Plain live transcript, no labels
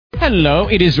Hello,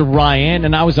 it is Ryan,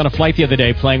 and I was on a flight the other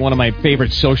day playing one of my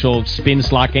favorite social spin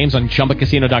slot games on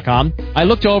ChumbaCasino.com. I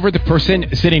looked over at the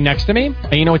person sitting next to me,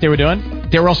 and you know what they were doing?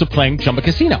 They were also playing Chumba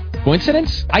Casino.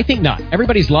 Coincidence? I think not.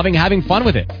 Everybody's loving having fun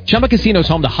with it. Chumba Casino is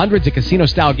home to hundreds of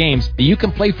casino-style games that you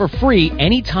can play for free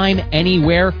anytime,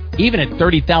 anywhere, even at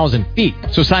 30,000 feet.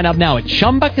 So sign up now at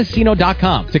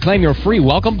ChumbaCasino.com to claim your free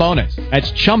welcome bonus.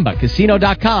 That's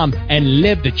ChumbaCasino.com and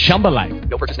live the Chumba life.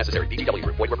 No purchase necessary. VGW.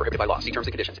 Void where prohibited by law. See terms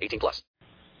and conditions. 18+.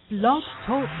 Blog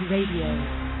Talk Radio.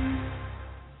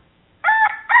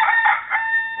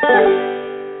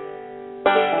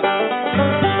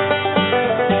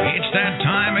 It's that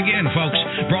time again, folks.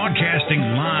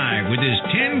 Broadcasting live with his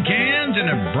tin cans and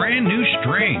a brand new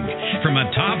string from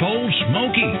atop Old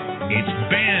Smoky. It's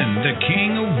Ben, the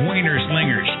king of Wiener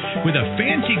Slingers, with a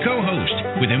fancy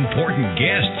co-host, with important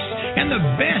guests, and the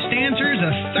best answers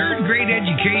a third-grade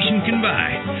education can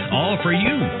buy. All for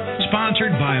you.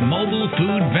 Sponsored by Mobile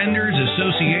Food Vendors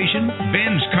Association,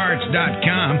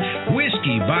 BensCarts.com,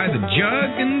 Whiskey by the Jug,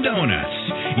 and Donuts.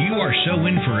 You are so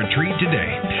in for a treat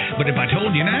today. But if I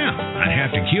told you now, I'd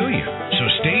have to kill you. So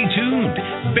stay tuned.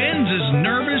 Ben's as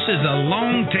nervous as a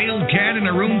long-tailed cat in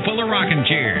a room full of rocking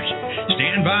chairs.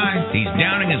 Stand by. He's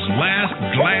downing his last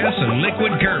glass of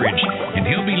liquid courage, and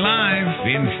he'll be live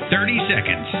in 30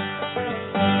 seconds.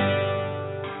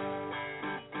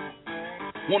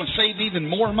 Want to save even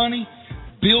more money?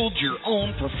 Build your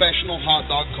own professional hot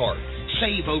dog cart.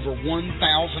 Save over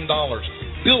 $1,000.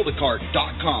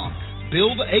 Buildacart.com.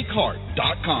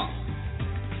 Buildacart.com.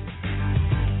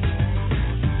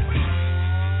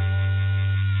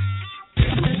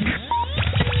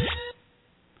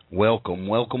 Welcome,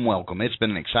 welcome, welcome. It's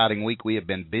been an exciting week. We have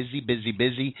been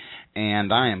busy,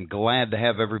 and I am glad to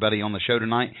have everybody on the show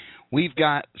tonight. We've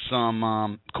got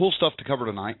some cool stuff to cover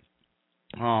tonight.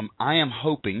 I am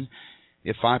hoping,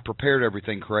 if I prepared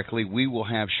everything correctly, we will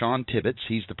have Sean Tibbetts.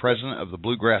 He's the president of the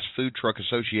Bluegrass Food Truck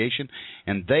Association,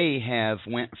 and they have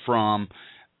went from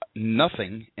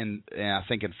nothing, I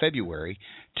think in February,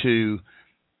 to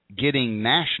getting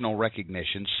national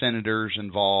recognition, senators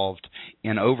involved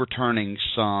in overturning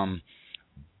some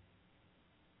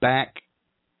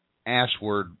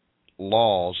back-assward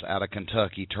laws out of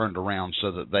Kentucky turned around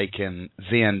so that they can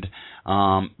vend.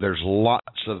 There's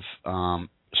lots of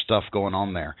stuff going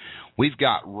on there. We've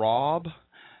got Rob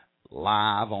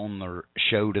live on the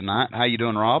show tonight. How you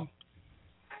doing, Rob?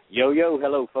 Yo,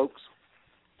 hello, folks.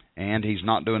 And he's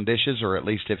not doing dishes, or at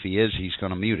least if he is, he's going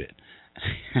to mute it.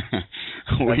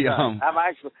 I'm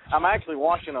actually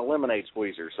washing a lemonade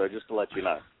squeezer, so just to let you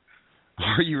know.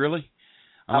 Are you really?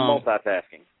 I'm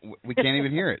multitasking. We can't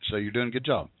even hear it, so you're doing a good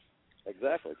job.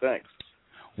 Exactly, thanks.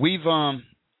 We've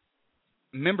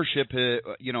membership,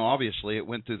 obviously it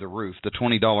went through the roof. The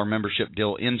 $20 membership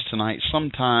deal ends tonight,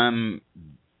 sometime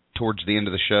towards the end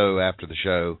of the show, after the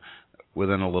show,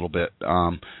 within a little bit.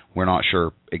 We're not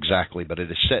sure exactly, but it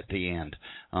is set to end.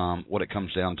 What it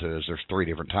comes down to is there's 3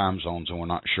 different time zones, and we're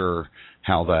not sure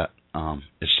how that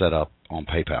is set up on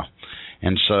PayPal.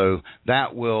 And so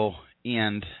that will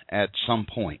end at some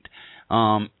point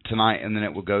tonight, and then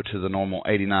it will go to the normal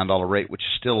 $89 rate, which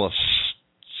is still a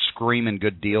screaming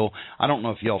good deal. I don't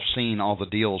know if y'all have seen all the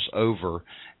deals over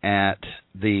at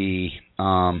the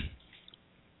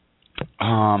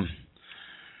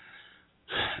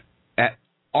at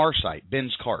our site,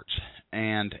 Ben's Carts,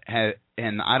 and I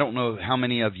don't know how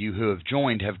many of you who have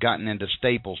joined have gotten into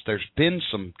Staples. There's been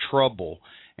some trouble,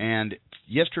 and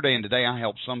yesterday and today I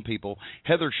helped some people.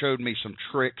 Heather showed me some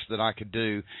tricks that I could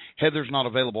do. Heather's not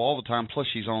available all the time, plus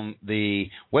she's on the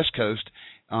West Coast.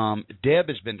 Deb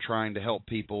has been trying to help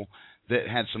people that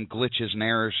had some glitches and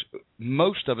errors.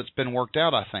 Most of it's been worked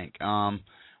out, I think.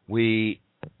 We've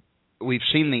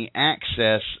seen the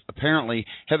access. Apparently,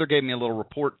 Heather gave me a little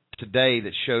report today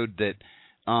that showed that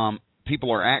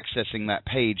people are accessing that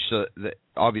page, so that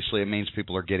obviously it means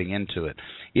people are getting into it.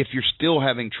 If you're still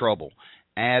having trouble,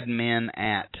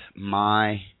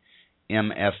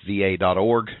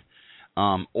 admin@mymfva.org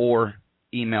or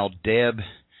email Deb,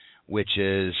 which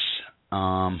is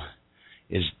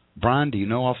Brian, do you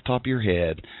know off the top of your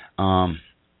head? I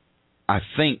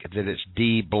think that it's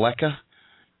D. Blecka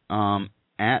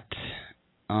at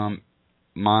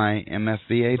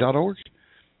mymfva.org.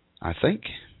 I think.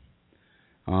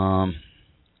 I'm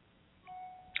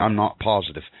not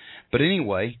positive. But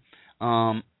anyway,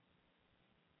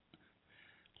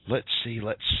 let's see.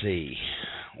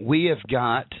 We have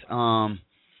got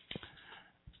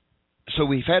so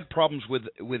we've had problems with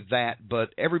that,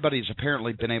 but everybody's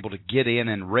apparently been able to get in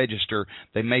and register.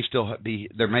 There may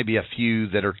be a few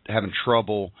that are having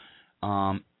trouble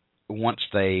once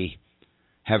they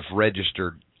have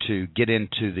registered to get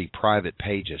into the private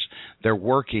pages. They're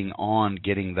working on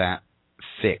getting that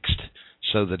fixed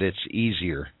so that it's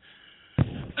easier.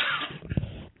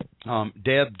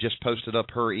 Deb just posted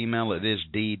up her email. It is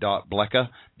d.blecka,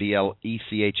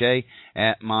 B-L-E-C-H-A,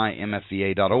 at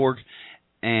mymfva.org.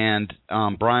 And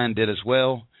Brian did as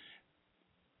well.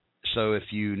 So if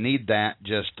you need that,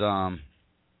 just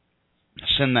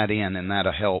send that in, and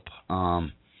that'll help.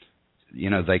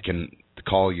 They can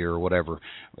call you or whatever.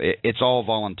 It's all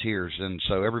volunteers, and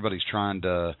so everybody's trying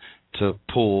to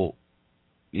pull,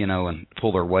 and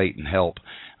pull their weight and help.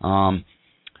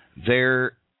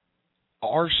 There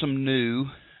are some new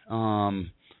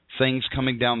things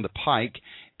coming down the pike,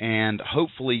 and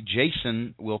hopefully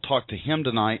Jason will talk to him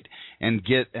tonight and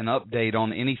get an update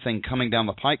on anything coming down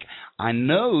the pike. I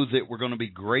know that we're going to be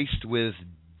graced with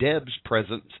Deb's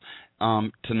presence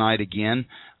tonight again.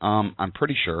 I'm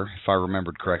pretty sure, if I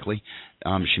remembered correctly.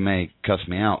 She may cuss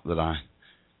me out that I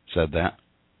said that.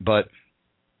 But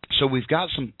so we've got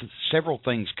several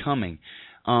things coming.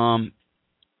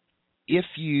 If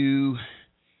you...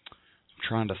 I'm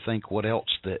trying to think what else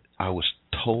that I was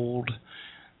told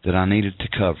that I needed to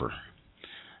cover,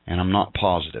 and I'm not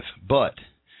positive. But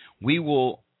we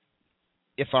will,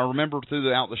 if I remember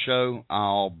throughout the show,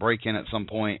 I'll break in at some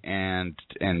point and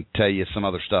tell you some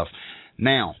other stuff.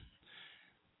 Now,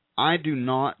 I do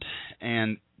not,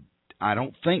 and I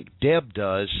don't think Deb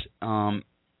does,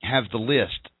 have the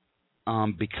list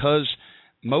because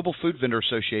Mobile Food Vendor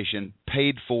Association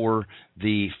paid for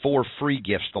the 4 free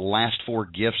gifts, the last 4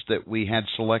 gifts that we had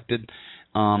selected.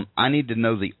 I need to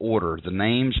know the order, the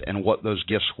names, and what those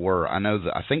gifts were. I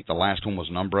think the last one was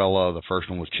an umbrella, the first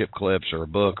one was chip clips or a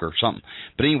book or something.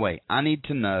 But anyway, I need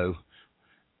to know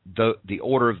the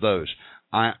order of those.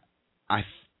 I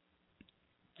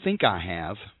think I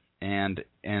have, and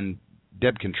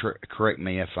Deb can correct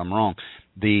me if I'm wrong.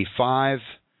 The 5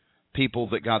 people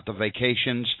that got the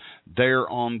vacations, they're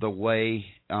on the way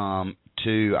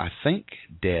to, I think,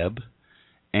 Deb,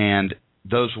 and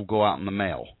those will go out in the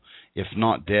mail. If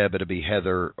not Deb, it'll be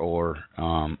Heather or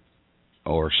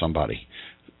somebody.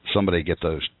 Somebody get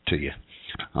those to you.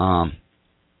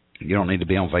 You don't need to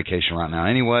be on vacation right now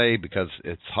anyway because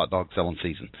it's hot dog selling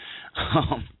season.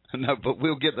 No, but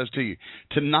we'll get those to you.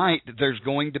 Tonight there's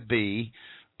going to be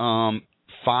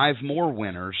 5 more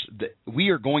winners. We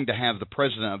are going to have the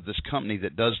president of this company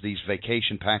that does these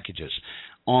vacation packages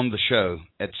on the show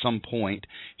at some point.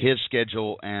 His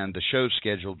schedule and the show's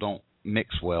schedule don't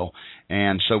mix well,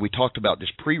 and so we talked about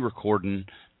just pre-recording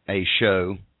a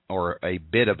show or a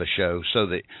bit of a show so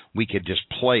that we could just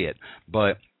play it.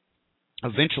 But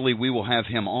eventually we will have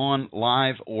him on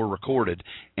live or recorded,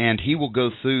 and he will go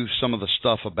through some of the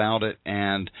stuff about it.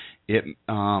 And it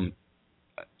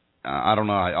I don't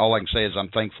know. All I can say is I'm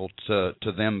thankful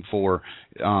to them for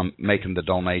making the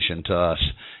donation to us,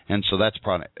 and so that's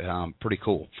probably pretty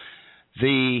cool.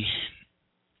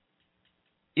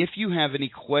 If you have any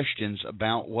questions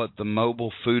about what the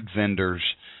mobile food vendors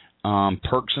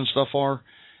perks and stuff are,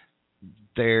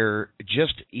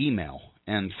 just email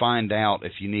and find out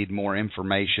if you need more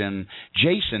information.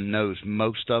 Jason knows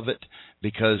most of it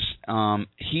because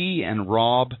he and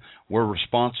Rob were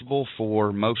responsible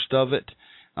for most of it,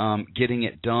 getting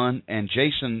it done, and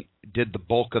Jason did the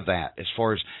bulk of that. As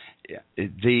far as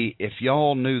if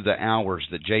y'all knew the hours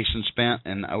that Jason spent,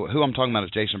 and who I'm talking about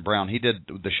is Jason Brown. He did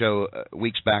the show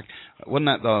weeks back. Wasn't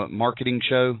that the marketing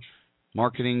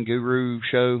guru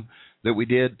show that we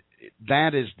did?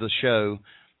 That is the show,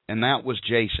 and that was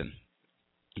Jason.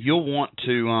 You'll want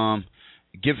to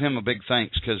give him a big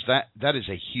thanks because that is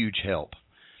a huge help.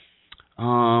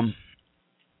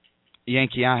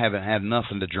 Yankee, I haven't had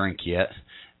nothing to drink yet.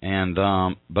 And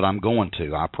but I'm going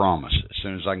to, I promise. As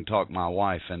soon as I can talk my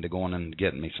wife into going and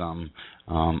getting me something,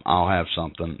 I'll have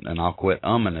something, and I'll quit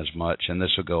umming as much, and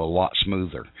this will go a lot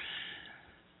smoother.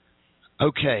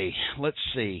 Okay, let's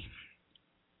see.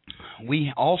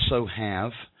 We also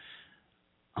have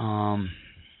I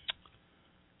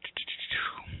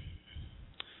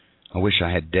wish I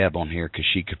had Deb on here because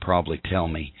she could probably tell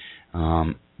me,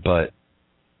 but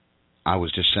I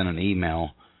was just sent an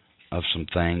email of some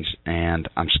things, and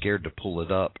I'm scared to pull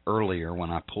it up. Earlier, when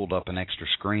I pulled up an extra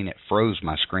screen, it froze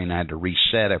my screen. I had to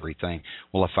reset everything.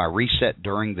 Well, if I reset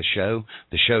during the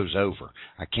show's over.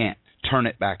 I can't turn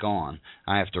it back on.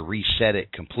 I have to reset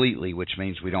it completely, which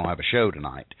means we don't have a show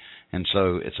tonight. And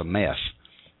so it's a mess.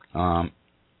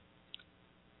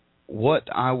 What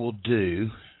I will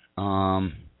do,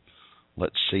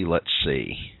 let's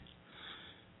see.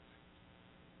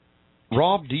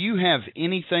 Rob, do you have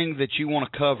anything that you want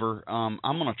to cover? I'm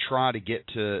going to try to get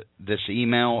to this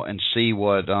email and see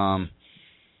what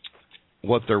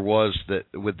what there was that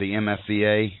with the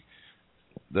MFVA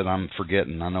that I'm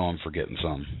forgetting. I know I'm forgetting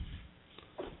some.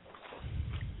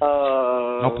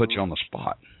 I'll put you on the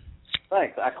spot.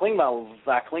 Thanks. I cleaned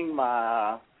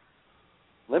my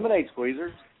lemonade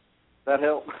squeezer. That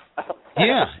helped.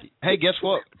 Yeah. Hey, guess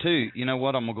what? Too. You know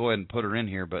what? I'm gonna go ahead and put her in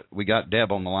here. But we got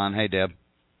Deb on the line. Hey, Deb.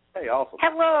 Hey, awesome.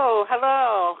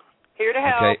 Hello. Here to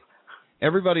help. Okay.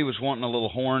 Everybody was wanting a little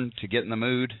horn to get in the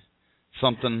mood.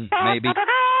 Something maybe.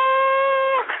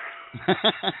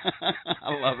 I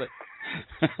love it.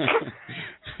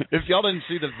 If y'all didn't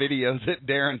see the video that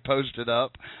Darren posted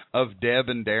up of Deb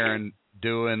and Darren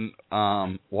doing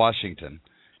Washington,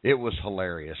 it was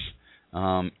hilarious.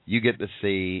 You get to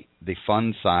see the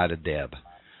fun side of Deb.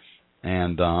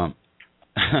 And Darren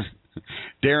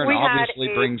obviously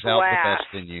brings out the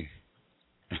best in you.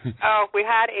 Oh, we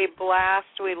had a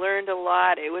blast. We learned a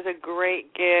lot. It was a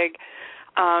great gig.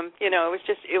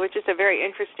 It was just a very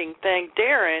interesting thing.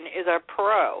 Darren is our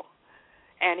pro,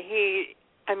 and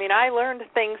I learned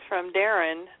things from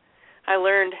Darren. I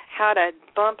learned how to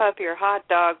bump up your hot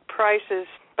dog prices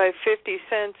by 50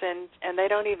 cents, and they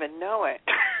don't even know it.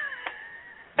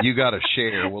 You got to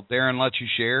share. Will Darren let you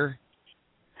share?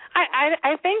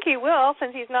 I think he will,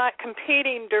 since he's not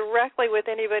competing directly with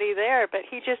anybody there, but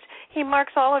he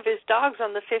marks all of his dogs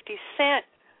on the 50-cent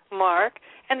mark,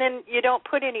 and then you don't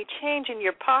put any change in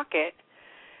your pocket.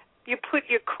 You put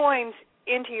your coins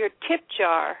into your tip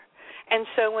jar, and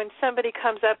so when somebody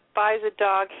comes up, buys a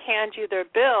dog, hands you their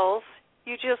bills,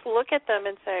 you just look at them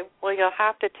and say, well, you'll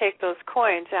have to take those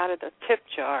coins out of the tip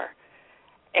jar.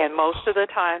 And most of the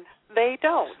time, they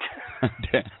don't.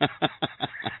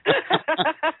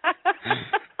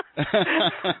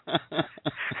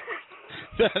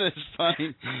 That is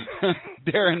funny.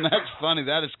 Darren, that's funny.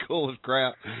 That is cool as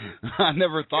crap. I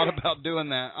never thought about doing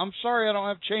that. I'm sorry I don't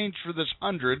have change for this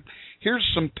 100. Here's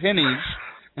some pennies.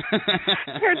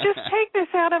 Here, just take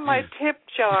this out of my tip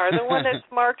jar, the one that's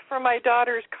marked for my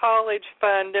daughter's college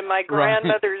fund and my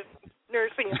grandmother's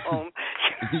nursing home.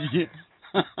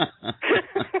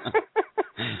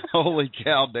 Holy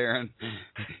cow, Darren.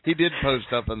 He did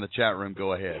post up in the chat room,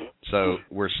 go ahead. So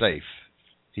we're safe.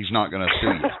 He's not going to sue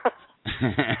you.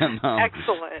 And,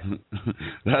 excellent.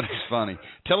 That is funny.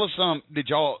 Tell us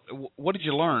what did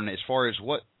you learn as far as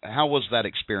how was that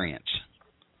experience?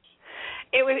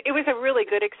 It was a really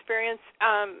good experience.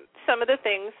 Some of the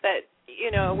things that,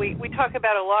 we talk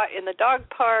about a lot in the dog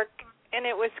park, and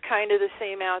it was kind of the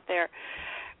same out there.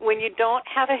 When you don't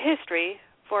have a history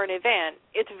for an event,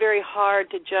 it's very hard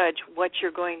to judge what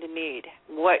you're going to need.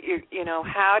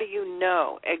 How do you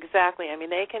know exactly? I mean,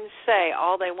 they can say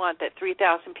all they want that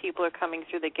 3,000 people are coming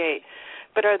through the gate,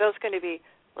 but are those going to be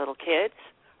little kids?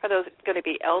 Are those going to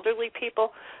be elderly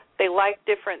people? They like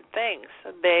different things.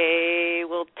 They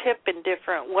will tip in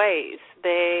different ways.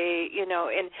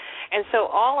 And so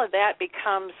all of that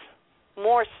becomes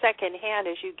more secondhand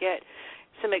as you get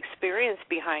some experience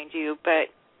behind you. But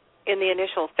in the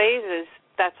initial phases,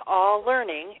 that's all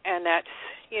learning, and that's,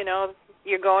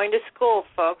 you're going to school,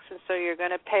 folks, and so you're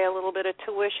going to pay a little bit of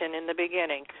tuition in the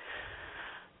beginning.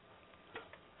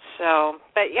 So,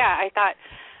 but yeah, I thought...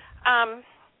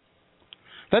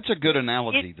 That's a good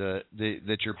analogy,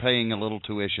 that you're paying a little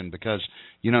tuition, because,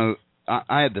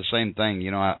 I had the same thing.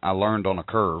 I learned on a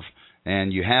curve,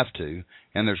 and you have to,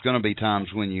 and there's going to be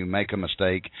times when you make a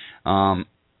mistake. I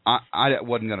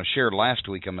wasn't going to share last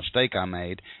week a mistake I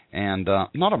made, and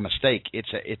not a mistake,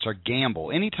 it's a gamble.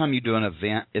 Anytime you do an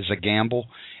event is a gamble,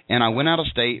 and I went out of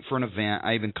state for an event.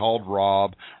 I even called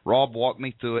Rob. Rob walked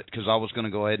me through it because I was going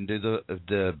to go ahead and do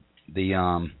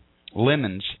the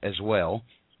lemons as well.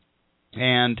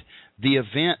 And the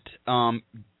event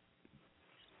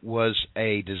was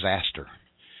a disaster.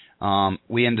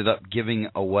 We ended up giving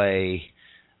away,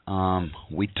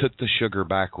 we took the sugar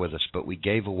back with us, but we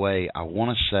gave away, I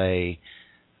want to say,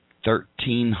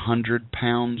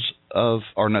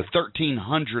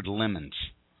 1,300 lemons.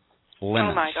 Oh,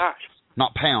 my gosh.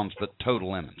 Not pounds, but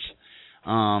total lemons.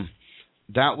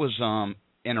 That was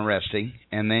interesting.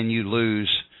 And then you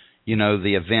lose...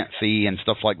 the event fee and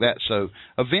stuff like that. So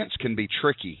events can be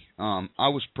tricky. I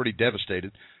was pretty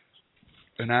devastated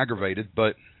and aggravated,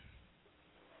 but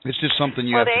it's just something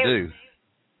you have to do.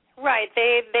 Right.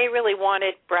 They really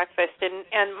wanted breakfast,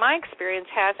 and my experience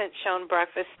hasn't shown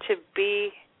breakfast to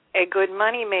be a good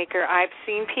money maker. I've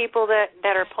seen people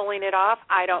that are pulling it off.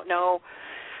 I don't know,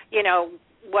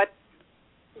 what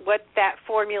that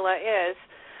formula is,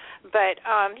 but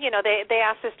they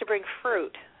asked us to bring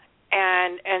fruit.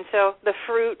 And so the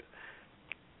fruit,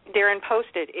 Darren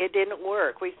posted, it didn't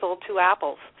work. We sold 2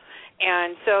 apples.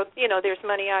 And so, there's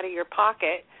money out of your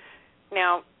pocket.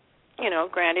 Now,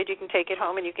 granted, you can take it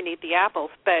home and you can eat the apples,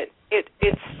 but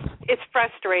it's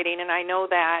frustrating, and I know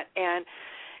that, and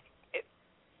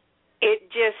it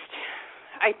just,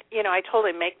 I told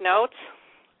him, make notes,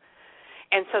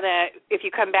 and so that if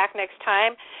you come back next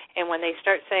time, and when they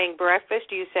start saying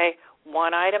breakfast, you say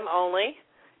one item only,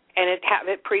 and have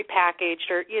it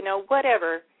prepackaged, or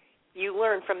whatever you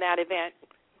learn from that event.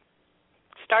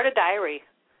 Start a diary.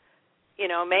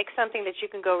 Make something that you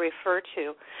can go refer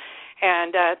to.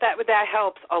 And that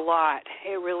helps a lot.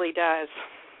 It really does.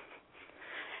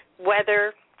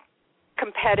 Weather,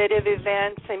 competitive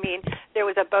events. I mean, there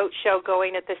was a boat show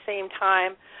going at the same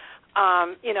time.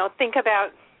 Think about,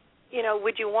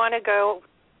 would you want to go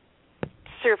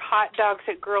serve hot dogs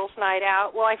at Girls' Night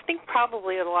Out? Well, I think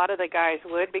probably a lot of the guys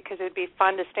would, because it would be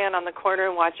fun to stand on the corner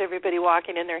and watch everybody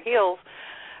walking in their heels.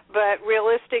 But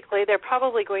realistically, they're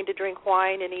probably going to drink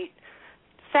wine and eat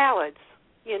salads.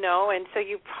 And so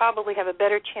you probably have a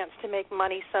better chance to make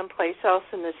money someplace else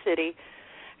in the city.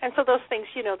 And so those things,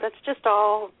 that's just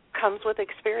all comes with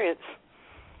experience.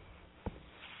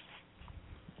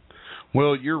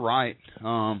 Well, you're right.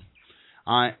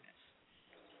 I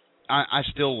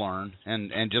still learn,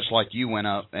 and just like you went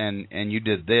up and you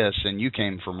did this, and you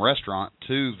came from restaurant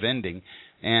to vending,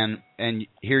 and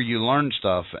here you learn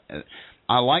stuff.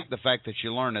 I like the fact that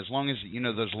you learn, as long as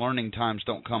those learning times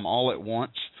don't come all at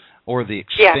once, or the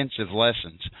expensive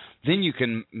lessons, then you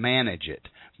can manage it.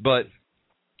 But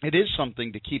it is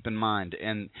something to keep in mind.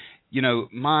 And,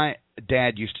 my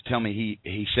dad used to tell me,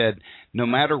 he said, no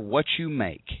matter what you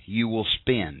make, you will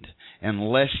spend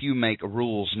unless you make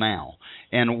rules now.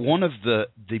 And one of the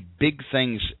big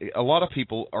things, a lot of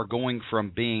people are going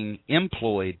from being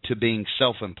employed to being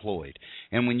self-employed.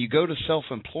 And when you go to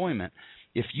self-employment,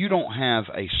 if you don't have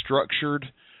a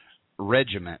structured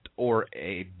regiment or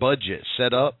a budget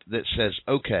set up that says,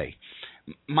 okay,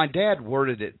 my dad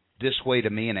worded it this way to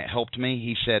me, and it helped me.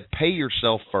 He said, pay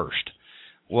yourself first.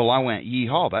 Well, I went,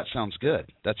 yeehaw, that sounds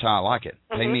good. That's how I like it.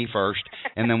 Pay me first,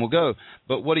 and then we'll go.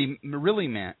 But what he really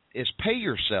meant is pay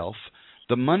yourself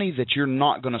the money that you're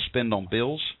not going to spend on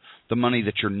bills, the money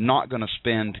that you're not going to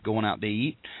spend going out to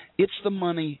eat. It's the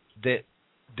money that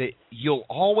you'll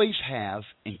always have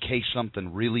in case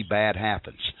something really bad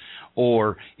happens,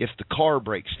 or if the car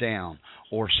breaks down,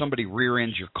 or somebody rear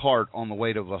ends your cart on the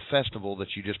way to a festival that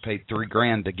you just paid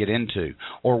 $3,000 to get into,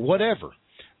 or whatever.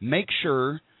 Make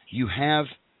sure you have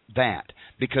that,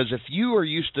 because if you are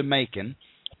used to making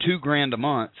 $2,000 a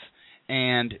month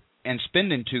and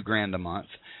spending $2,000 a month,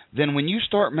 then when you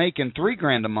start making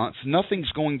 $3,000 a month,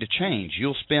 nothing's going to change.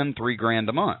 You'll spend $3,000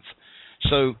 a month.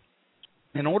 So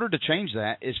in order to change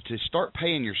that is to start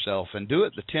paying yourself, and do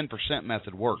it the 10%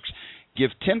 method works.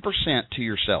 Give 10% to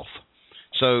yourself.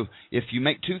 So if you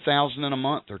make $2,000 in a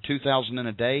month or $2,000 in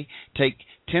a day, take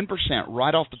 10%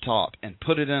 right off the top and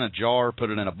put it in a jar, put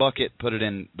it in a bucket, put it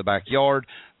in the backyard,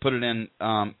 put it in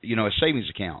a savings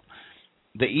account.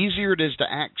 The easier it is to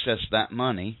access that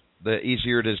money, the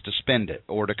easier it is to spend it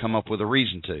or to come up with a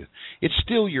reason to. It's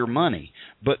still your money,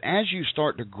 but as you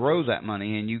start to grow that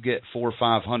money and you get $400 or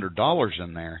 $500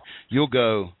 in there, you'll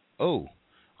go, oh,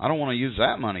 I don't want to use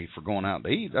that money for going out to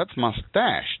eat. That's my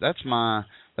stash. That's my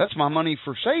money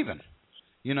for saving.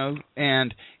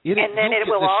 And then it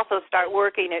will also start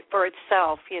working it for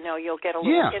itself. You'll get a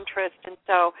little interest, and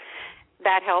so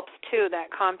that helps too. That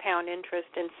compound interest,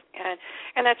 and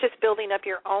that's just building up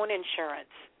your own insurance.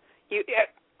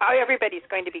 Everybody's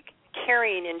going to be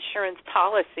carrying insurance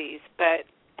policies, but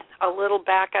a little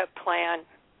backup plan,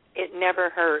 it never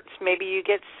hurts. Maybe you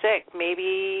get sick.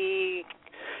 Maybe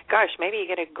you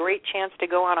get a great chance to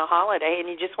go on a holiday and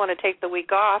you just want to take the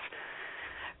week off.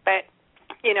 But,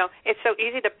 it's so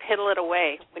easy to piddle it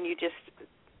away when you just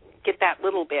get that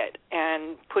little bit,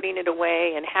 and putting it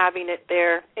away and having it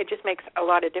there, it just makes a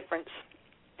lot of difference.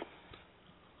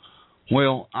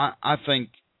 Well, I think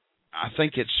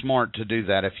it's smart to do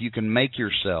that. If you can make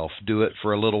yourself do it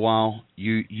for a little while,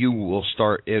 you will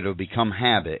start, it'll become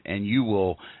habit, and you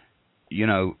will,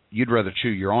 you'd rather chew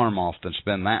your arm off than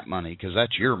spend that money, because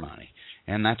that's your money,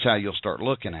 and that's how you'll start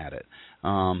looking at it.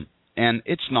 And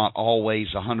it's not always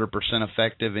 100%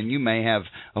 effective, and you may have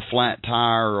a flat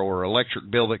tire or electric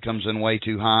bill that comes in way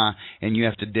too high, and you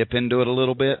have to dip into it a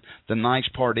little bit. The nice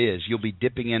part is you'll be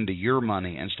dipping into your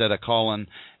money instead of calling,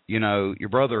 your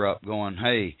brother up going,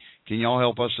 hey, can y'all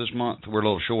help us this month? We're a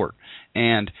little short.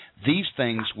 And these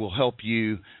things will help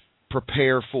you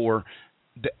prepare for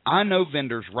I know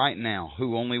vendors right now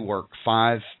who only work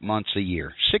 5 months a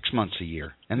year, 6 months a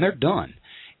year, and they're done.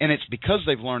 And it's because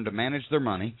they've learned to manage their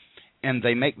money, and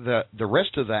they make the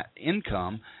rest of that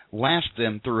income last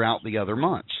them throughout the other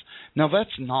months. Now, that's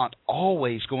not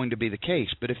always going to be the case,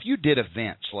 but if you did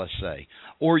events, let's say,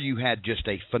 or you had just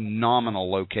a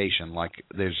phenomenal location, like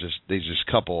there's this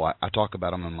couple, I talk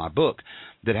about them in my book,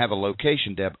 that have a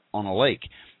location, Deb, on a lake,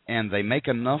 and they make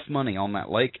enough money on that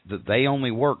lake that they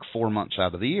only work 4 months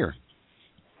out of the year.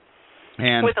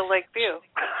 And with a lake view.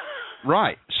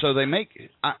 Right. So they make,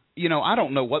 I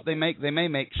don't know what they make. They may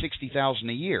make $60,000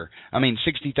 a year. I mean,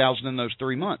 $60,000 in those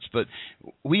 3 months. But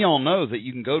we all know that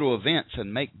you can go to events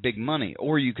and make big money,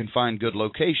 or you can find good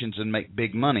locations and make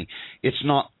big money. It's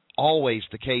not always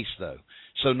the case, though.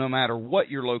 So no matter what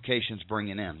your location's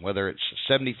bringing in, whether it's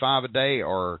 75 a day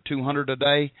or 200 a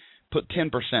day, put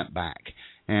 10% back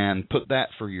and put that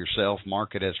for yourself,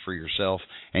 mark it as for yourself,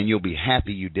 and you'll be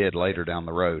happy you did later down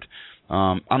the road.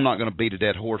 I'm not going to beat a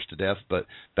dead horse to death, but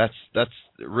that's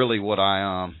really what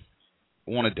I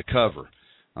wanted to cover.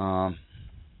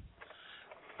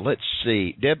 Let's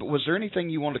see, Deb, was there anything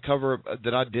you wanted to cover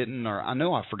that I didn't, or I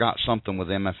know I forgot something with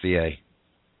MFVA?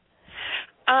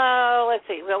 Let's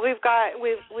see. Well,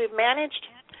 we've managed.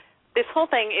 This whole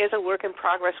thing is a work in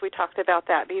progress. We talked about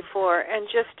that before, and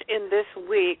just in this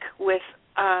week with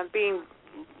being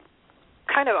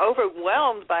kind of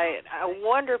overwhelmed by a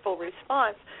wonderful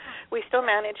response, we still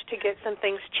managed to get some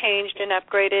things changed and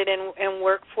upgraded and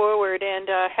work forward. And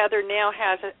Heather now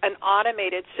has an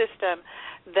automated system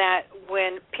that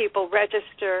when people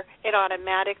register, it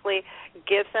automatically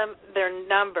gives them their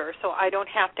number. So I don't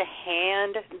have to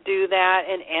hand do that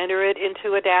and enter it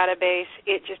into a database.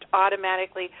 It just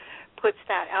automatically puts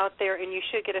that out there, and you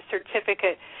should get a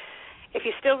certificate. If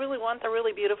you still really want the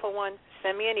really beautiful one,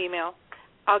 send me an email.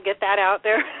 I'll get that out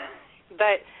there.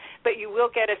 But you will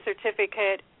get a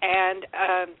certificate and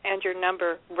your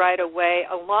number right away,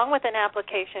 along with an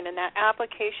application, and that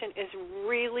application is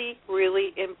really,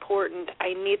 really important.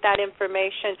 I need that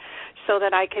information so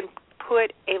that I can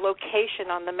put a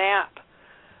location on the map.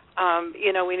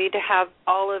 We need to have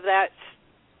all of that.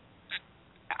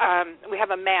 We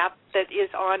have a map that is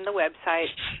on the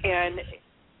website, and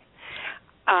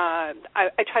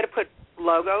I try to put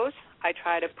logos. I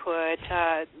try to put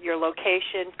your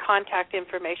location, contact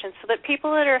information, so that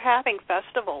people that are having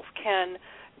festivals can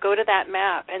go to that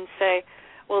map and say,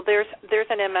 well, there's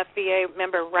an MFVA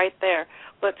member right there.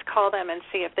 Let's call them and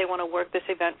see if they want to work this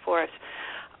event for us.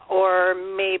 Or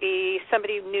maybe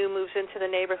somebody new moves into the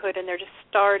neighborhood and they're just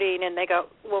starting and they go,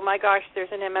 well, my gosh,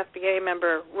 there's an MFVA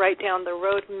member right down the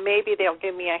road. Maybe they'll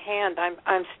give me a hand.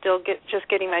 I'm still just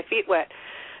getting my feet wet.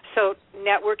 So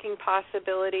networking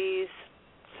possibilities,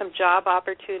 some job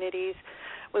opportunities.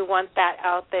 We want that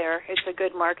out there. It's a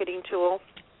good marketing tool.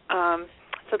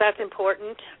 So that's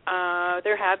important.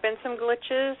 There have been some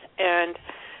glitches, and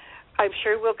I'm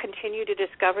sure we'll continue to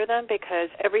discover them, because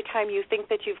every time you think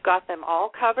that you've got them all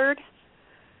covered,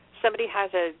 somebody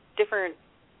has a different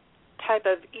type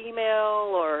of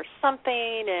email or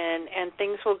something, and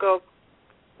things will go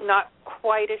not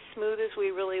quite as smooth as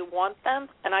we really want them.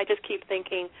 And I just keep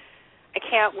thinking, I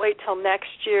can't wait till next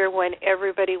year when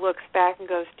everybody looks back and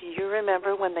goes, do you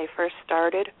remember when they first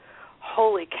started?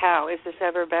 Holy cow, is this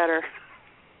ever better?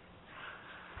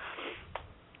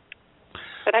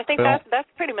 But I think that's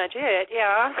pretty much it,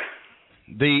 yeah.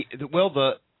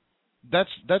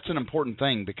 That's an important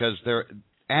thing, because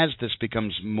as this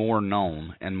becomes more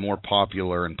known and more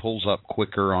popular and pulls up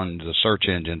quicker on the search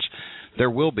engines, there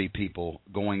will be people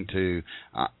going to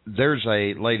there's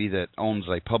a lady that owns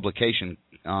a publication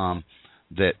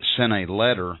that sent a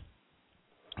letter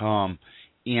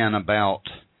in about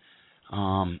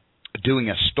doing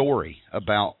a story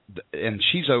about, and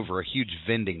she's over a huge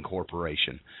vending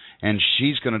corporation, and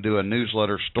she's going to do a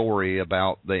newsletter story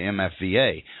about the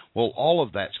MFVA. Well, all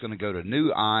of that's going to go to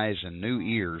new eyes and new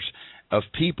ears of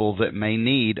people that may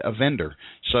need a vendor.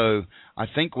 So I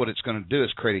think what it's going to do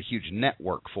is create a huge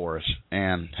network for us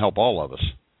and help all of us.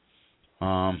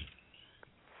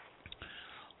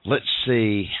 Let's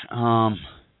see.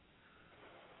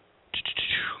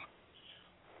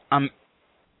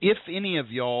 If any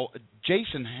of y'all,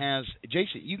 Jason,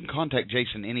 you can contact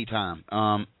Jason anytime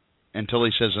until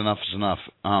he says enough is enough.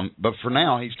 But for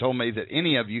now, he's told me that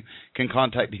any of you can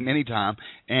contact him anytime.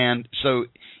 And so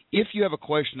if you have a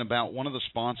question about one of the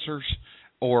sponsors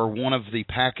or one of the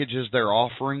packages they're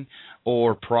offering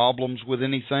or problems with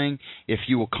anything, if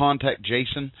you will contact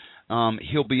Jason,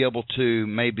 he'll be able to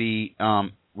maybe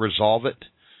resolve it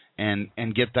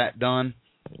and get that done.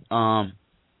 I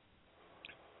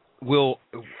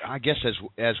guess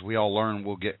as we all learn,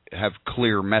 we'll have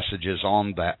clear messages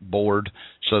on that board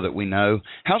so that we know.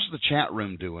 How's the chat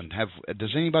room doing?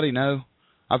 Does anybody know?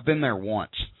 I've been there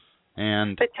once,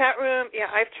 and the chat room. Yeah,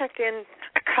 I've checked in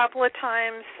A couple of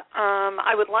times.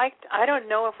 I don't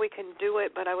know if we can do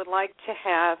it, but I would like to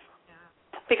have,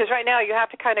 because right now you have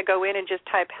to kind of go in and just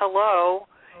type hello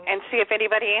and see if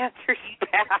anybody answers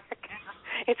back.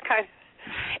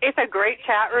 It's a great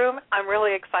chat room. I'm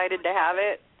really excited to have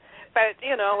it. But,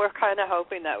 we're kind of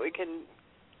hoping that we can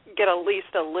get at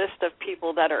least a list of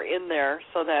people that are in there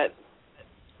so that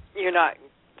you're not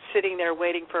sitting there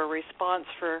waiting for a response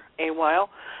for a while.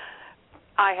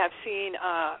 I have seen,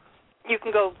 you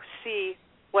can go see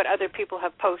what other people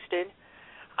have posted.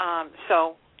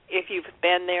 So if you've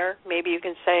been there, maybe you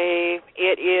can say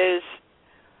it is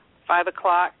 5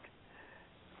 o'clock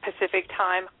Pacific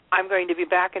time. I'm going to be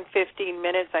back in 15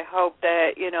 minutes. I hope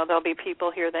that, there'll be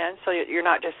people here then, so you're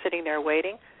not just sitting there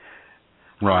waiting.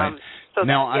 Right. So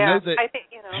now, I know that I think,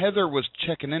 Heather was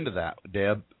checking into that,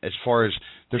 Deb, as far as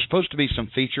there's supposed to be some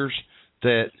features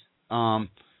that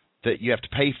you have to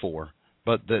pay for,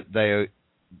 but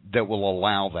that will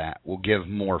allow that, will give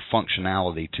more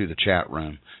functionality to the chat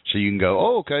room. So you can go,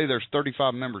 oh, okay, there's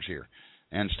 35 members here,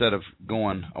 instead of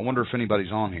going, I wonder if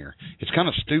anybody's on here. It's kind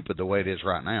of stupid the way it is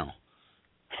right now.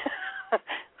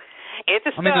 It's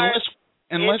a start.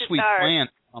 I mean, unless we plan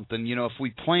something, if we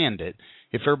planned it,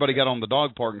 if everybody got on the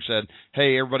dog park and said,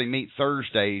 hey, everybody meet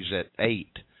Thursdays at 8,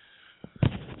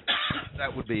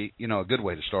 that would be, a good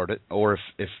way to start it. Or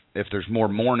if there's more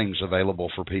mornings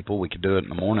available for people, we could do it in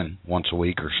the morning once a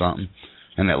week or something,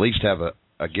 and at least have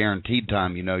a guaranteed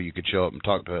time, you could show up and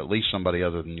talk to at least somebody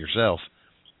other than yourself.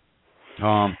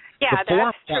 Yeah,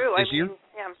 that's true.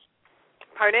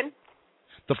 Pardon?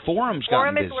 The forum's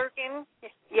Forum gotten is busy. working.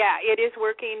 Yeah, it is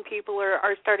working. People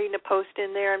are starting to post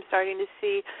in there. I'm starting to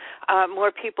see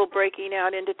more people breaking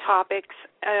out into topics,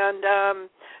 and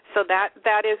so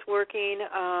that is working.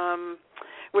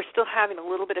 We're still having a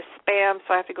little bit of spam,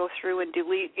 so I have to go through and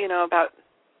delete, about,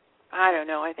 I don't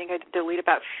know, I think I delete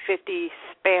about 50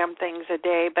 spam things a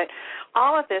day. But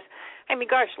all of this,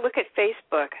 gosh, look at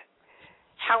Facebook.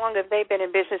 How long have they been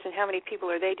in business, and how many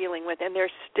people are they dealing with? And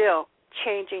they're still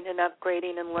changing and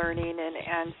upgrading and learning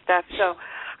and stuff. So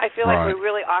I feel like we're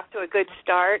really off to a good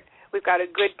start. We've got a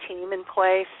good team in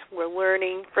place. We're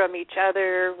learning from each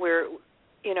other. We're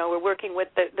working with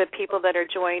the people that are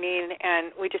joining,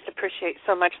 and we just appreciate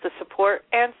so much the support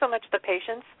and so much the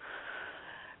patience,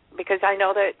 because I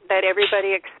know that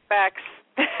everybody expects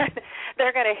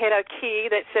they're going to hit a key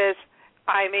that says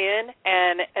I'm in,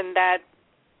 and that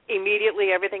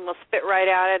immediately everything will spit right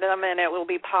out at them, and it will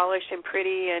be polished and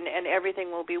pretty, and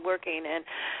everything will be working. And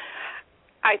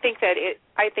I think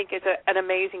it's an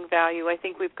amazing value. I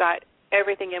think we've got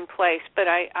everything in place, but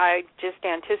I just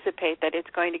anticipate that it's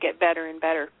going to get better and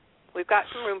better. We've got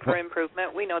some room for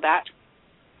improvement. We know that.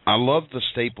 I love the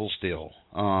Staples deal.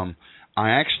 I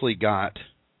actually got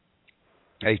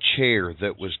a chair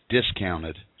that was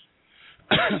discounted,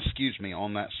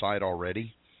 on that site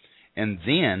already, and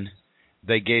then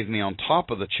they gave me on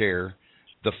top of the chair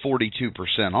the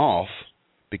 42% off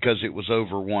because it was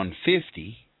over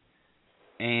 $150,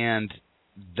 and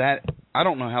that I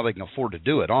don't know how they can afford to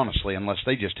do it, honestly, unless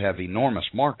they just have enormous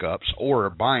markups or are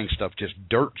buying stuff just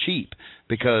dirt cheap,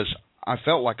 because I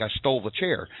felt like I stole the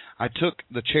chair. I took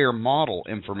the chair model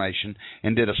information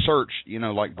and did a search,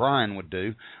 like Brian would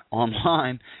do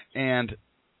online, and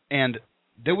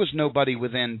there was nobody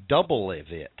within double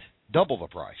the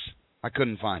price. I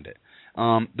couldn't find it.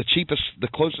 The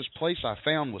closest place I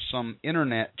found was some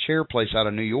internet chair place out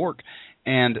of New York,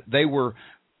 and they were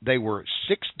 $6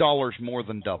 more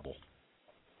than double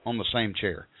on the same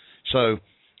chair. So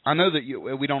I know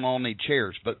that we don't all need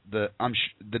chairs, but the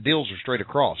deals are straight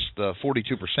across. The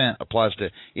 42% applies to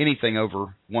anything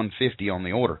over $150 on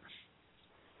the order.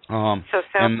 So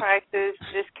sale prices,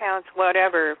 discounts,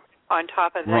 whatever on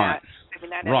top of that.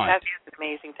 Right. That's an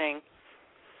amazing thing.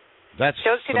 That's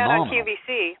Don't see phenomenal. that on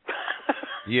QVC.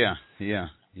 Yeah.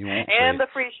 You won't see and it. the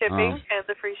free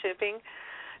shipping.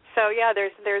 So yeah,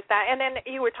 there's that. And then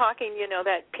you were talking,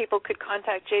 that people could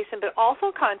contact Jason, but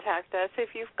also contact us if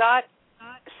you've got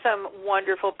some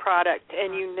wonderful product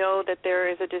and you know that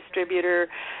there is a distributor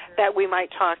that we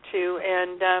might talk to,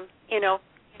 and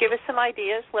give us some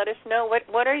ideas. Let us know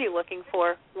what are you looking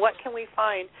for, what can we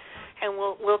find, and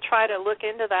we'll try to look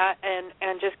into that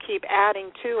and just keep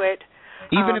adding to it.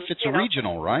 Even if it's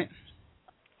regional, right?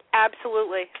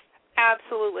 Absolutely.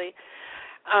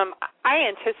 I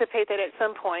anticipate that at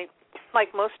some point, like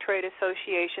most trade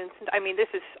associations, this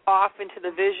is off into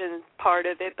the vision part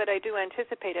of it, but I do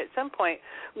anticipate at some point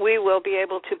we will be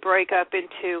able to break up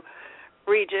into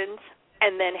regions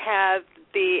and then have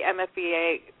the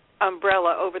MFVA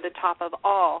umbrella over the top of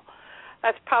all.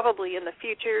 That's probably in the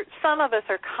future. Some of us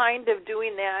are kind of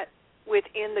doing that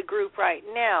within the group right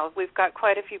now. We've got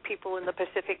quite a few people in the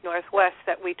Pacific Northwest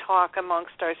that we talk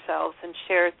amongst ourselves and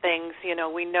share things. You know,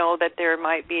 we know that there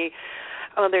might be,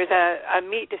 there's a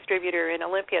meat distributor in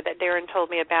Olympia that Darren told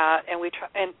me about, and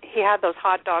and he had those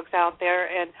hot dogs out there,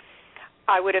 and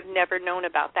I would have never known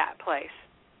about that place.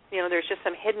 You know, there's just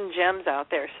some hidden gems out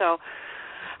there. So,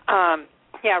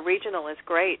 regional is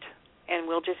great, and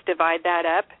we'll just divide that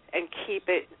up and keep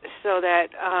it so that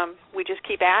we just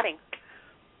keep adding.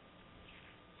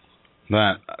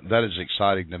 That is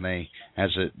exciting to me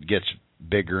as it gets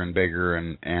bigger and bigger,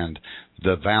 and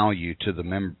the value to the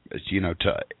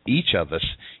to each of us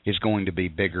is going to be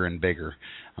bigger and bigger.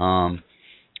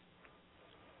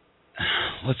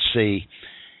 Let's see.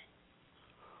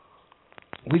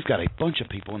 We've got a bunch of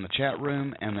people in the chat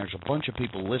room, and there's a bunch of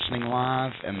people listening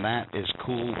live, and that is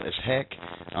cool as heck.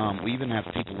 We even have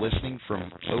people listening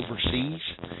from overseas,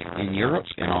 in Europe,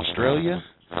 in Australia,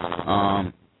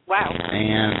 wow,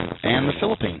 and the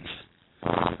Philippines.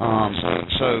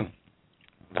 So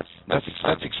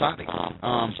that's exciting.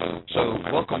 So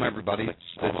welcome everybody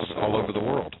that's all over the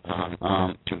world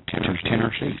to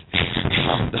Tennessee.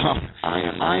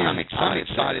 I am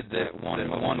excited that one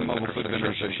Mobile Food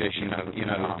Vendor Association,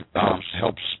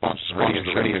 helps sponsor the radio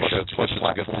show. Plus, it's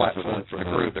a good platform for the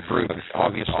group.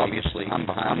 Obviously, I'm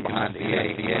behind the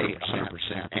AAA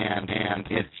 100%, and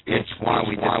it's why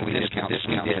we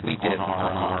did we did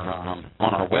on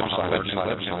our website, our new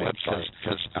website,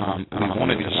 because we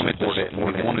wanted to support it, and we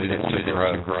wanted it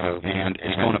to grow, and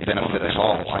it's going to benefit us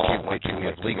all. I can't wait till we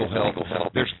have legal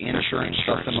help. There's insurance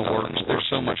stuff in the works. There's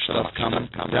so much stuff coming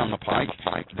down the pike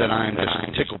that I'm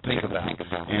just tickled pink about.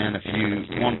 And if you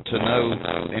want to know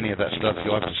any of that stuff,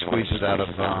 you'll have to squeeze it out of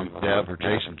Deb or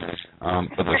Jason.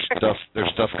 But there's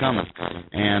stuff coming.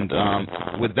 And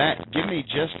with that, give me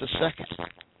just a second.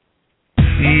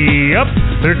 Yep,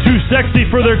 they're too sexy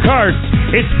for their carts.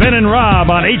 It's Ben and Rob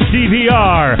on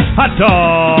HDVR, Hot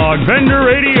Dog Vendor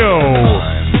Radio.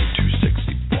 I'm too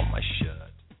sexy for my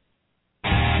shirt.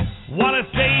 Want to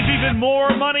save even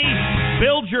more money?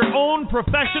 Build your own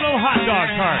professional hot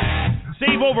dog cart.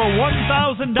 Save over $1,000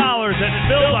 at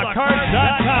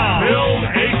BuildACart.com.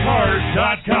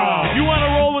 BuildACart.com. If you want to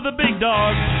roll with the big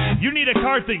dogs, you need a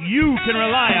cart that you can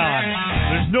rely on.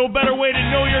 There's no better way to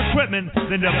know your equipment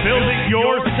than to build it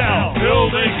yourself.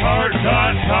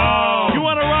 BuildACart.com. You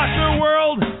want to rock your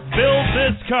world? Build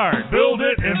this cart. Build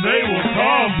it and they will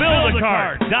come.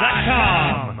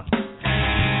 BuildACart.com.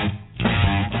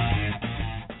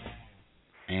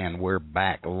 And we're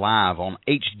back live on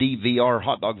HDVR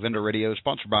Hot Dog Vendor Radio,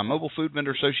 sponsored by Mobile Food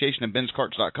Vendor Association and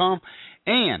BensCarts.com.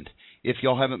 And if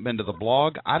y'all haven't been to the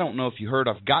blog, I don't know if you heard,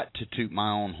 I've got to toot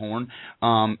my own horn.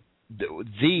 And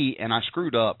I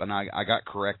screwed up and I got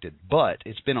corrected, but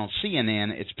it's been on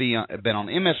CNN, it's been on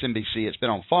MSNBC, it's been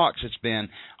on Fox, it's been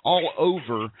all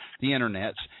over the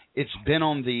internet. It's been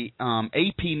on the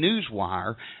AP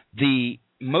Newswire. The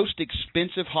most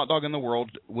expensive hot dog in the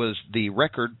world was the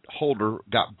record holder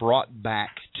got brought back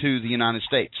to the United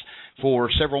States. For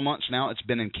several months now, it's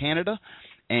been in Canada,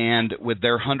 and with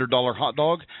their $100 hot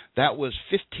dog, that was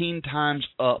 15 times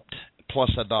upped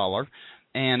plus $1,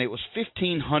 and it was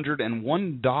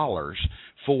 $1,501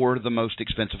 for the most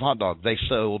expensive hot dog. They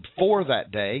sold 4 that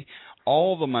day.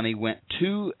 All the money went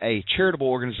to a charitable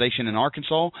organization in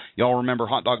Arkansas. Y'all remember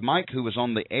Hot Dog Mike, who was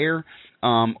on the air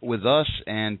with us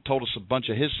and told us a bunch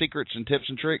of his secrets and tips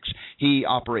and tricks. He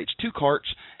operates 2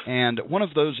 carts, and one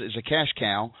of those is a cash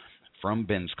cow from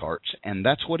Ben's Carts, and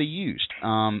that's what he used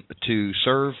to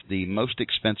serve the most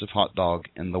expensive hot dog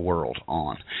in the world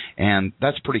on. And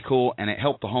that's pretty cool, and it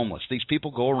helped the homeless. These people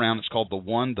go around, it's called the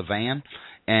One Van,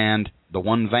 and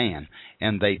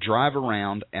they drive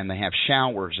around, and they have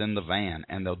showers in the van,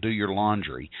 and they'll do your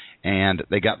laundry, and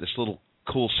they got this little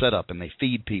cool setup, and they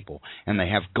feed people, and they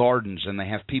have gardens, and they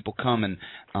have people come and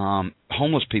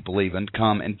homeless people even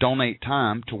come and donate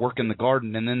time to work in the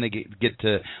garden, and then they get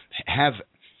to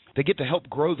help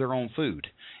grow their own food.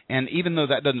 And even though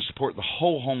that doesn't support the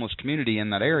whole homeless community in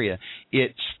that area,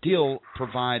 it still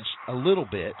provides a little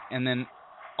bit, and then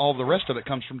all the rest of it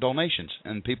comes from donations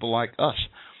and people like us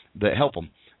that help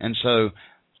them. And so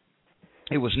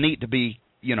it was neat to be,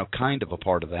 kind of a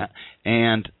part of that,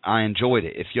 and I enjoyed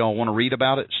it. If y'all want to read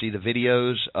about it, see the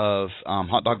videos of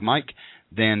Hot Dog Mike,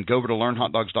 then go over to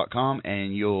learnhotdogs.com,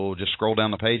 and you'll just scroll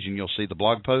down the page, and you'll see the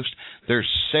blog post. There's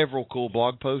several cool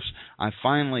blog posts. I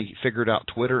finally figured out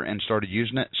Twitter and started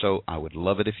using it, so I would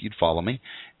love it if you'd follow me.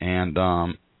 And,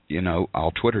 I'll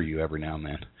Twitter you every now and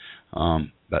then.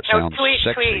 That sounds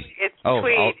sexy. I'll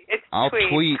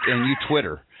tweet and you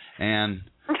Twitter. And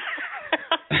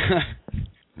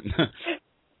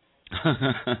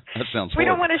That sounds. We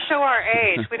don't want to show our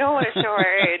age. We don't want to show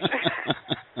our age.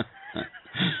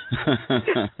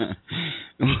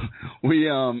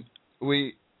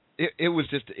 It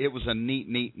was a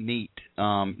neat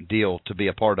deal to be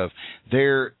a part of.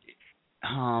 There,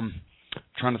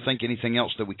 trying to think anything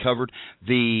else that we covered.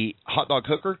 The hot dog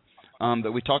hooker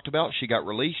that we talked about, she got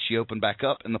released. She opened back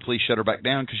up, and the police shut her back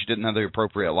down because she didn't have the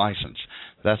appropriate license.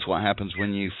 That's what happens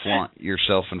when you flaunt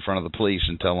yourself in front of the police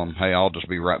and tell them, hey, I'll just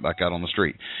be right back out on the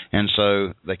street. And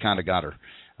so they kind of got her.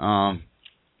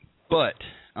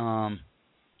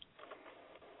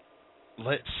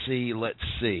 Let's see.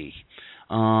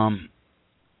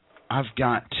 I've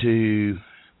got to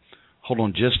hold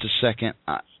on just a second.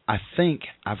 I think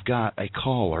I've got a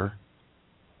caller.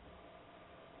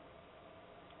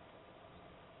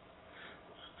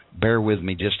 Bear with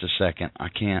me just a second. I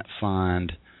can't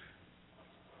find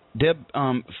Deb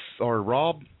or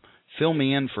Rob. Fill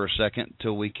me in for a second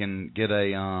till we can get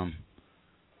so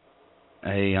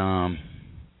I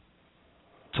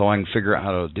can figure out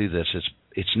how to do this.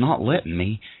 It's not letting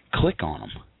me click on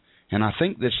them, and I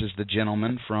think this is the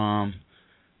gentleman from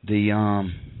the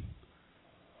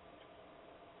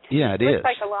Yeah, it is. Looks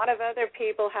like a lot of other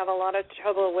people have a lot of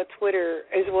trouble with Twitter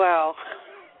as well.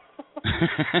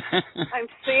 I'm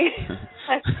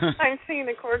seeing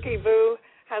the Corky Boo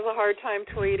has a hard time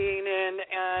tweeting,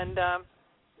 and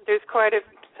there's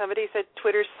somebody said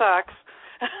Twitter sucks.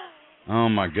 Oh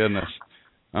my goodness.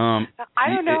 I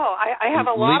don't know. I have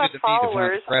a lot of followers. Leave it to me to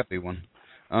find a crappy one.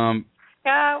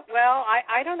 Yeah, well,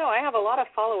 I don't know. I have a lot of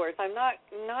followers. I'm not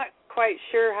quite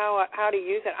sure how to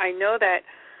use it. I know that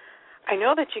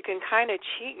you can kind of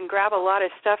cheat and grab a lot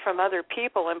of stuff from other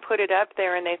people and put it up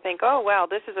there, and they think, oh, wow,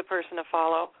 this is a person to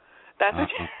follow. That's what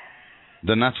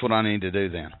Then that's what I need to do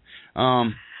then.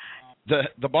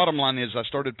 The bottom line is I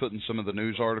started putting some of the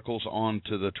news articles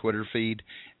onto the Twitter feed,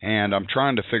 and I'm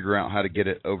trying to figure out how to get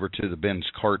it over to the Ben's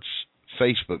Carts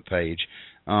Facebook page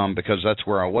because that's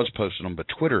where I was posting them. But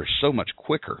Twitter is so much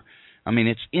quicker. I mean,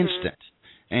 it's instant,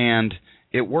 and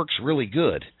it works really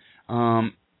good.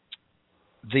 Somebody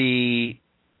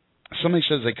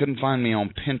says they couldn't find me on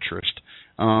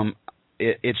Pinterest.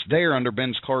 It's there under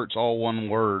Ben's Carts, all one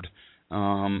word.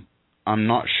 I'm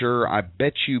not sure. I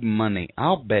bet you money.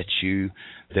 I'll bet you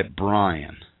that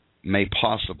Brian may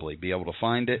possibly be able to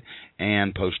find it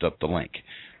and post up the link.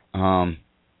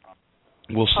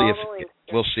 We'll see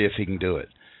if he can do it.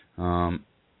 I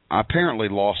apparently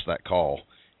lost that call.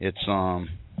 It's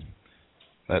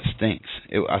that stinks.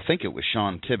 I think it was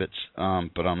Sean Tibbetts,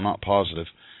 but I'm not positive.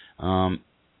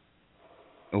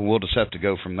 We'll just have to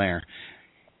go from there.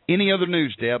 Any other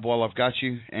news, Deb, while I've got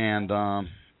you? And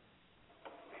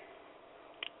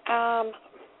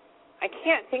I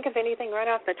can't think of anything right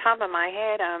off the top of my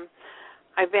head.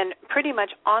 I've been pretty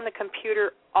much on the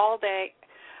computer all day.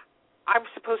 I was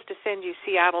supposed to send you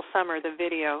Seattle Summer, the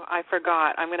video. I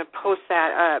forgot. I'm going to post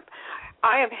that up.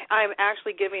 I'm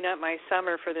actually giving up my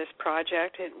summer for this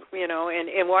project.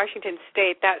 In Washington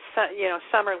State, that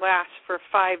summer lasts for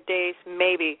 5 days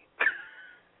maybe,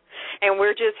 and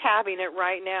we're just having it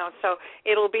right now. So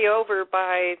it'll be over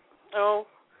by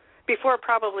before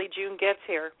probably June gets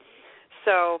here.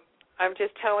 So I'm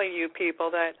just telling you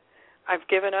people that I've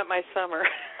given up my summer.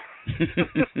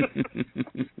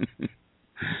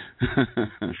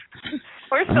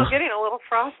 We're still getting a little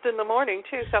frost in the morning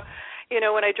too. So,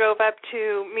 when I drove up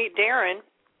to meet Darren,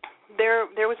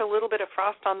 there was a little bit of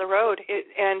frost on the road,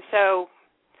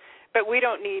 but we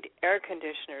don't need air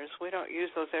conditioners. We don't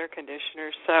use those air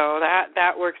conditioners, so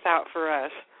that works out for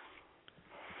us.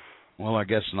 Well, I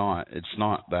guess not. It's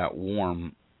not that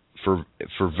warm for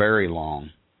very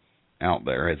long out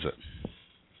there, is it?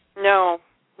 No,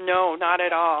 not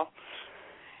at all.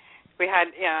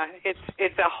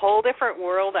 It's a whole different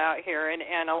world out here, and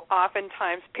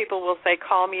oftentimes people will say,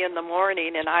 call me in the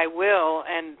morning, and I will,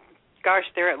 and gosh,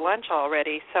 they're at lunch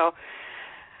already. So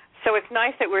it's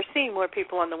nice that we're seeing more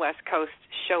people on the West Coast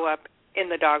show up in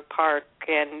the dog park,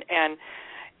 and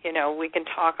we can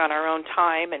talk on our own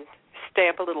time and stay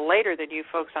up a little later than you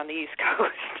folks on the East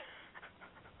Coast.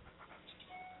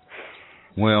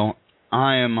 Well,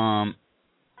 I am,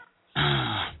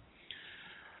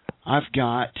 I've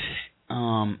got,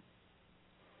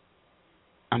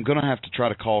 I'm going to have to try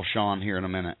to call Sean here in a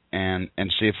minute and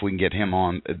see if we can get him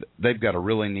on. They've got a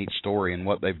really neat story, and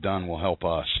what they've done will help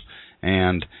us.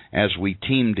 And as we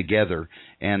team together,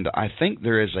 and I think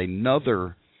there is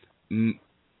another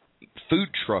food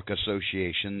truck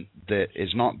association that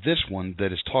is not this one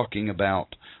that is talking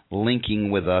about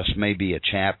linking with us, maybe a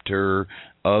chapter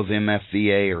of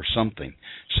MFVA or something,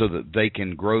 so that they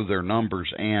can grow their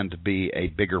numbers and be a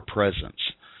bigger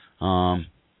presence.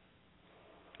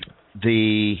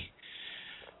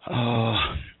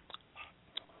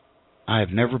 I have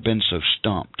never been so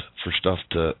stumped for stuff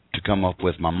to come up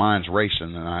with. My mind's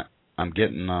racing, and I'm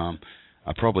getting.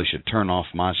 I probably should turn off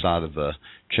my side of the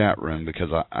chat room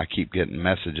because I keep getting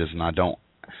messages, and I don't.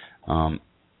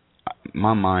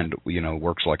 My mind,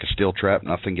 works like a steel trap.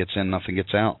 Nothing gets in, nothing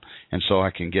gets out, and so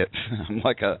I can get. I'm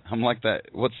like that.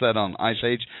 What's that on Ice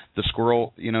Age? The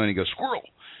squirrel, and he goes squirrel,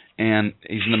 and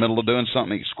he's in the middle of doing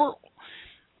something. He goes, squirrel,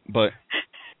 but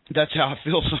that's how I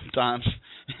feel sometimes,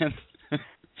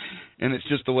 and it's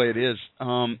just the way it is.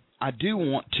 I do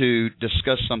want to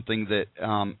discuss something that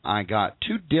I got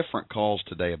 2 different calls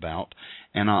today about,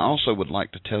 and I also would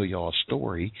like to tell y'all a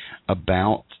story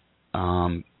about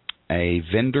a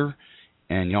vendor,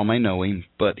 and y'all may know him,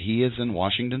 but he is in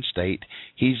Washington State.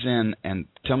 He's in, and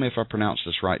tell me if I pronounce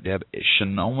this right, Deb,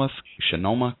 Sonoma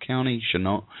County?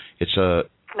 It's a...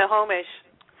 Snohomish.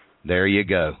 There you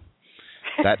go.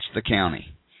 That's the county.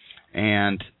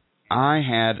 And I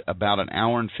had about an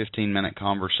hour and 15-minute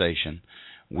conversation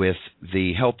with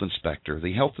the health inspector.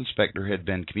 The health inspector had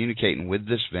been communicating with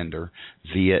this vendor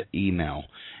via email.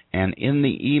 And in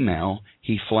the email,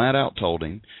 he flat out told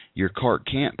him, your cart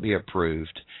can't be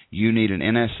approved. You need an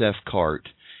NSF cart.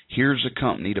 Here's a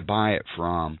company to buy it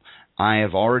from. I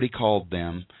have already called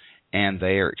them, and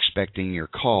they are expecting your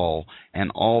call,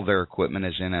 and all their equipment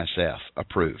is NSF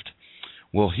approved.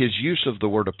 Well, his use of the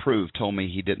word approved told me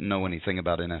he didn't know anything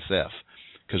about NSF,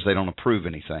 because they don't approve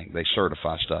anything. They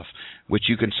certify stuff, which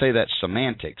you can say that's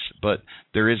semantics, but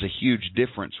there is a huge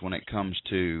difference when it comes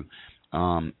to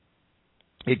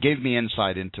it gave me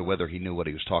insight into whether he knew what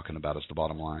he was talking about is the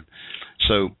bottom line.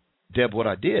 So, Deb, what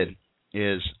I did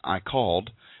is I called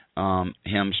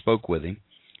him, spoke with him,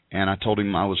 and I told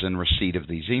him I was in receipt of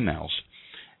these emails.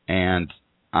 And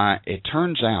it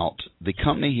turns out the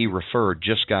company he referred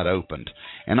just got opened.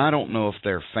 And I don't know if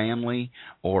they're family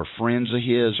or friends of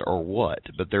his or what,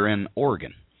 but they're in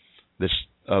Oregon, this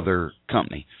other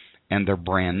company, and they're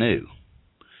brand new.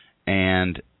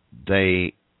 And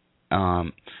they, I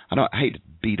hate to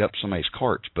beat up somebody's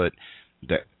carts, but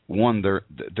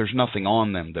there's nothing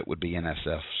on them that would be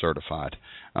NSF certified.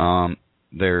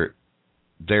 They're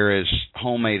as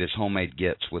homemade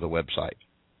gets with a website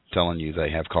telling you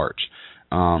they have carts.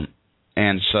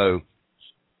 And so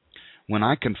when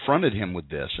I confronted him with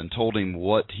this and told him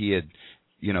what he had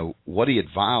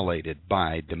violated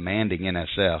by demanding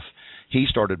NSF, he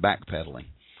started backpedaling.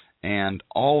 And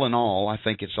all in all, I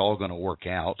think it's all going to work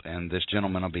out, and this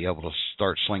gentleman will be able to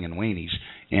start slinging weenies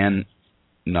in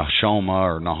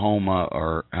Nahoma,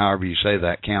 or however you say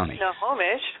that county.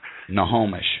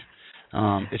 Snohomish.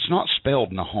 It's not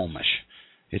spelled Nahomish.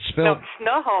 It's spelled...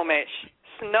 No, Snohomish.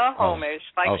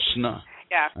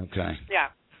 Yeah. Okay. Yeah.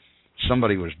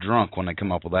 Somebody was drunk when they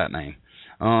come up with that name.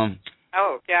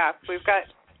 Yeah.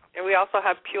 We also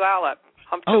have Puyallup.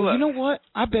 Oh, you know what?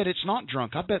 I bet it's not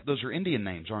drunk. I bet those are Indian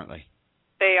names, aren't they?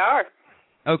 They are.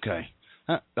 Okay.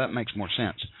 That makes more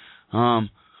sense.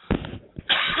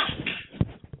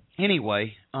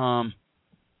 Anyway,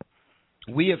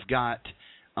 we have got,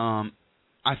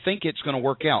 I think it's going to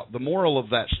work out. The moral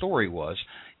of that story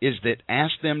is that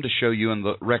ask them to show you in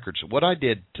the records. What I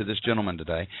did to this gentleman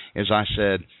today is I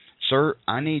said, sir,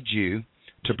 I need you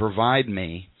to provide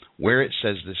me where it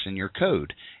says this in your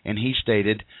code. And he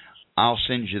stated, I'll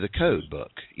send you the code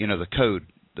book, the code,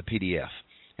 the PDF.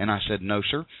 And I said, no,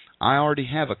 sir, I already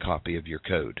have a copy of your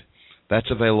code. That's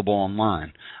available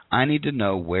online. I need to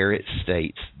know where it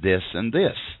states this and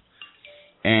this.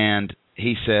 And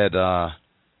he said, well,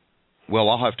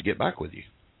 I'll have to get back with you.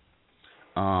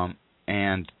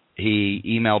 And he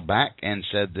emailed back and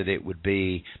said that it would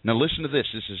be, now listen to this,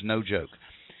 this is no joke.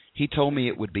 He told me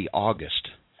it would be August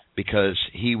because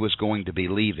he was going to be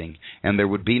leaving and there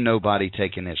would be nobody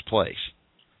taking his place.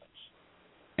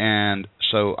 And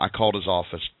so I called his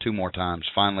office 2 more times,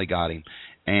 finally got him,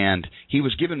 and he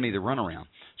was giving me the runaround.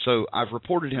 So I've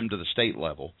reported him to the state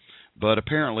level, but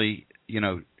apparently,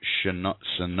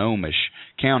 Snohomish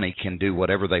County can do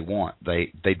whatever they want.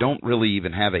 They don't really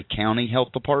even have a county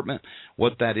health department.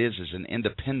 What that is an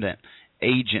independent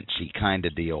agency kind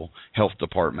of deal, health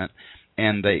department,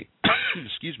 and they,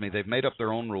 they've made up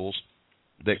their own rules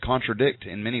that contradict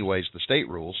in many ways the state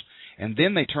rules, and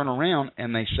then they turn around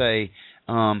and they say,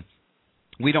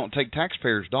 we don't take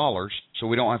taxpayers' dollars, so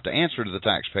we don't have to answer to the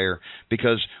taxpayer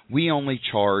because we only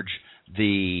charge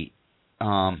the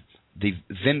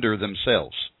vendor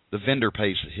themselves. The vendor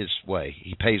pays his way.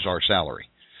 He pays our salary.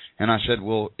 And I said,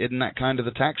 well, isn't that kind of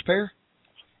the taxpayer?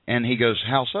 And he goes,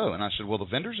 how so? And I said, well, the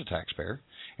vendor's a taxpayer,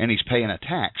 and he's paying a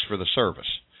tax for the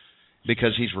service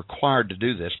because he's required to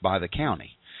do this by the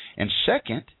county. And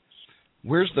second,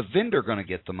 where's the vendor going to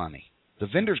get the money? The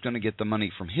vendor's going to get the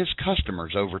money from his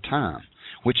customers over time,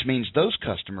 which means those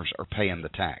customers are paying the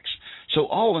tax. So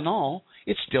all in all,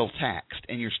 it's still taxed,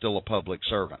 and you're still a public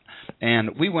servant.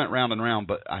 And we went round and round,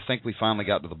 but I think we finally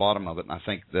got to the bottom of it, and I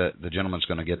think the gentleman's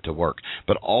going to get to work.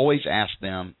 But always ask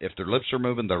them, if their lips are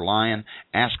moving, they're lying,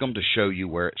 ask them to show you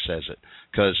where it says it,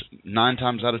 because 9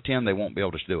 times out of 10, they won't be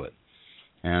able to do it.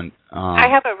 And I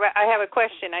have a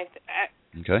question.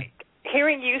 Okay.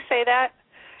 Hearing you say that,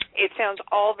 it sounds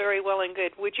all very well and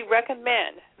good. Would you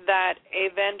recommend that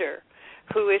a vendor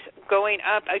who is going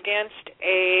up against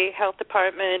a health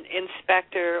department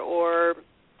inspector or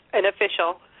an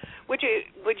official, would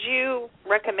you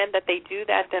recommend that they do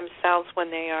that themselves when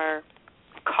they are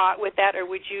caught with that, or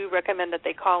would you recommend that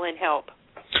they call in help?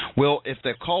 Well, if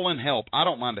they call in help, I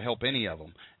don't mind to help any of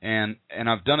them, and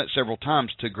I've done it several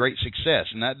times to great success,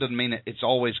 and that doesn't mean it's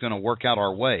always going to work out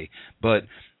our way, but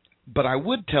I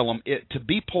would tell them to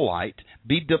be polite,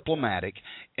 be diplomatic,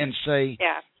 and say,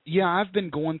 yeah, I've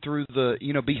been going through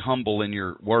be humble in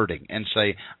your wording, and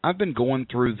say, I've been going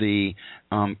through the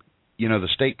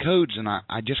state codes, and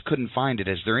I just couldn't find it.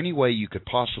 Is there any way you could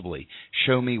possibly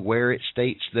show me where it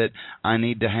states that I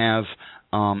need to have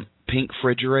pink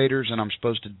refrigerators and I'm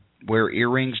supposed to wear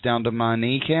earrings down to my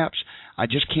kneecaps? I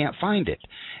just can't find it.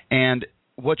 And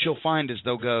what you'll find is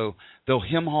they'll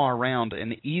hem-haw around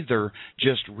and either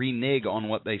just renege on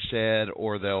what they said,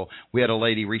 or we had a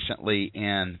lady recently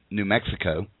in New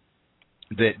Mexico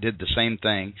that did the same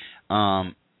thing.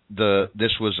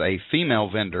 This was a female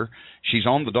vendor. She's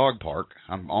on the dog park.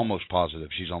 I'm almost positive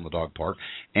she's on the dog park.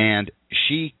 And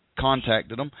she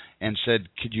contacted them and said,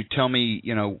 could you tell me,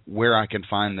 where I can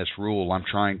find this rule? I'm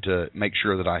trying to make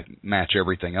sure that I match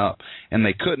everything up. And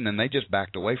they couldn't, and they just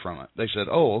backed away from it. They said,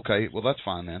 oh, okay, well, that's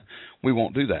fine then. We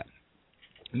won't do that.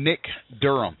 Nick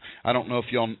Durham, I don't know if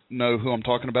y'all know who I'm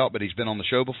talking about, but he's been on the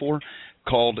show before,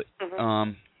 called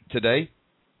today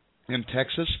in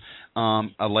Texas.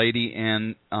 A lady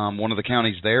in one of the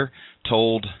counties there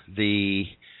told the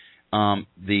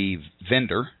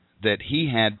vendor that he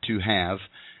had to have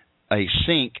a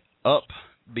sink up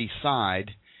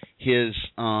beside his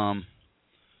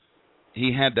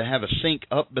he had to have a sink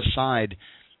up beside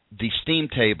the steam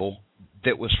table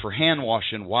that was for hand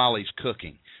washing while he's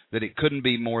cooking, that it couldn't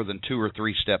be more than 2 or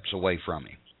 3 steps away from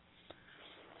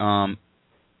him.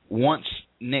 Once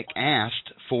Nick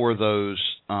asked for those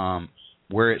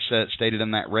where it stated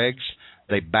in that regs,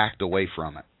 they backed away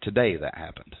from it. Today that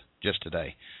happened. Just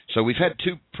today. So we've had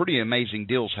 2 pretty amazing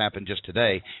deals happen just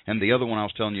today, and the other one I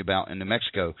was telling you about in New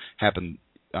Mexico happened,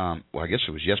 I guess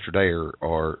it was yesterday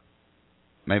or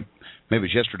maybe it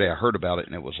was yesterday I heard about it,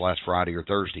 and it was last Friday or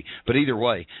Thursday. But either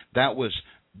way, that was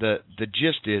the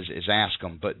gist is ask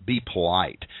them, but be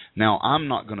polite. Now, I'm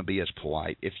not going to be as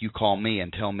polite. If you call me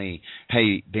and tell me,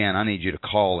 hey, Dan, I need you to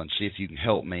call and see if you can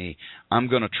help me, I'm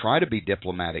going to try to be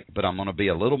diplomatic, but I'm going to be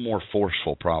a little more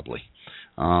forceful probably.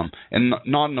 And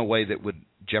not in a way that would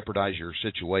jeopardize your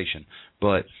situation,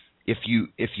 but if you're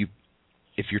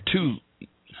too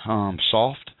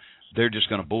soft, they're just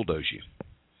going to bulldoze you.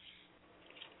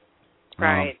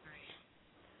 Right.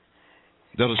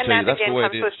 They'll just and tell you that that's again the way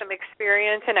comes it is. with some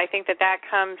experience, and I think that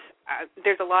comes.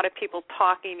 There's a lot of people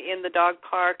talking in the dog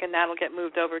park, and that'll get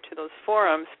moved over to those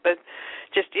forums. But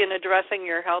just in addressing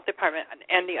your health department,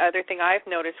 and the other thing I've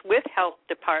noticed with health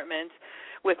departments,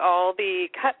 with all the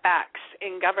cutbacks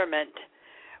in government,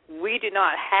 we do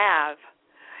not have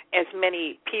as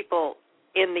many people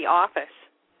in the office.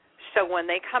 So when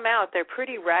they come out, they're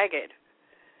pretty ragged.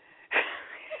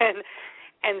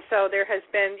 And so there has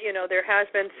been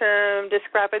some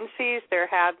discrepancies. There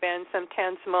have been some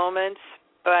tense moments,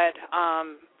 but,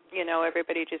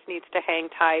 everybody just needs to hang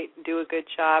tight, do a good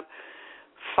job,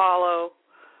 follow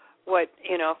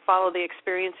the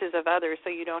experiences of others so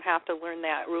you don't have to learn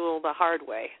that rule the hard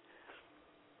way.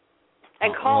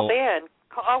 And call Ben.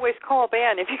 Always call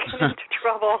Ben if you get into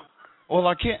trouble. Well,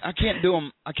 I can't do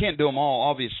them. I can't do them all,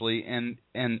 obviously, and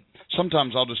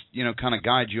sometimes I'll just kind of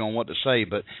guide you on what to say.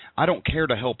 But I don't care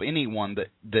to help anyone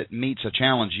that meets a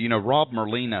challenge. Rob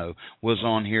Merlino was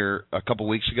on here a couple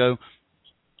weeks ago,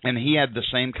 and he had the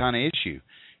same kind of issue.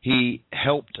 He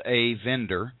helped a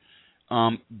vendor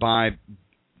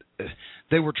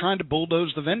they were trying to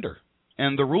bulldoze the vendor,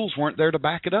 and the rules weren't there to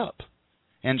back it up.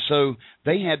 And so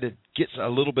they had to get a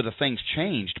little bit of things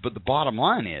changed. But the bottom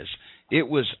line is it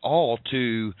was all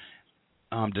to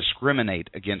discriminate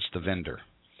against the vendor.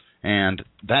 And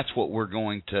that's what we're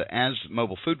going to, as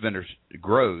Mobile Food Vendors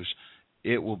grows,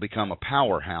 it will become a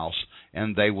powerhouse,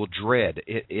 and they will dread.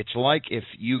 It's like if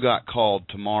you got called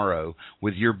tomorrow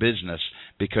with your business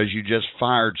because you just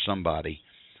fired somebody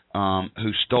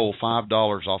who stole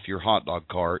 $5 off your hot dog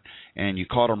cart, and you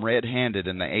caught them red-handed,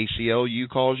 and the ACLU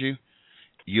calls you,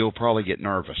 you'll probably get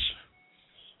nervous.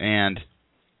 And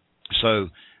so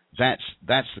that's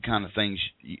the kind of things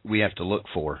we have to look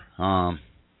for.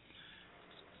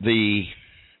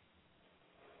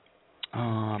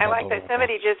 I like that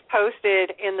somebody just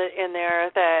posted in there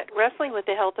that wrestling with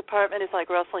the health department is like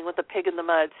wrestling with a pig in the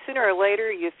mud. Sooner or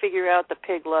later, you figure out the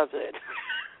pig loves it.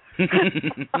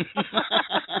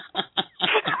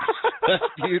 That's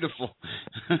beautiful.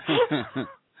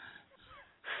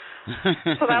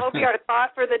 So that'll be our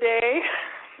thought for the day.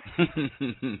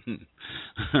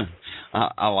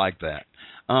 I like that.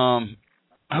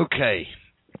 Okay.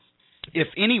 If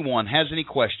anyone has any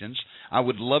questions, I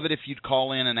would love it if you'd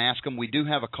call in and ask them. We do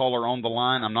have a caller on the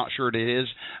line. I'm not sure it is,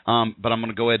 but I'm going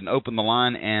to go ahead and open the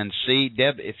line and see.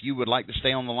 Deb, if you would like to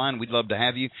stay on the line, we'd love to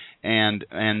have you, and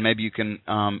maybe you can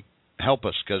help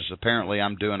us, because apparently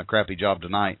I'm doing a crappy job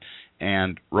tonight,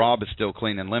 and Rob is still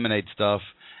cleaning lemonade stuff,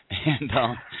 and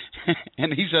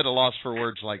he's at a loss for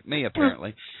words like me,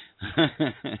 apparently.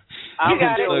 I'm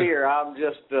still here. I'm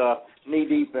just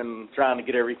knee-deep in trying to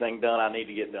get everything done I need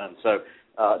to get done. So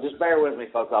just bear with me,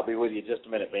 folks. I'll be with you in just a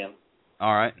minute, Ben.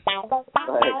 All right.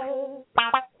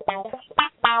 Thanks.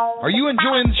 Are you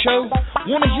enjoying the show?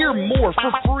 Want to hear more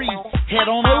for free? Head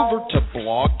on over to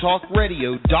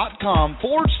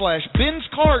blogtalkradio.com/Ben's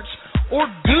Carts or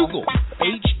Google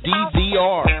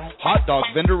HDVR, Hot Dog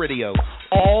Vendor Radio.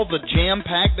 All the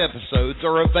jam-packed episodes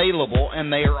are available,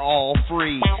 and they are all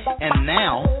free. And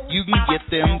now you can get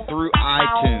them through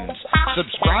iTunes.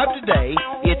 Subscribe today.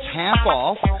 It's half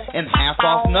off, and half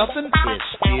off nothing is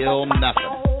still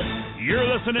nothing. You're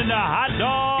listening to Hot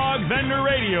Dog Vendor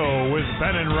Radio with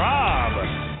Ben and Rob.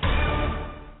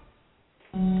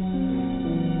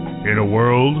 In a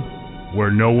world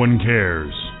where no one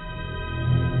cares,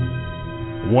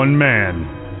 one man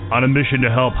on a mission to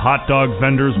help hot dog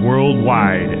vendors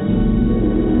worldwide,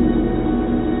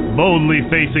 boldly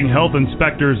facing health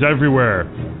inspectors everywhere,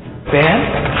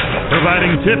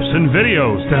 providing tips and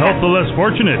videos to help the less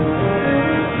fortunate.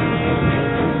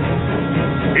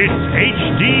 It's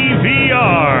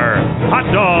HDVR, Hot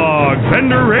Dog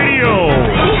Vendor Radio,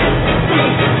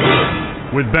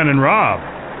 with Ben and Rob.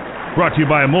 Brought to you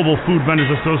by Mobile Food Vendors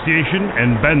Association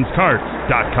and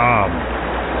Ben'sCarts.com.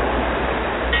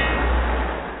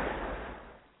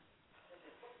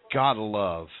 Gotta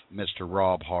love Mr.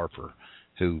 Rob Harper,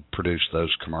 who produced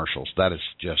those commercials. That is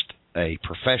just a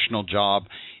professional job.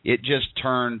 It just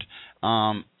turned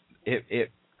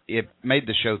it made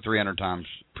the show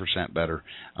 300% better.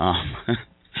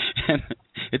 And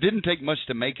it didn't take much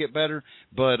to make it better,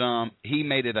 but he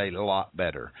made it a lot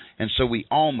better. And so we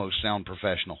almost sound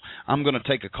professional. I'm going to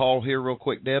take a call here real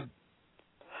quick, Deb.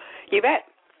 You bet.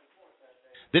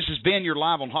 This is Ben. You're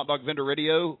live on Hot Dog Vendor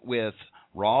Radio with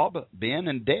Rob, Ben,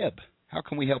 and Deb. How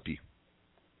can we help you?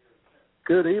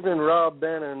 Good evening, Rob,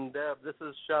 Ben, and Deb. This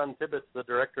is Sean Tibbetts, the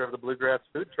director of the Bluegrass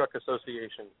Food Truck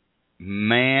Association.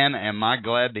 Man, am I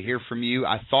glad to hear from you.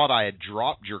 I thought I had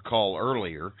dropped your call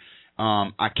earlier.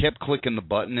 I kept clicking the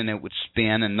button, and it would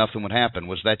spin, and nothing would happen.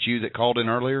 Was that you that called in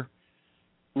earlier?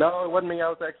 No, it wasn't me. I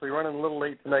was actually running a little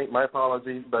late tonight. My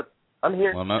apologies, but I'm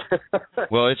here. Well, no.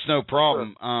 Well, it's no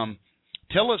problem.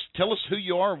 Tell us who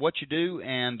you are, what you do,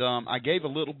 and I gave a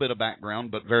little bit of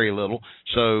background, but very little.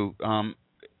 So go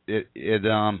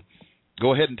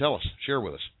ahead and tell us. Share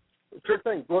with us. Sure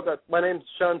thing. Well, my name's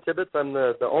Sean Tibbetts. I'm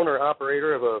the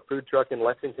owner-operator of a food truck in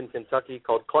Lexington, Kentucky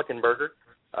called Cluckenburger.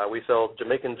 We sell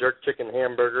Jamaican jerk chicken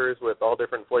hamburgers with all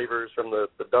different flavors, from the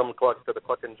dumb cluck to the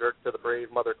cluckin' jerk to the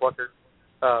brave mother clucker.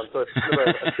 So it's kind of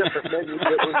a different menu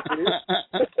that we do.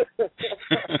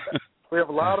 We have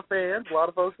a lot of fans, a lot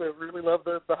of folks that really love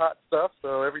the hot stuff.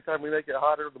 So every time we make it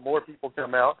hotter, the more people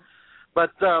come out.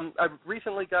 But I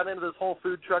recently got into this whole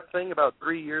food truck thing about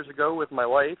 3 years ago with my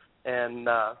wife, and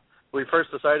we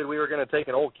first decided we were going to take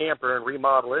an old camper and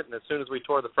remodel it. And as soon as we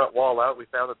tore the front wall out, we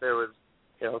found that there was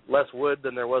less wood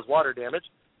than there was water damage.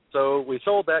 So we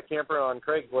sold that camper on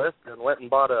Craigslist and went and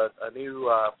bought a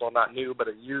new, well, not new, but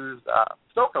a used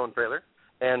snow cone trailer,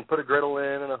 and put a griddle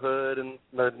in and a hood and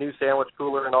the new sandwich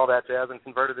cooler and all that jazz, and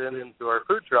converted it into our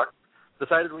food truck.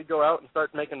 Decided we'd go out and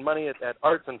start making money at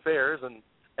arts and fairs and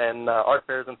art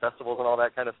fairs and festivals and all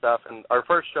that kind of stuff. And our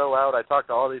first show out, I talked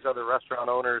to all these other restaurant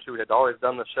owners who had always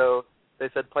done the show. They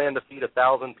said plan to feed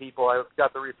 1,000 people. I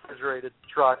got the refrigerated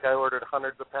truck. I ordered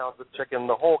hundreds of pounds of chicken,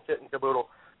 the whole kit and caboodle.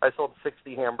 I sold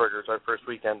 60 hamburgers our first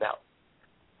weekend out.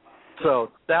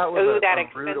 So that was that a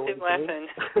expensive lesson.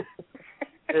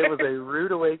 It was a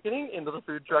rude awakening into the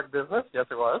food truck business. Yes,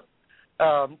 it was.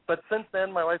 But since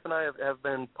then, my wife and I have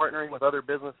been partnering with other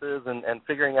businesses and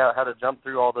figuring out how to jump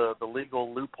through all the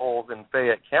legal loopholes in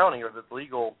Fayette County, or the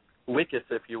legal wickets,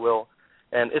 if you will.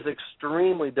 And it's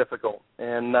extremely difficult.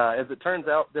 And as it turns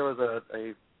out, there was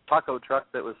a taco truck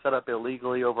that was set up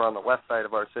illegally over on the west side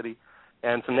of our city.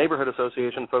 And some neighborhood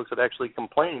association folks had actually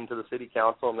complained to the city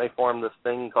council, and they formed this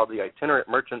thing called the Itinerant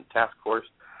Merchant Task Force.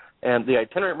 And the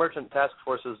Itinerant Merchant Task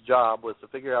Force's job was to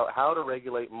figure out how to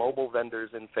regulate mobile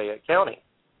vendors in Fayette County.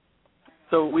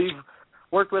 So we've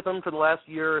worked with them for the last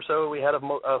year or so. We had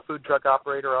a food truck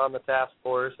operator on the task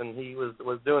force, and he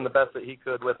was doing the best that he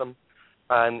could with them.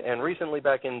 And recently,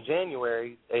 back in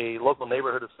January, a local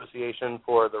neighborhood association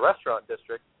for the restaurant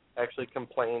district actually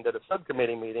complained at a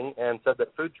subcommittee meeting and said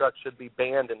that food trucks should be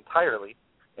banned entirely.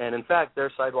 And in fact,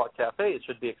 their sidewalk cafes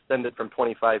should be extended from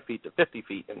 25 feet to 50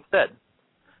 feet instead.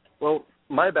 Well,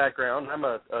 my background, I'm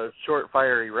a short,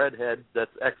 fiery redhead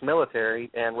that's ex-military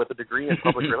and with a degree in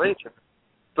public relations.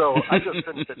 So I just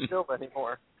couldn't sit still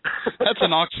anymore. That's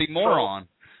an oxymoron.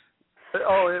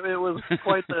 It was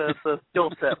quite the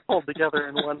skill set pulled together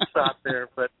in one shot there.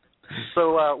 But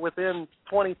so within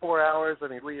 24 hours,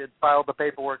 we had filed the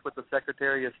paperwork with the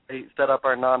Secretary of State, set up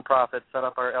our nonprofit, set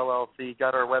up our LLC,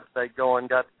 got our website going,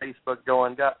 got Facebook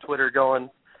going, got Twitter going.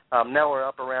 Now we're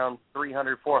up around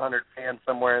 300, 400 fans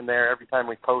somewhere in there. Every time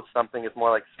we post something, it's more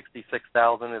like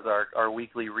 66,000 is our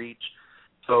weekly reach.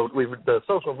 So the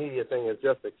social media thing has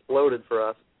just exploded for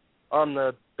us. On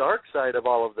the dark side of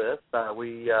all of this,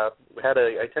 we had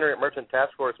an Itinerant Merchant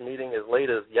Task Force meeting as late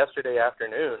as yesterday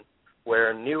afternoon,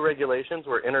 where new regulations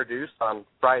were introduced on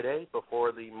Friday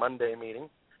before the Monday meeting.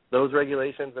 Those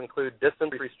regulations include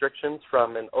distance restrictions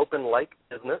from an open like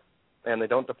business, and they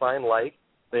don't define like.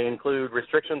 They include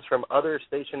restrictions from other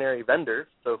stationary vendors,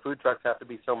 so food trucks have to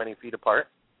be so many feet apart.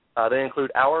 They include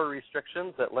hour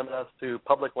restrictions that limit us to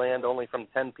public land only from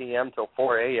 10 p.m. till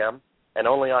 4 a.m., and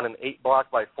only on an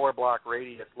 8-block by 4-block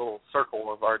radius little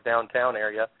circle of our downtown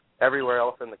area. Everywhere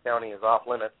else in the county is off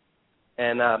limits.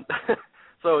 And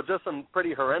so just some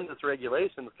pretty horrendous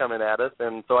regulations coming at us.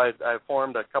 And so I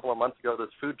formed a couple of months ago this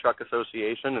food truck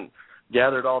association and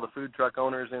gathered all the food truck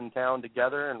owners in town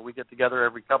together, and we get together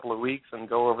every couple of weeks and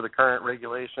go over the current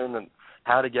regulation and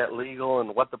how to get legal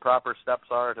and what the proper steps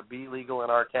are to be legal in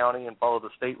our county and follow the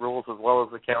state rules as well as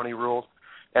the county rules.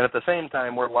 And at the same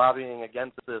time, we're lobbying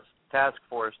against this task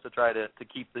force to try to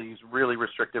keep these really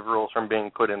restrictive rules from being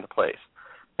put into place.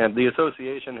 And the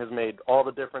association has made all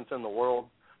the difference in the world.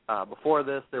 Before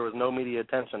this, there was no media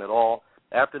attention at all.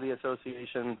 After the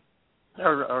association,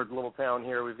 our little town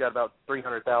here, we've got about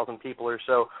 300,000 people or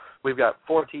so. We've got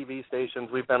 4 TV stations.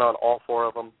 We've been on all 4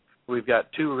 of them. We've got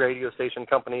 2 radio station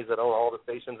companies that own all the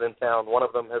stations in town. One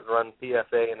of them has run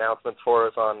PSA announcements for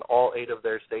us on all 8 of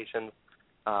their stations.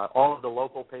 All of the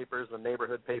local papers, the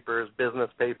neighborhood papers, business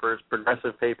papers,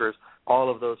 progressive papers, all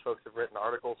of those folks have written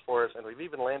articles for us, and we've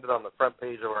even landed on the front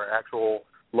page of our actual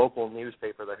local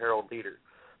newspaper, the Herald Leader.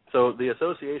 So the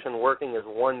association working as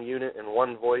one unit and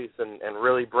one voice and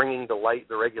really bringing to light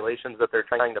the regulations that they're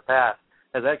trying to pass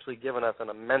has actually given us an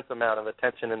immense amount of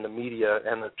attention in the media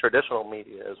and the traditional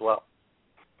media as well.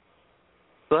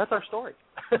 So that's our story.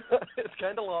 It's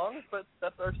kind of long, but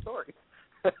that's our story.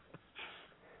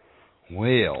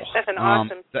 Well, that's an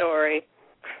awesome story.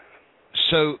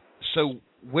 So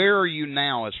where are you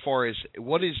now as far as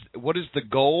what is the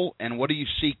goal and what do you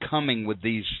see coming with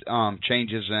these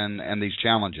changes and these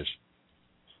challenges?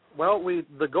 Well,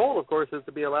 the goal, of course, is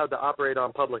to be allowed to operate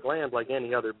on public land like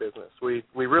any other business. We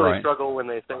really struggle when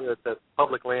they say that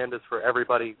public land is for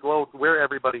everybody. Well, we're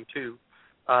everybody too.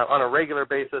 On a regular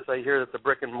basis, I hear that the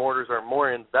brick and mortars are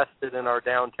more invested in our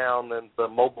downtown than the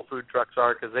mobile food trucks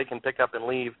are because they can pick up and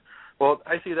leave. Well,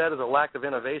 I see that as a lack of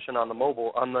innovation on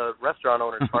the restaurant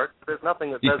owner's part. There's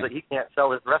nothing that says that he can't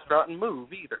sell his restaurant and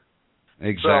move either.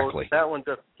 Exactly. So that one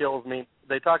just kills me.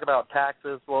 They talk about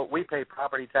taxes. Well, we pay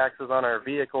property taxes on our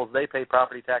vehicles. They pay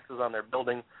property taxes on their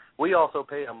building. We also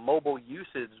pay a mobile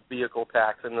usage vehicle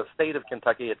tax in the state of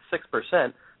Kentucky at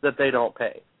 6% that they don't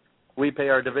pay. We pay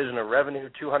our Division of Revenue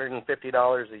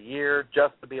 $250 a year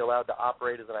just to be allowed to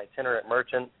operate as an itinerant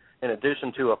merchant, in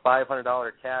addition to a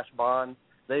 $500 cash bond.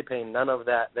 They pay none of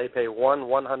that. They pay one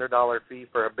 $100 fee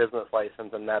for a business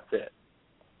license, and that's it.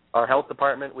 Our health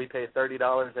department, we pay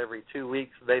 $30 every 2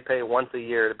 weeks. They pay once a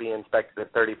year to be inspected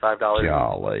at $35.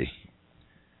 Golly.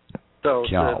 So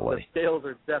the scales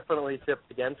are definitely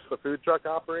tipped against the food truck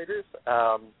operators.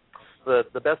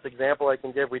 The best example I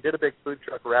can give, we did a big food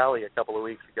truck rally a couple of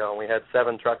weeks ago, and we had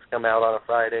 7 trucks come out on a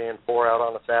Friday and 4 out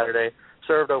on a Saturday,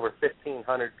 served over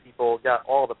 1,500 people, got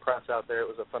all the press out there. It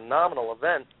was a phenomenal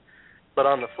event. But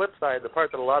on the flip side, the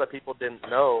part that a lot of people didn't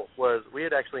know was we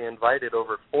had actually invited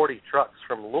over 40 trucks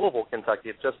from Louisville, Kentucky.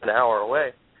 It's just an hour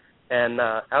away. And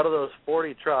out of those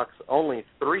 40 trucks, only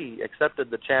 3 accepted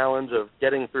the challenge of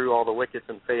getting through all the wickets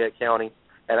in Fayette County.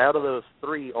 And out of those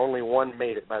 3, only 1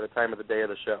 made it by the time of the day of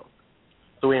the show.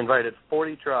 So we invited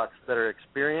 40 trucks that are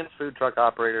experienced food truck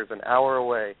operators an hour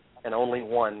away, and only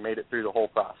 1 made it through the whole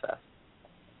process.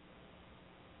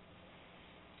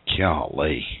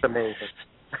 Golly. It's amazing.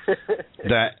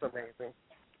 It's amazing.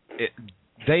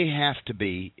 They have to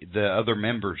be, the other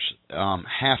members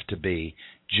have to be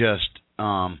just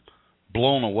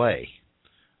blown away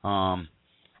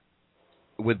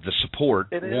with the support,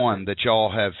 that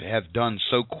y'all have done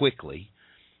so quickly.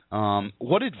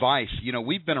 What advice,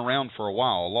 we've been around for a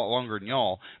while, a lot longer than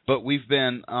y'all, but we've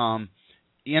been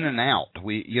in and out.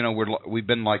 We've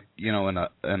been like, in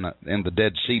the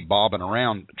Dead Sea bobbing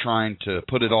around trying to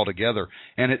put it all together,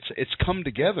 and it's come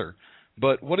together.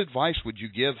 But what advice would you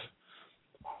give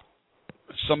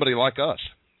somebody like us?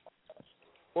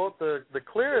 Well, the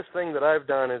clearest thing that I've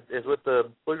done is with the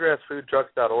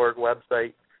bluegrassfoodtrucks.org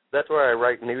website. That's where I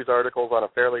write news articles on a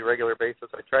fairly regular basis.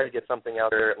 I try to get something out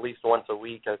there at least once a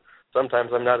week. And sometimes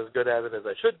I'm not as good at it as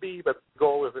I should be, but the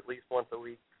goal is at least once a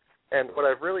week. And what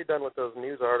I've really done with those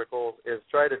news articles is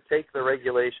try to take the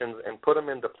regulations and put them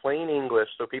into plain English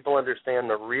so people understand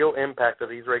the real impact of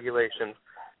these regulations,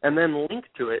 and then link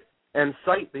to it and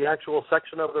cite the actual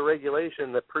section of the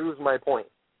regulation that proves my point.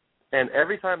 And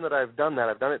every time that I've done that,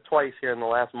 I've done it twice here in the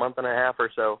last month and a half or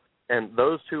so, and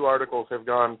those 2 articles have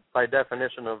gone, by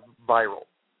definition, of viral.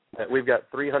 We've got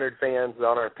 300 fans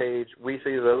on our page. We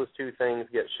see those 2 things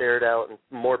get shared out and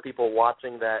more people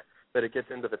watching that it gets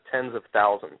into the tens of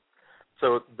thousands.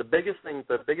 So the biggest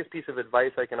piece of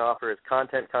advice I can offer is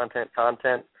content.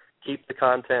 Keep the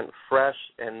content fresh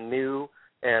and new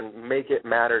and make it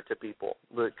matter to people.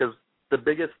 Because the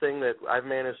biggest thing that I've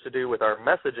managed to do with our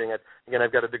messaging, again,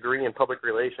 I've got a degree in public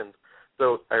relations,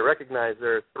 so I recognize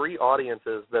there are 3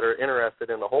 audiences that are interested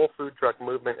in the whole food truck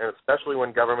movement, and especially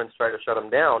when governments try to shut them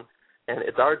down, and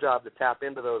it's our job to tap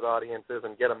into those audiences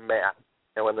and get them mad.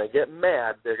 And when they get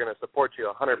mad, they're going to support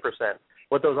you 100%.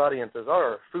 What those audiences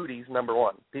are foodies, number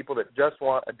one, people that just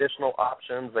want additional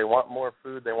options. They want more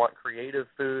food. They want creative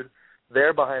food.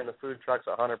 They're behind the food trucks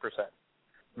 100%.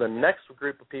 The next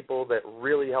group of people that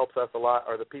really helps us a lot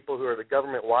are the people who are the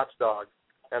government watchdogs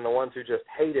and the ones who just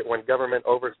hate it when government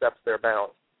oversteps their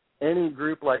bounds. Any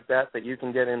group like that you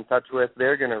can get in touch with,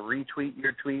 they're going to retweet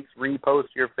your tweets, repost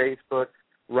your Facebook,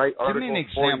 write articles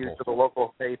for you to the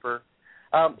local paper.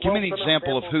 Give me an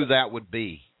example of who that would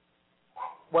be.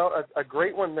 Well, a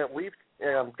great one that we've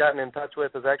gotten in touch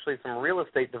with is actually some real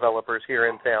estate developers here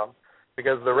in town,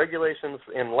 because the regulations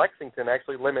in Lexington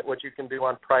actually limit what you can do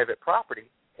on private property,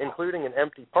 including an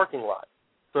empty parking lot.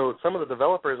 So some of the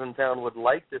developers in town would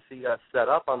like to see us set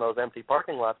up on those empty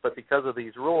parking lots, but because of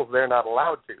these rules, they're not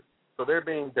allowed to. So they're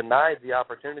being denied the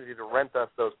opportunity to rent us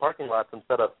those parking lots and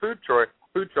set up food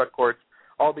truck courts,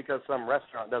 all because some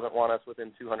restaurant doesn't want us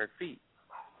within 200 feet.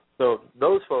 So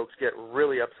those folks get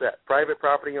really upset. Private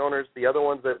property owners, the other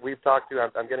ones that we've talked to,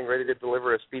 I'm getting ready to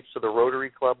deliver a speech to the Rotary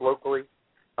Club locally.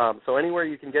 So anywhere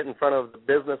you can get in front of the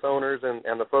business owners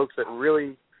and the folks that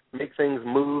really make things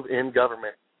move in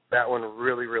government, that one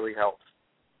really, really helps.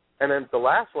 And then the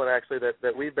last one, actually,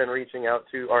 that we've been reaching out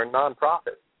to are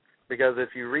nonprofits, because if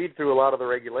you read through a lot of the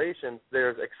regulations,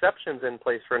 there's exceptions in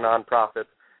place for nonprofits,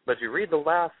 but you read the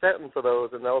last sentence of those,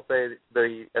 and they'll say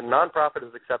a nonprofit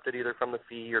is accepted either from the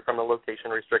fee or from the location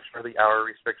restriction or the hour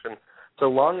restriction, so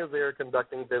long as they are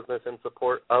conducting business in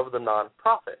support of the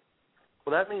nonprofit.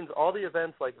 Well, that means all the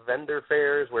events like vendor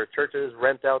fairs where churches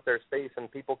rent out their space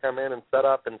and people come in and set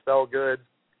up and sell goods,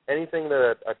 anything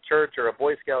that a church or a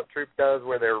Boy Scout troop does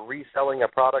where they're reselling a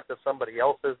product of somebody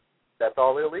else's, that's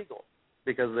all illegal,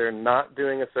 because they're not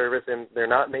doing a service and they're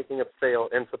not making a sale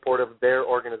in support of their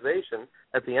organization.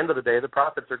 At the end of the day, the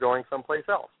profits are going someplace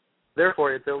else.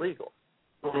 Therefore, it's illegal.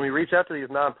 When we reach out to these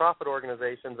nonprofit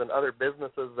organizations and other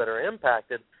businesses that are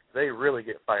impacted, they really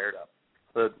get fired up.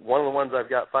 One of the ones I've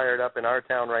got fired up in our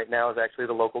town right now is actually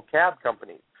the local cab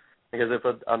companies, because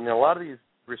a lot of these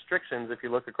restrictions, if you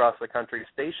look across the country,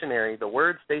 the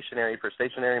word stationary for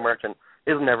stationary merchant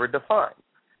is never defined.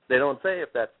 They don't say if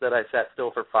that's that I sat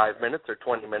still for 5 minutes or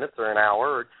 20 minutes or an hour,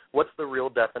 or what's the real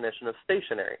definition of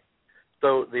stationary.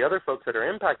 So the other folks that are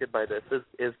impacted by this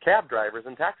is cab drivers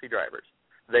and taxi drivers.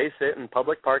 They sit in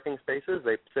public parking spaces.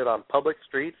 They sit on public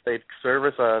streets. They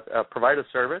provide a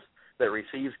service that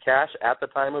receives cash at the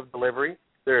time of delivery.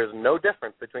 There is no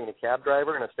difference between a cab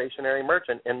driver and a stationary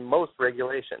merchant in most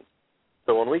regulations.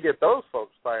 So when we get those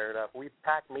folks fired up, we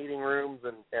pack meeting rooms,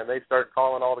 and they start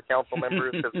calling all the council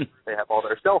members because they have all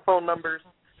their cell phone numbers.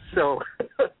 So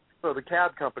so the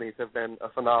cab companies have been a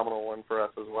phenomenal one for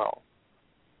us as well.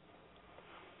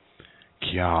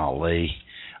 Golly.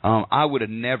 I would have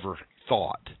never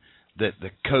thought that the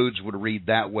codes would read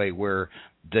that way, where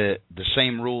the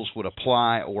same rules would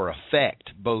apply or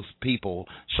affect both people.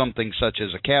 Something such as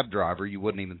a cab driver you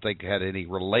wouldn't even think had any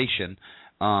relation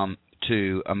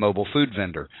to a mobile food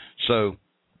vendor. So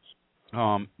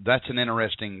that's an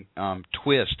interesting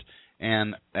twist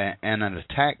and an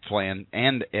attack plan,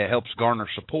 and it helps garner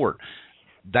support.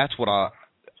 That's what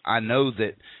I know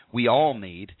that we all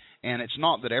need. And it's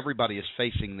not that everybody is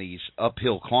facing these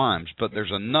uphill climbs, but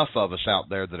there's enough of us out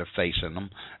there that are facing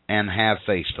them and have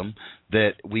faced them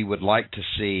that we would like to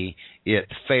see it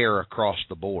fair across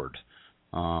the board.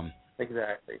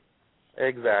 Exactly.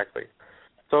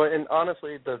 So, and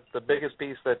honestly, the biggest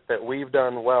piece that we've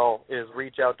done well is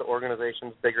reach out to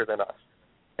organizations bigger than us.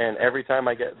 And every time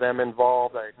I get them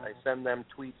involved, I send them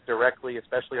tweets directly,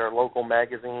 especially our local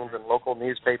magazines and local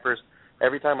newspapers.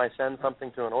 Every time I send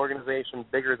something to an organization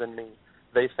bigger than me,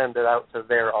 they send it out to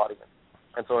their audience.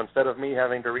 And so instead of me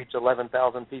having to reach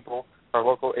 11,000 people, our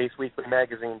local Ace Weekly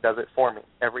magazine does it for me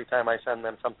every time I send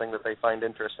them something that they find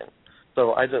interesting.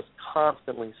 So I just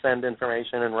constantly send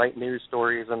information and write news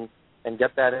stories and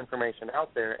get that information out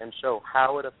there and show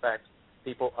how it affects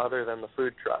people other than the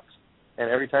food trucks. And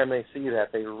every time they see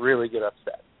that, they really get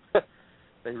upset.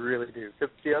 They really do.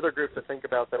 Because the other group to think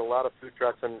about that a lot of food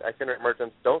trucks and itinerant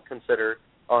merchants don't consider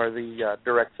are the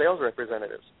direct sales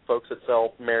representatives, folks that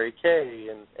sell Mary Kay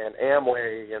and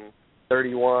Amway and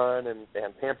 31 and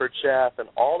Pampered Chef and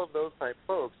all of those type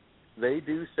folks. They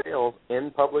do sales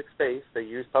in public space. They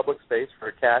use public space for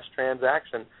a cash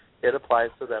transaction. It applies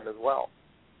to them as well.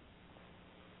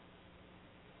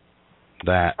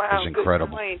 That is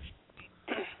incredible. Good point.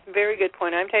 Very good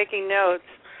point. I'm taking notes.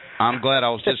 I'm glad. I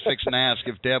was just fixing to ask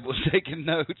if Deb was taking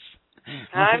notes.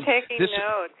 I'm taking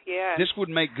notes, yeah. This would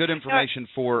make good information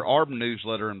for our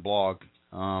newsletter and blog.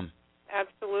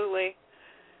 Absolutely.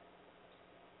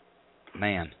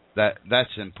 Man, that's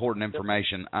important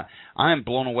information. I am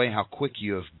blown away how quick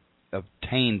you have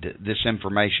obtained this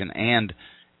information and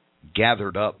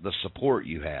gathered up the support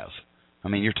you have. I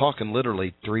mean, you're talking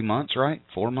literally 3 months, right?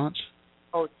 4 months?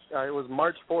 Oh, it was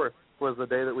March 4th was the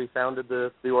day that we founded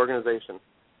the organization.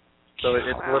 So it's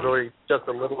literally just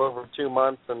a little over 2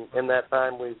 months, and in that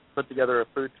time we've put together a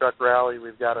food truck rally.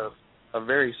 We've got a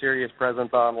very serious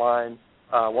presence online.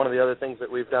 One of the other things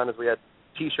that we've done is we had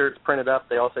T-shirts printed up.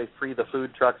 They all say "Free the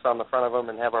Food Trucks" on the front of them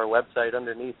and have our website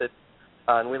underneath it.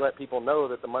 And we let people know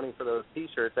that the money for those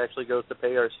T-shirts actually goes to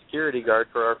pay our security guard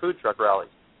for our food truck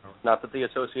rallies. Not that the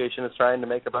association is trying to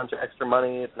make a bunch of extra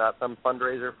money. It's not some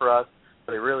fundraiser for us,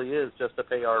 but it really is just to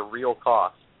pay our real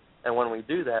costs. And when we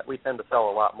do that, we tend to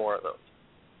sell a lot more of those.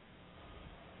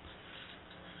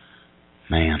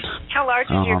 Man. How large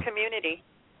is your community?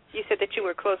 You said that you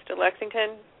were close to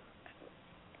Lexington.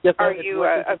 Yes, Are you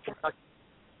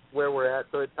where we're at?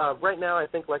 So right now, I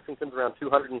think Lexington's around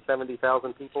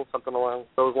 270,000 people, something along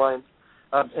those lines.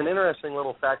 An interesting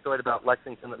little factoid about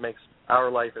Lexington that makes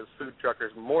our life as food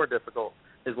truckers more difficult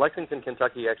is Lexington,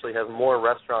 Kentucky actually has more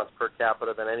restaurants per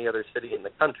capita than any other city in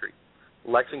the country.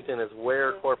 Lexington is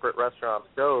where corporate restaurants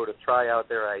go to try out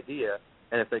their idea,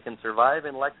 and if they can survive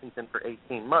in Lexington for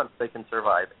 18 months, they can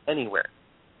survive anywhere.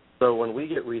 So when we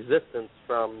get resistance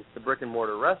from the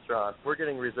brick-and-mortar restaurants, we're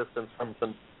getting resistance from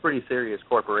some pretty serious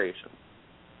corporations.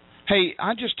 Hey,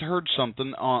 I just heard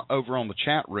something over on the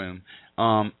chat room,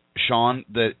 Sean,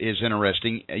 that is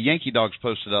interesting. Yankee Dogs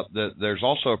posted up that there's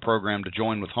also a program to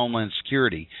join with Homeland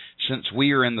Security. Since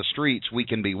we are in the streets, we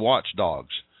can be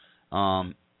watchdogs.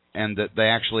 And that they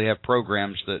actually have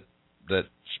programs that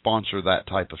sponsor that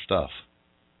type of stuff.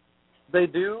 They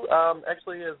do.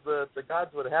 Actually, as the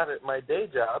gods would have it, my day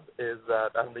job is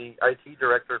I'm the IT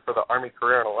director for the Army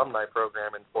Career and Alumni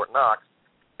Program in Fort Knox.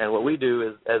 And what we do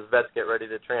is, as vets get ready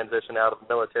to transition out of the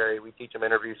military, we teach them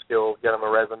interview skills, get them a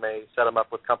resume, set them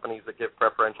up with companies that give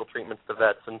preferential treatments to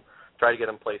vets, and try to get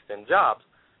them placed in jobs.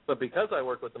 But because I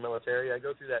work with the military, I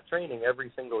go through that training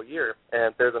every single year,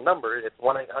 and there's a number. It's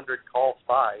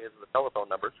 1-800-CALL-SPY is the telephone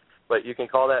number. But you can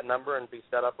call that number and be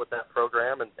set up with that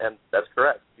program, and that's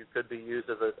correct. You could be used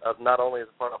as not only as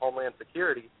a part of Homeland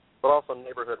Security, but also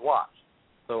Neighborhood Watch.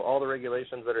 So all the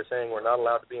regulations that are saying we're not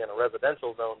allowed to be in a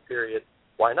residential zone, period,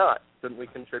 why not? Shouldn't we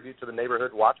contribute to the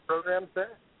Neighborhood Watch programs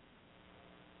there?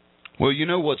 Well, you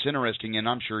know what's interesting, and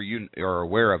I'm sure you are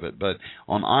aware of it, but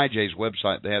on IJ's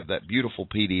website they have that beautiful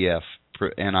PDF,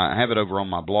 and I have it over on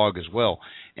my blog as well.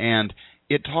 And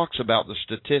it talks about the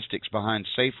statistics behind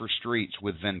safer streets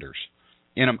with vendors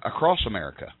across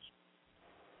America.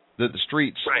 That the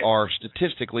streets are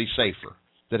statistically safer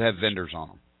that have vendors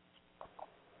on them.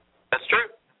 That's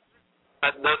true.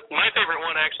 My favorite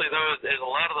one, actually, though, is a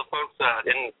lot of the folks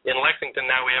in Lexington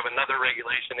now. We have another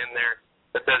regulation in there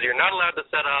that says you're not allowed to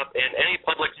set up in any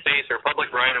public space or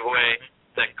public right-of-way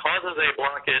that causes a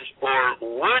blockage or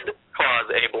would cause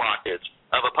a blockage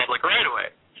of a public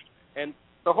right-of-way. And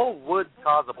the whole would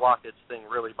cause a blockage thing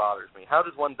really bothers me. How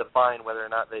does one define whether or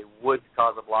not they would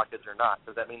cause a blockage or not?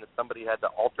 Does that mean that somebody had to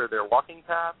alter their walking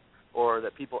path, or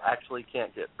that people actually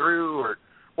can't get through, or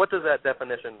what does that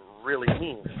definition really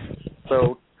mean?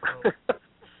 So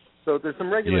there's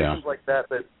some regulations like that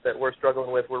we're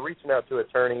struggling with. We're reaching out to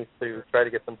attorneys to try to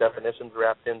get some definitions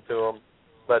wrapped into them.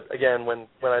 But again, when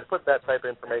I put that type of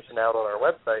information out on our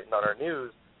website and on our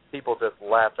news, people just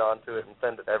latch onto it and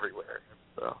send it everywhere.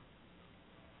 So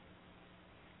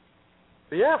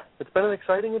yeah, it's been an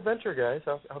exciting adventure, guys.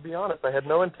 I'll be honest. I had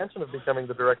no intention of becoming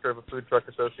the director of a food truck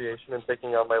association and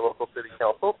taking on my local city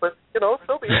council, but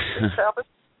so be it. Things happen.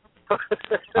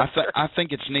 I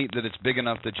think it's neat that it's big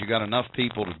enough that you got enough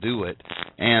people to do it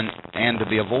and to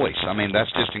be a voice. I mean,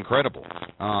 that's just incredible.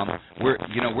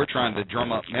 We're trying to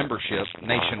drum up membership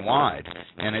nationwide,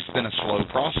 and it's been a slow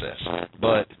process.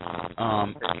 But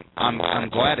I'm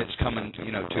glad it's coming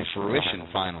to fruition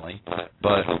finally.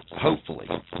 But hopefully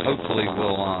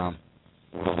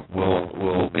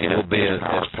we'll be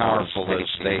as powerful as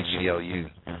state CLU,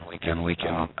 and we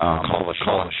can call the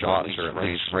shots, or at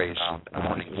least raise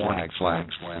warning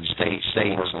flags when states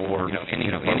or any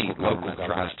local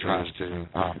tries to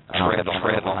tread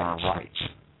on our rights.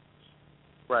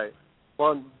 Right.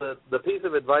 Well, the piece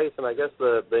of advice, and I guess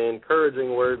the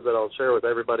encouraging words that I'll share with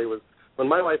everybody was when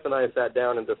my wife and I sat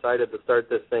down and decided to start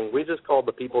this thing, we just called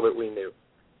the people that we knew.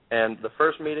 And the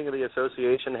first meeting of the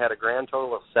association had a grand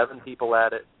total of 7 people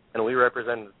at it, and we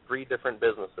represented 3 different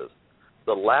businesses.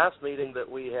 The last meeting that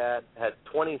we had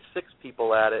 26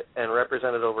 people at it and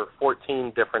represented over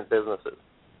 14 different businesses.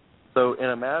 So in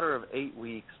a matter of 8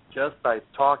 weeks, just by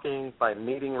talking, by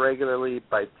meeting regularly,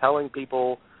 by telling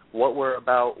people what we're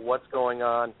about, what's going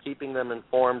on, keeping them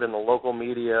informed in the local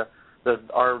media,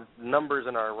 our numbers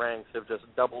and our ranks have just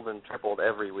doubled and tripled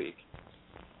every week.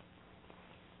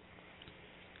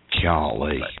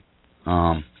 Golly.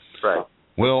 Right.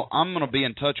 Well, I'm going to be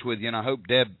in touch with you, and I hope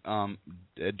Deb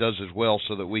does as well,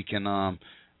 so that we can,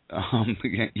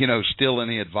 steal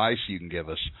any advice you can give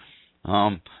us.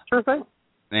 Sure thing.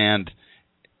 And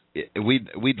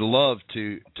we'd love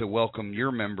to welcome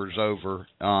your members over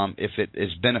if it is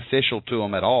beneficial to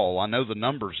them at all. I know the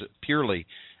numbers purely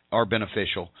are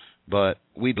beneficial, but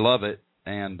we'd love it,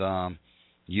 and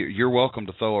you're welcome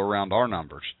to throw around our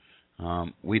numbers.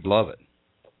 We'd love it.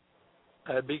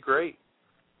 That'd be great.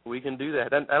 We can do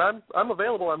that, and I'm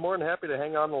available. I'm more than happy to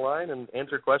hang on the line and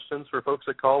answer questions for folks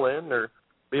that call in or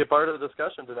be a part of the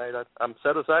discussion tonight. I'm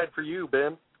set aside for you,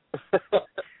 Ben.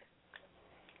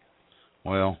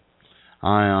 Well,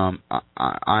 I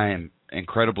am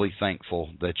incredibly thankful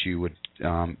that you would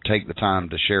take the time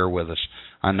to share with us.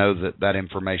 I know that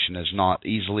information is not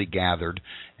easily gathered,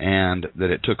 and that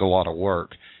it took a lot of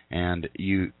work. And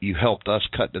you helped us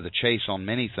cut to the chase on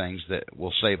many things that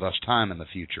will save us time in the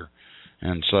future.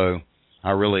 And so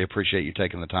I really appreciate you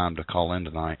taking the time to call in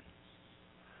tonight.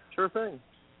 Sure thing.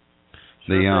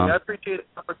 I appreciate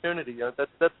the opportunity.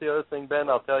 That's the other thing, Ben,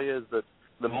 I'll tell you, is that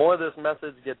the more this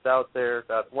message gets out there,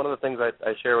 one of the things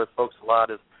I share with folks a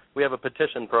lot is we have a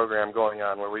petition program going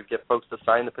on where we get folks to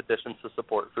sign the petitions to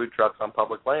support food trucks on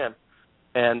public land.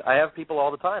 And I have people all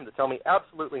the time that tell me,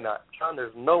 absolutely not. Sean,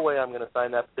 there's no way I'm going to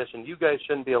sign that petition. You guys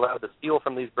shouldn't be allowed to steal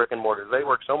from these brick and mortars. They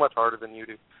work so much harder than you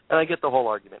do. And I get the whole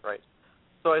argument, right?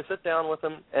 So I sit down with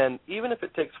them, and even if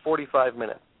it takes 45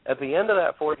 minutes, at the end of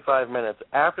that 45 minutes,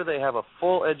 after they have a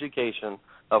full education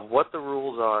of what the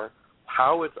rules are,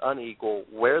 how it's unequal,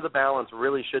 where the balance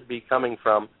really should be coming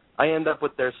from, I end up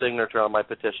with their signature on my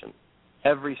petition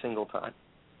every single time.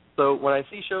 So when I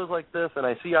see shows like this and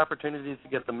I see opportunities to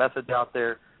get the message out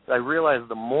there, I realize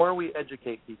the more we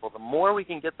educate people, the more we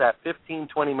can get that 15,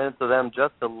 20 minutes of them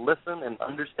just to listen and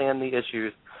understand the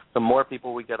issues, the more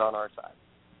people we get on our side.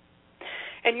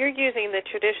 And you're using the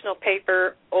traditional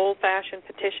paper, old-fashioned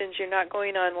petitions. You're not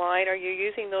going online. Are you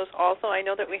using those also? I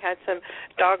know that we had some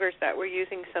doggers that were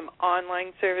using some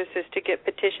online services to get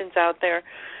petitions out there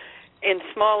in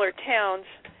smaller towns.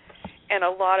 And a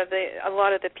lot of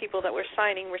the people that were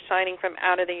signing from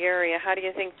out of the area. How do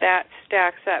you think that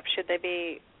stacks up? Should they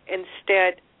be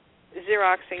instead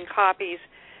Xeroxing copies,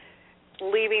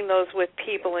 leaving those with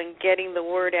people and getting the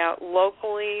word out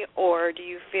locally, or do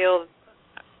you feel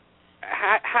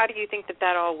how do you think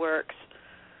that all works?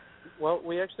 Well,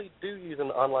 we actually do use an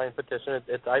online petition.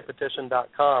 It's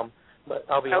iPetition.com. But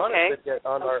I'll be honest with you,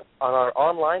 on our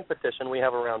online petition, we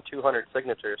have around 200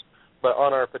 signatures. But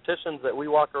on our petitions that we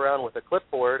walk around with a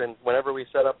clipboard, and whenever we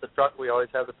set up the truck, we always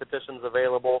have the petitions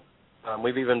available.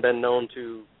 We've even been known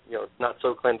to, not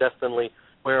so clandestinely,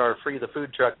 wear our Free the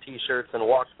Food Truck T-shirts and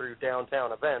walk through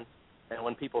downtown events. And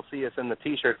when people see us in the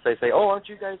T-shirts, they say, "Oh, aren't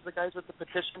you guys the guys with the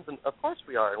petitions?" And of course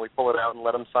we are. And we pull it out and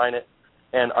let them sign it.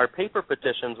 And our paper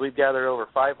petitions, we've gathered over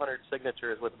 500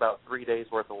 signatures with about 3 days'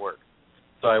 worth of work.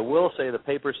 So I will say the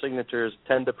paper signatures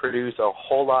tend to produce a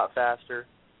whole lot faster,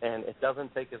 and it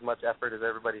doesn't take as much effort as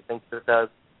everybody thinks it does.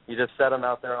 You just set them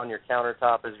out there on your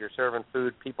countertop as you're serving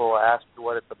food. People will ask you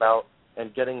what it's about,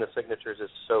 and getting the signatures is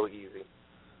so easy.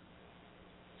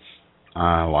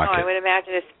 I would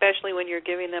imagine, especially when you're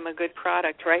giving them a good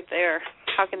product right there.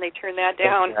 How can they turn that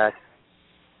down?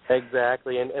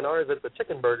 Exactly. And ours is a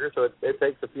chicken burger, so it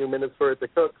takes a few minutes for it to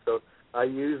cook. So I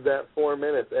use that 4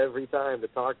 minutes every time to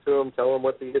talk to them, tell them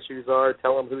what the issues are,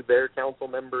 tell them who their council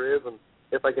member is, and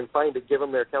if I can find it, give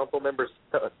them their council member's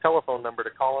telephone number to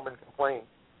call them and complain.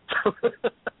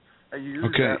 I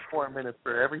use that 4 minutes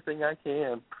for everything I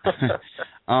can.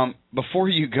 Before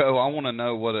you go, I want to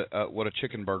know what a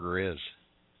chicken burger is.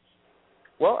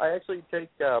 Well, I actually take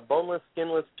boneless,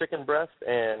 skinless chicken breast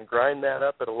and grind that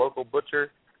up at a local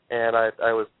butcher. And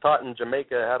I was taught in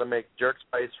Jamaica how to make jerk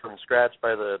spice from scratch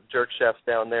by the jerk chefs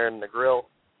down there in the grill.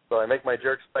 So I make my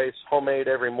jerk spice homemade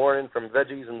every morning from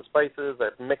veggies and spices. I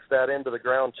mix that into the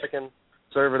ground chicken,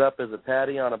 serve it up as a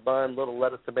patty on a bun, little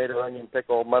lettuce, tomato, onion,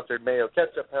 pickle, mustard, mayo,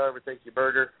 ketchup, however takes your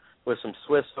burger, with some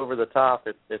Swiss over the top.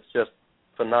 It's just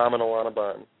phenomenal on a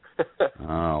bun.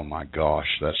 Oh, my gosh,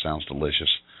 that sounds delicious.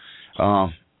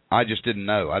 I just didn't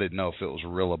know. I didn't know if it was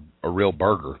a real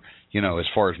burger, as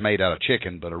far as made out of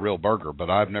chicken, but a real burger. But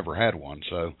I've never had one,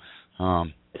 so...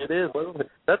 It is. Well,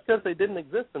 that's because they didn't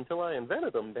exist until I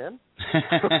invented them, Ben.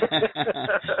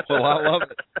 Well, I love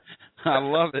it. I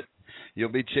love it.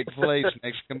 You'll be Chick-fil-A's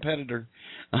next competitor.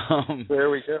 There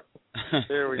we go.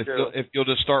 Go. If you'll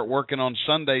just start working on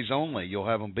Sundays only, you'll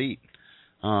have them beat.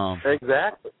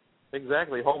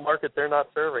 Exactly. Home market they're not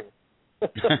serving.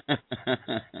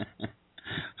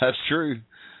 That's true.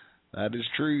 That is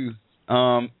true.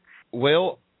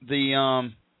 Well,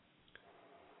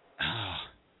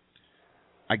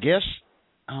 I guess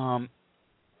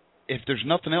if there's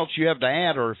nothing else you have to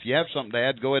add, or if you have something to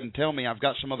add, go ahead and tell me. I've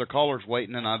got some other callers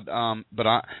waiting, and but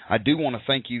I do want to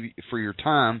thank you for your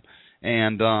time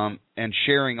and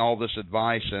sharing all this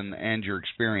advice and your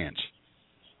experience.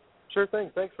 Sure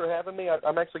thing. Thanks for having me.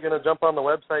 I'm actually going to jump on the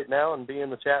website now and be in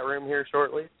the chat room here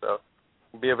shortly, so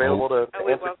I'll be available to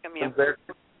we answer welcome you. there.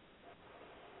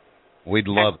 We'd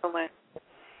love it. Excellent.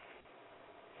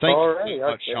 Thank all you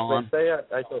right. so much, Sean.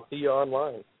 I shall see you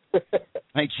online.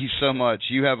 Thank you so much.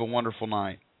 You have a wonderful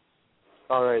night.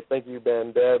 All right. Thank you,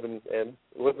 Ben, Deb, and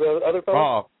what's the other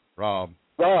fellow? Rob,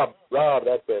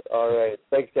 that's it. All right.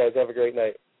 Thanks, guys. Have a great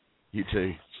night. You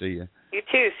too. See you. You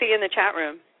too. See you in the chat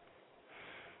room.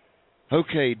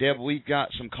 Okay, Deb, we've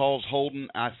got some calls holding.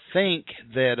 I think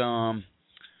that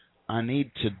I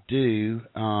need to do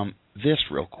this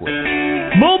real quick.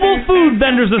 Mobile Food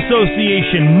Vendors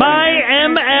Association,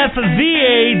 mymfva.org.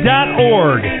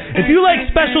 If you like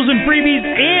specials and freebies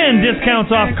and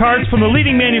discounts off carts from the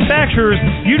leading manufacturers,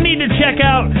 you need to check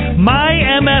out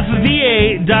mymfva.org.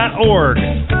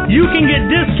 You can get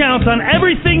discounts on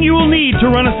everything you will need to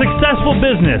run a successful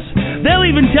business. They'll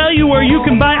even tell you where you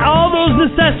can buy all those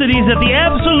necessities at the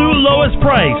absolute lowest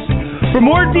price. For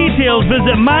more details,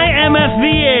 visit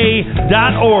mymfva.org.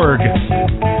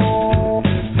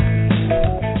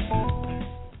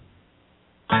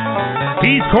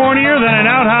 He's cornier than an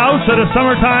outhouse at a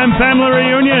summertime family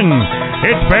reunion.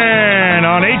 It's Ben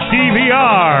on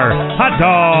HDVR, Hot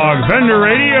Dog Vendor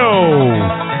Radio.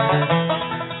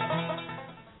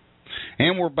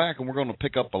 And we're back, and we're going to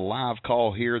pick up a live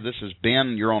call here. This is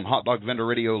Ben. You're on Hot Dog Vendor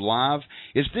Radio Live.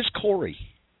 Is this Corey?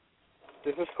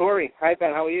 This is Corey. Hi,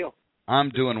 Ben. How are you? I'm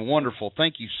doing wonderful.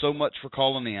 Thank you so much for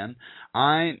calling in.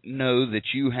 I know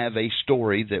that you have a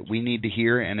story that we need to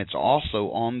hear, and it's also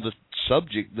on the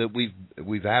subject that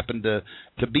we've happened to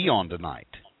be on tonight.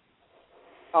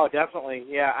 Oh, definitely.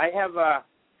 Yeah,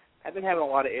 I've been having a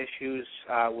lot of issues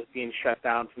with being shut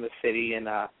down from the city, and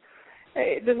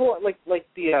there's a lot, like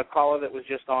the caller that was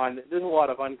just on. There's a lot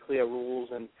of unclear rules,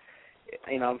 and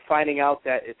I'm finding out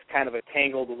that it's kind of a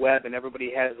tangled web, and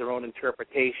everybody has their own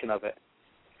interpretation of it.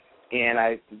 And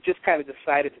I just kind of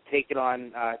decided to take it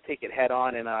head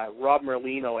on. And Rob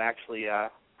Merlino actually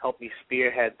helped me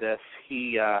spearhead this.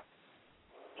 He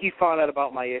found out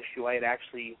about my issue. I had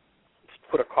actually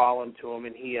put a call into him,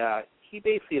 and he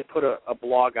basically had put a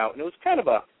blog out, and it was kind of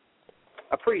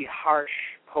a pretty harsh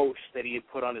post that he had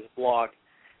put on his blog,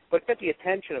 but got the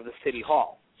attention of the City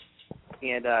Hall.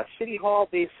 And City Hall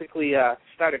basically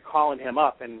started calling him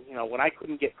up, and when I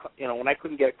couldn't get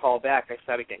a call back, I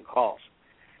started getting calls.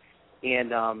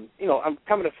 And I'm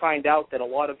coming to find out that a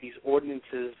lot of these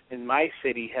ordinances in my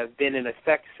city have been in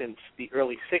effect since the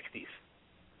early '60s,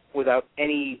 without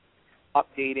any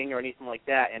updating or anything like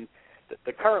that. And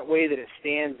the current way that it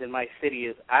stands in my city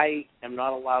is I am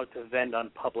not allowed to vend on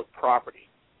public property.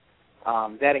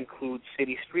 That includes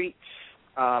city streets.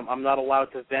 I'm not allowed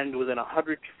to vend within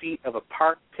 100 feet of a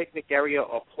park, picnic area,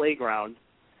 or playground.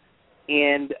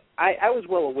 And I was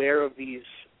well aware of these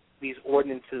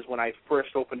ordinances when I first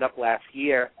opened up last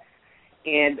year,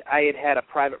 and I had a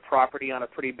private property on a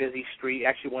pretty busy street,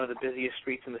 actually one of the busiest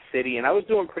streets in the city, and I was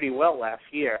doing pretty well last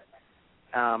year.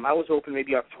 I was open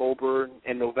maybe October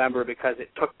and November because it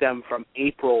took them from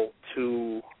April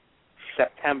to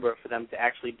September for them to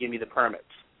actually give me the permits.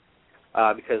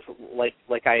 Because like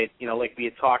we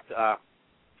had talked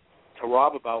to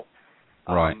Rob about,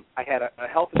 right. I had a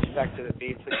health inspector that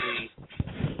basically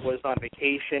was on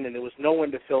vacation, and there was no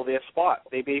one to fill their spot.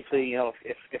 They basically,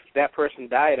 if that person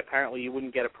died, apparently you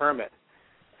wouldn't get a permit.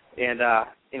 And,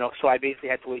 so I basically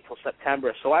had to wait till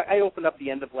September. So I opened up the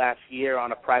end of last year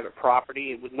on a private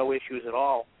property with no issues at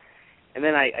all. And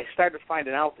then I started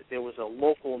finding out that there was a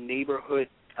local neighborhood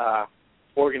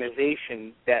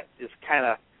organization that is kind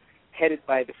of headed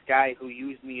by this guy who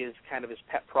used me as kind of his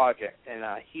pet project. And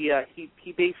he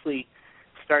basically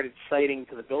started citing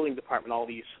to the building department all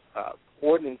these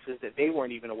ordinances that they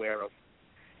weren't even aware of.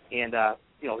 And,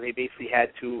 they basically had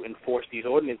to enforce these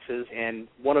ordinances. And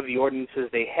one of the ordinances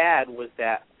they had was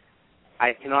that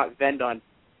I cannot vend on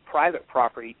private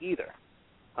property either,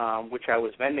 which I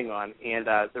was vending on. And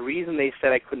the reason they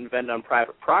said I couldn't vend on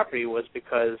private property was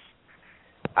because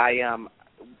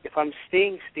if I'm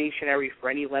staying stationary for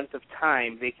any length of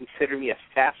time, they consider me a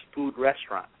fast food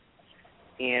restaurant.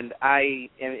 And I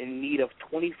am in need of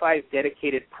 25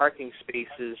 dedicated parking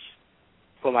spaces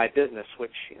for my business,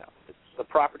 which, the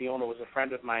property owner was a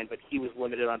friend of mine, but he was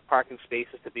limited on parking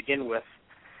spaces to begin with.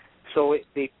 So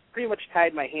they pretty much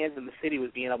tied my hands in the city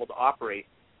with being able to operate.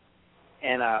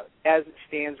 And as it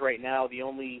stands right now, the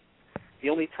only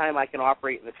time I can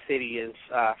operate in the city is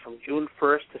from June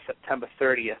 1st to September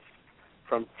 30th,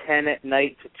 from 10 at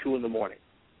night to 2 in the morning.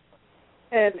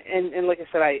 And like I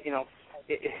said,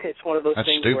 it's one of those That's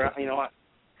things stupid. where,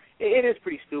 it is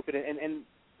pretty stupid. And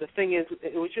the thing is,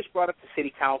 it was just brought up to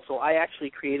City Council. I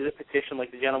actually created a petition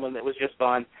like the gentleman that was just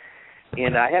on,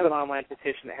 and I have an online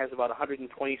petition that has about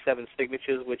 127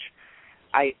 signatures, which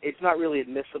it's not really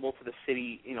admissible to the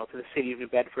city, to the city of New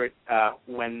Bedford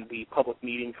when the public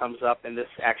meeting comes up and this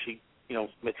actually,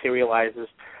 materializes.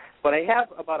 But I have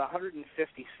about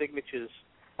 150 signatures,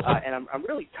 and I'm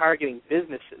really targeting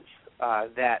businesses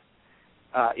that,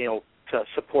 to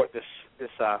support this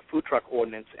food truck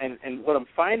ordinance. And what I'm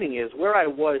finding is where I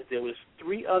was, there was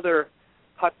 3 other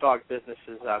hot dog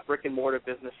businesses, brick and mortar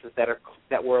businesses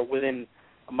that were within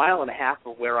a mile and a half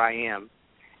of where I am,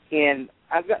 and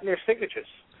I've gotten their signatures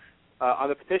on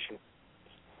the petition.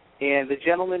 And the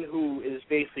gentleman who is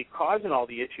basically causing all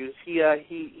the issues, he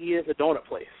is a donut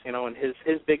place, and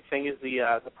his big thing is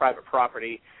the private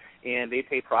property, and they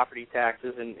pay property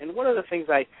taxes. And one of the things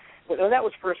when that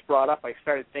was first brought up, I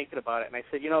started thinking about it, and I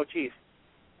said, geez,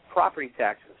 property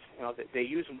taxes. They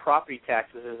use property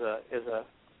taxes as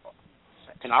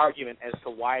an argument as to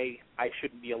why I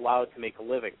shouldn't be allowed to make a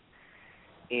living.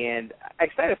 And I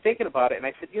started thinking about it, and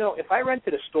I said, if I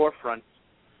rented a storefront,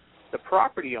 the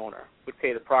property owner would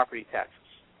pay the property taxes,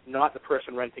 not the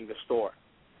person renting the store.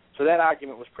 So that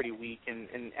argument was pretty weak. And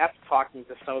after talking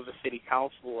to some of the city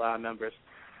council members,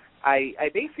 I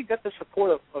basically got the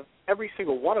support of every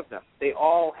single one of them. They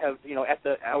all have,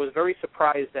 I was very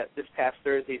surprised that this past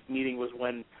Thursday's meeting was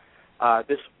when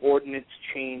this ordinance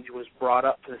change was brought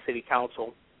up to the city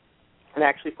council and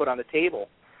actually put on the table.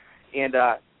 And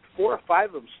 4 or 5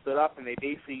 of them stood up and they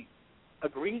basically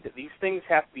agreed that these things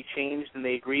have to be changed, and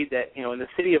they agreed that, in the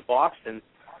city of Boston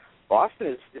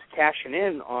is cashing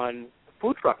in on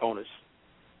food truck owners.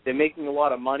 They're making a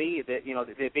lot of money. That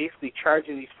they're basically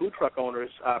charging these food truck owners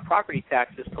property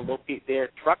taxes to locate their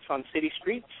trucks on city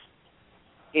streets.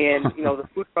 And the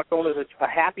food truck owners are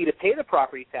happy to pay the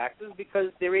property taxes because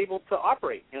they're able to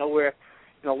operate. Where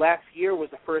last year was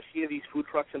the first year these food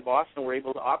trucks in Boston were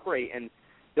able to operate, and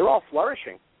they're all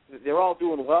flourishing. They're all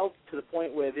doing well to the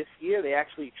point where this year they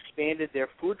actually expanded their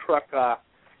food truck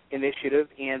initiative,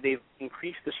 and they've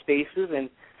increased the spaces. And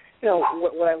you know,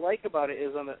 what I like about it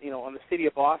is on the city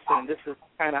of Boston, and this is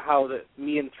kind of how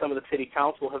me and some of the city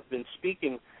council have been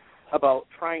speaking about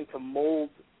trying to mold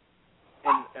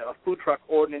a food truck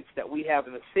ordinance that we have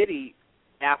in the city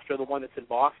after the one that's in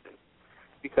Boston.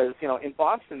 Because, you know, in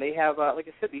Boston they have, like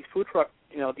I said, these food trucks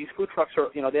are,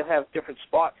 you know, they'll have different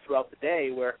spots throughout the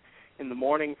day where in the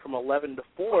morning from 11 to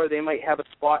 4 they might have a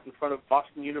spot in front of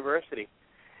Boston University.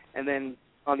 And then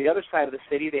on the other side of the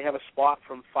city, they have a spot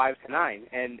from 5 to 9.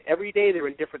 And every day they're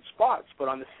in different spots. But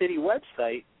on the city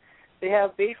website, they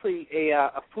have basically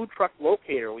a food truck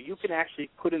locator where you can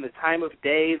actually put in the time of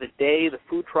day, the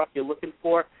food truck you're looking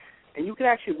for, and you can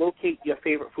actually locate your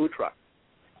favorite food truck.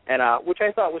 And which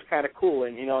I thought was kind of cool.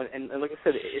 And, you know, and like I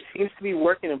said, it seems to be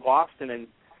working in Boston. And,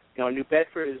 you know, New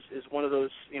Bedford is one of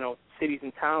those, you know, cities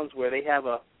and towns where they have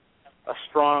a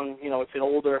strong, you know, it's an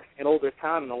older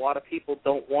town, and a lot of people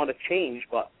don't want to change,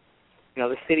 but, you know,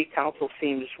 the city council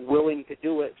seems willing to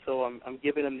do it, so I'm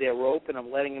giving them their rope and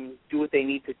I'm letting them do what they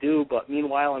need to do, but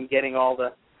meanwhile I'm getting all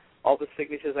the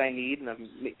signatures I need, and I'm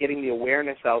getting the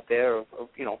awareness out there of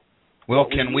you know. Well,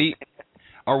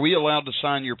 are we allowed to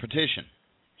sign your petition?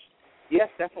 Yes,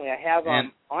 definitely. I have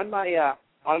on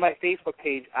my Facebook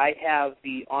page, I have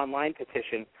the online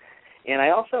petition. And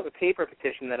I also have a paper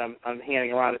petition that I'm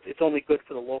handing around. It's only good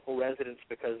for the local residents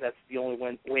because that's the only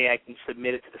way I can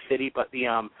submit it to the city. But the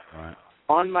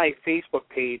on my Facebook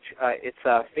page, it's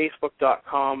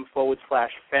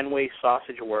facebook.com/Fenway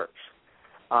Sausage Works.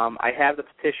 I have the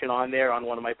petition on there on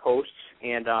one of my posts,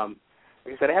 and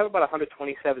like I said, I have about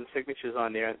 127 signatures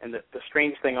on there. And the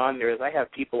strange thing on there is I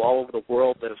have people all over the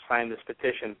world that have signed this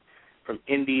petition, from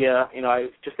India. You know, I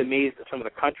was just amazed at some of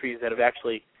the countries that have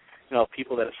actually, you know,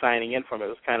 people that are signing in from it. It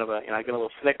was kind of I got a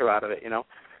little snicker out of it, you know.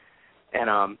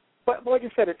 And but like I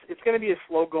said, it's going to be a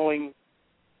slow-going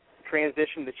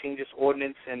transition to change this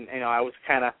ordinance. And, you know, I was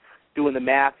kind of doing the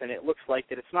math, and it looks like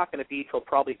that it's not going to be till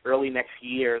probably early next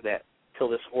year till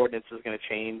this ordinance is going to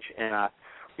change. And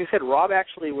like I said, Rob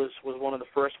actually was one of the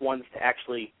first ones to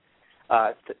actually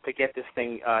to get this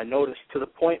thing noticed, to the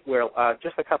point where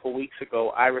just a couple weeks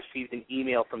ago I received an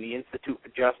email from the Institute for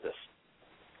Justice.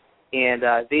 And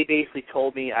they basically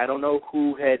told me, I don't know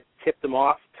who had tipped them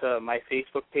off to my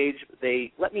Facebook page, but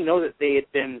they let me know that they had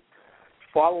been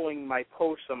following my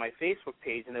posts on my Facebook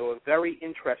page, and they were very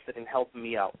interested in helping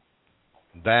me out.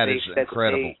 That is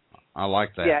incredible. I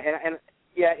like that. Yeah, and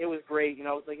yeah, it was great. You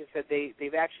know, like I said,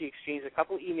 they've actually exchanged a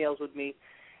couple of emails with me,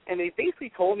 and they basically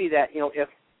told me that, you know, if,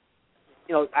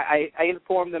 you know, I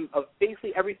informed them of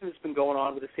basically everything that's been going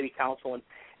on with the city council, and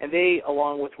they,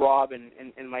 along with Rob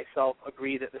and myself,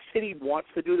 agree that the city wants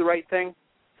to do the right thing.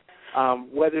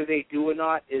 Whether they do or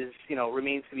not is, you know,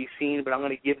 remains to be seen, but I'm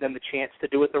going to give them the chance to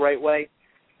do it the right way.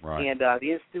 Right. And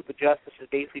the Institute for Justice has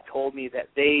basically told me that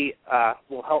they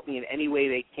will help me in any way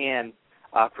they can,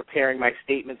 preparing my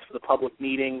statements for the public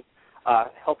meeting,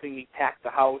 helping me pack the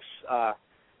house,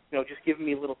 you know, just giving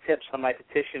me little tips on my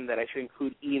petition that I should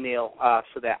include email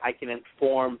so that I can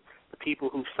inform the people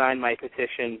who sign my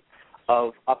petition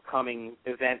of upcoming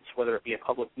events, whether it be a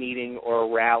public meeting or a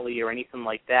rally or anything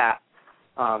like that,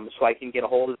 so I can get a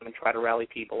hold of them and try to rally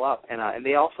people up. And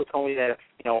they also told me that if,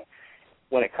 you know,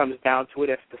 when it comes down to it,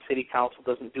 if the city council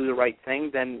doesn't do the right thing,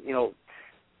 then, you know,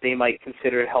 they might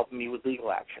consider helping me with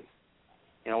legal action,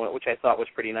 you know, which I thought was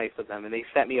pretty nice of them. And they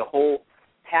sent me a whole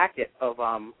packet of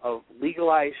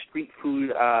legalized street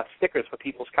food stickers for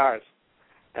people's cars.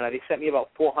 And they sent me about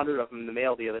 400 of them in the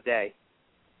mail the other day.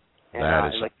 And,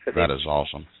 that is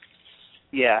awesome.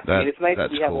 Yeah, I mean, it's nice that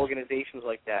we have cool. organizations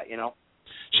like that, you know.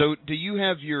 So do you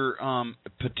have your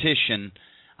petition?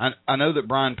 I know that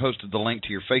Brian posted the link to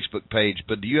your Facebook page,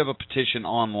 but do you have a petition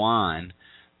online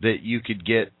that you could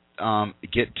get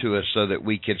to us so that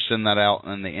we could send that out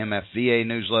in the MFVA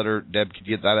newsletter? Deb could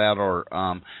get that out, or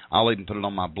I'll even put it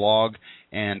on my blog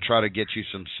and try to get you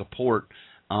some support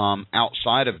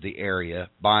outside of the area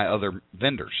by other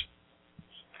vendors.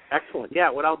 Excellent.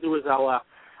 Yeah, what I'll do is I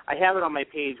have it on my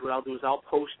page. What I'll do is I'll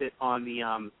post it on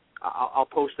the I'll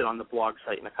post it on the blog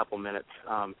site in a couple minutes.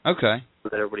 Okay. So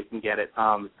that everybody can get it.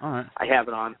 All right. I have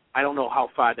it on. I don't know how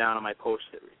far down on my post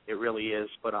it really is,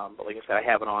 but like I said, I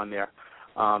have it on there.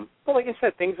 But like I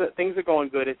said, things are going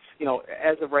good. It's, you know,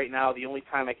 as of right now, the only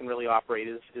time I can really operate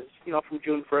is you know, from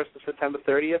June 1st to September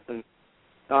 30th, and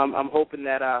I'm hoping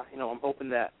that you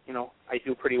know, I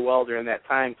do pretty well during that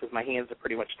time because my hands are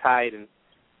pretty much tied, and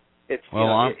it's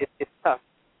it's tough.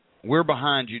 We're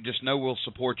behind you. Just know we'll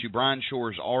support you. Brian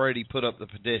Shore's already put up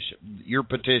your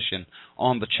petition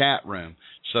on the chat room.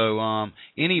 So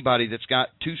anybody that's got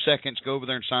 2 seconds, go over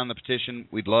there and sign the petition.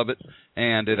 We'd love it,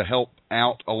 and it'll help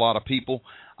out a lot of people.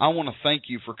 I want to thank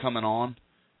you for coming on.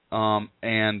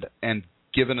 and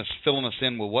filling us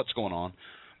in with what's going on.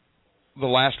 The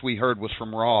last we heard was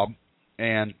from Rob,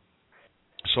 and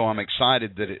so I'm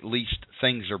excited that at least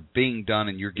things are being done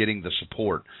and you're getting the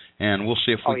support. And we'll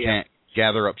see if we can't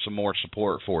gather up some more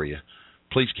support for you.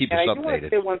 Please keep us updated. I do want to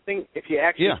say one thing, if you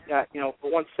actually,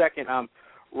 for 1 second.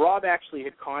 Rob actually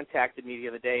had contacted me the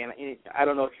other day, and I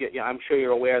don't know if I'm sure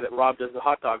you're aware that Rob does the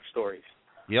hot dog stories.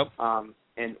 Yep.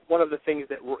 And one of the things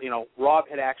that Rob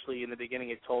had actually in the beginning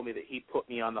had told me that he put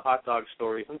me on the hot dog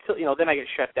stories until then I get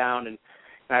shut down and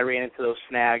I ran into those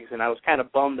snags, and I was kind of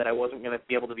bummed that I wasn't going to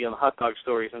be able to be on the hot dog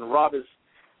stories. And Rob is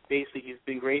basically, he's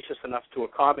been gracious enough to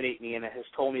accommodate me, and has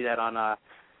told me that on to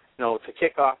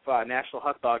kick off National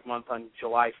Hot Dog Month on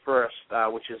July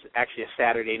 1st, which is actually a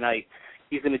Saturday night,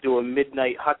 he's going to do a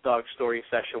midnight hot dog story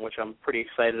session, which I'm pretty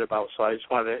excited about. So I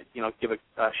just wanted to give a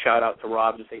shout out to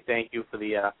Rob and say thank you for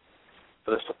the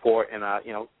support and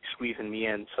squeezing me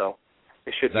in. So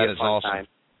it should be a fun time.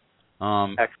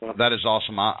 Excellent. That is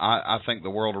awesome. I think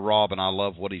the world of Rob, and I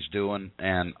love what he's doing,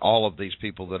 and all of these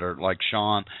people that are like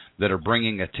Sean that are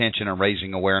bringing attention and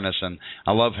raising awareness. And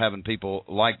I love having people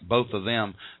like both of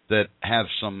them that have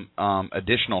some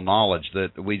additional knowledge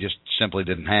that we just simply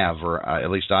didn't have, or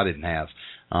at least I didn't have.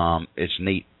 It's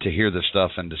neat to hear this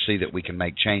stuff and to see that we can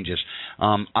make changes.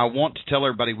 I want to tell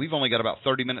everybody we've only got about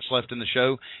 30 minutes left in the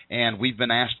show, and we've been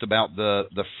asked about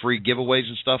the free giveaways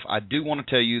and stuff. I do want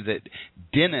to tell you that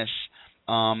Dennis,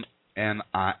 and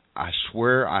I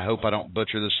swear, I hope I don't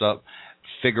butcher this up,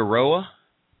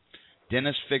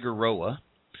 Dennis Figueroa.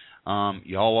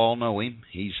 Y'all all know him.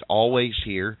 He's always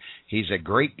here. He's a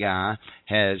great guy,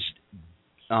 has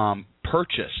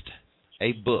purchased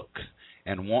a book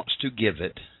and wants to give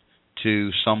it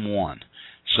to someone.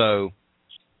 So,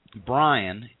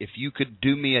 Brian, if you could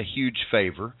do me a huge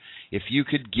favor, if you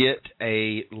could get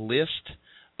a list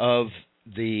of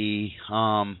the,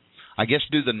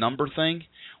 do the number thing.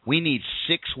 We need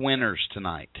 6 winners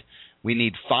tonight. We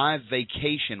need 5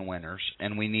 vacation winners,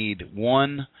 and we need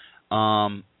 1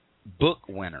 book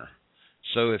winner.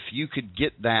 So if you could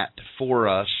get that for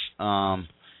us, and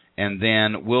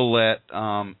then we'll let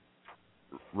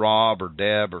Rob or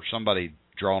Deb or somebody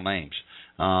draw names.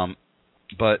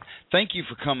 But thank you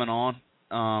for coming on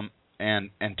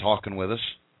and talking with us.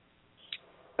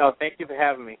 No, thank you for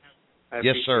having me.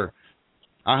 Yes, sir.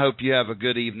 I hope you have a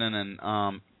good evening,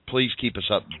 and please keep us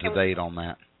up to date on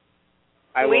that.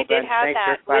 We did have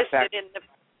that listed in the.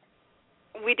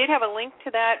 We did have a link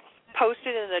to that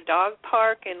posted in the dog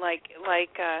park, and like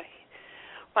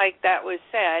that was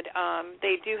said,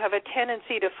 they do have a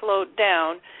tendency to float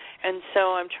down, and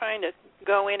so I'm trying to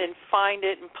go in and find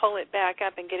it and pull it back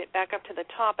up and get it back up to the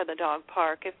top of the dog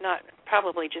park. If not,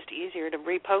 probably just easier to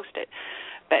repost it.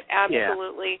 But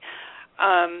absolutely,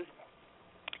 and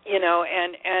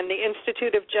the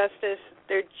Institute of Justice,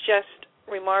 they're just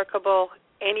remarkable.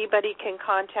 Anybody can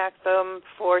contact them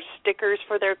for stickers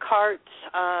for their carts.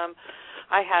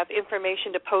 I have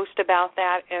information to post about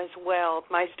that as well.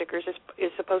 My stickers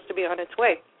is supposed to be on its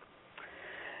way.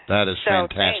 That is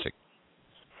fantastic.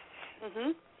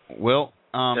 Mm-hmm. Well,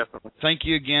 thank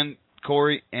you again,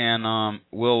 Corey, and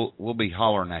we'll be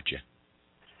hollering at you.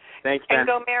 Thanks, Ben. And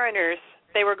go Mariners.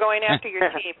 They were going after your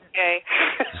team, okay?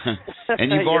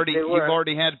 And you've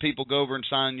already had people go over and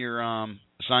sign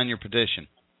your petition.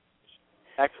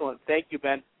 Excellent. Thank you,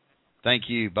 Ben. Thank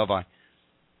you. Bye-bye.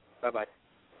 Bye-bye.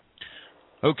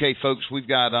 Okay, folks, we've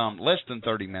got less than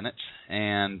 30 minutes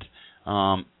and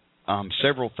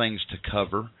several things to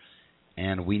cover,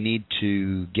 and we need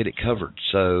to get it covered.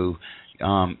 So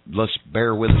let's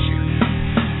bear with us here.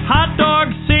 Hot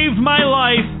Dogs Saved My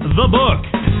Life, the book.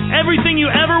 Everything you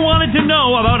ever wanted to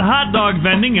know about hot dog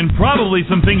vending and probably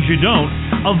some things you don't.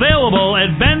 Available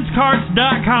at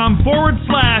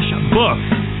benscarts.com/book.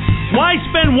 Why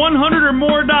spend $100 or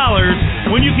more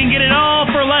when you can get it all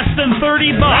for less than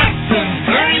 $30? Less than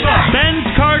 $30.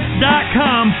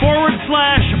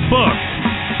 benscarts.com/book.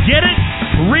 Get it,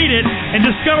 read it, and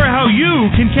discover how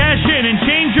you can cash in and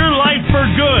change your life for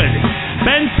good.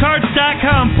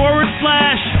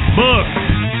 benscarts.com/book.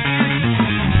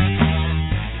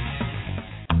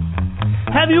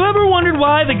 Have you ever wondered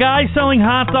why the guy selling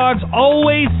hot dogs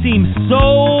always seems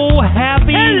so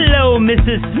happy? Hello,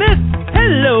 Mrs. Smith.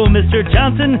 Hello, Mr.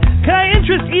 Johnson. Can I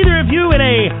interest either of you in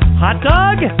a hot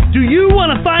dog? Do you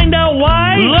want to find out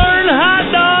why?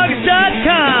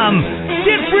 LearnHotDogs.com.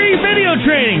 Get free video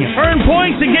training, earn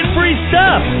points, and get free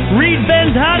stuff. Read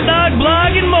Ben's Hot Dog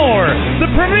blog and more.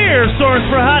 The premier source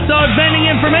for hot dog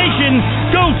vending information.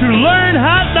 Go to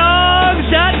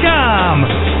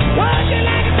LearnHotDogs.com.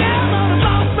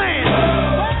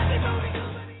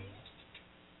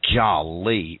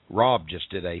 golly, Rob just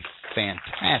did a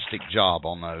fantastic job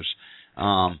on those.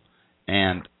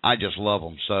 And I just love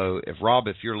them. So, Rob,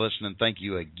 if you're listening, thank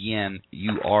you again.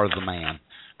 You are the man.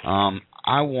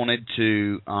 I wanted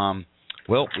to,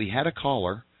 we had a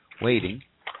caller waiting,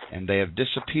 and they have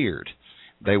disappeared.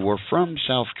 They were from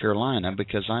South Carolina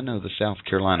because I know the South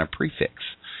Carolina prefix.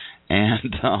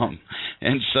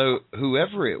 And so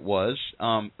whoever it was,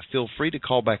 feel free to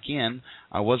call back in.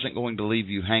 I wasn't going to leave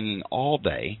you hanging all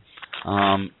day.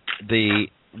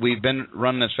 We've been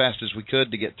running as fast as we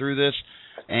could to get through this.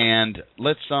 And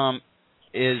let's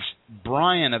is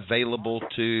Brian available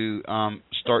to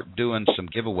start doing some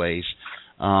giveaways?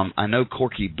 I know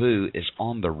Corky Boo is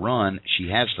on the run. She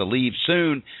has to leave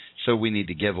soon, so we need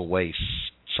to give away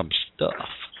some stuff.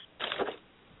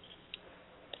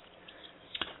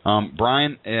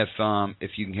 Brian,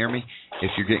 if you can hear me,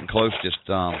 if you're getting close, just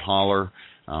holler,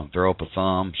 throw up a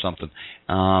thumb, something.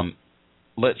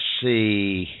 Let's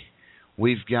see.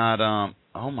 We've got,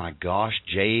 oh my gosh,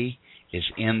 Jay is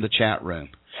in the chat room.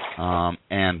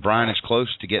 And Brian is close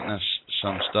to getting us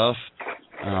some stuff.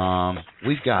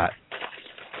 We've got,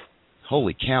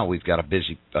 holy cow, we've got a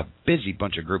busy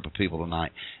bunch of group of people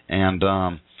tonight. And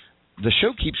the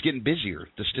show keeps getting busier.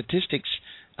 The statistics,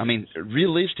 I mean,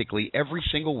 realistically, every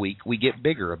single week we get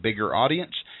bigger, a bigger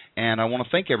audience. And I want to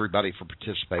thank everybody for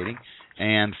participating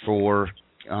and for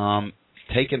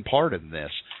taking part in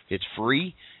this. It's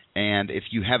free. And if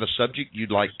you have a subject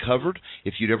you'd like covered,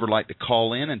 if you'd ever like to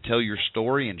call in and tell your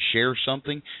story and share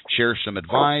something, share some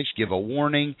advice, give a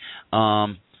warning,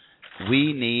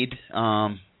 we need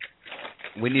to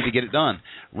get it done.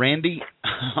 Randy,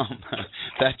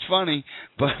 that's funny,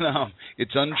 but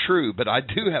it's untrue. But I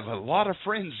do have a lot of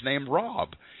friends named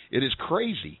Rob. It is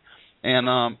crazy.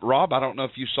 And Rob, I don't know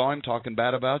if you saw him talking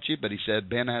bad about you, but he said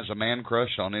Ben has a man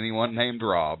crush on anyone named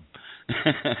Rob.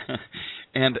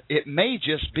 And it may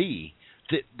just be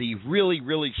that the really,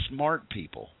 really smart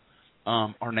people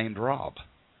are named Rob.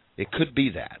 It could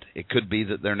be that. It could be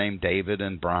that they're named David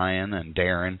and Brian and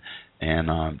Darren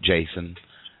and Jason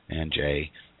and Jay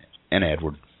and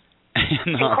Edward.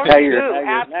 And,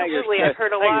 absolutely. I've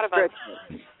heard a lot of them.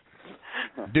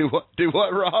 Do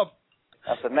what, Rob?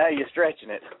 I said, now you're stretching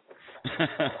it.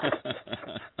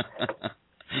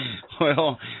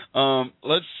 Well,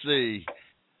 let's see.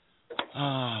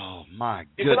 Oh, my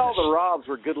goodness. If all the Robs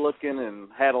were good-looking and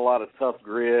had a lot of tough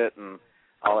grit and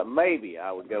all that, maybe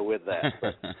I would go with that.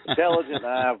 But intelligent,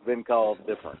 I've been called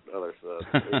different other stuff.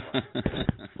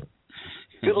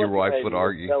 Your wife would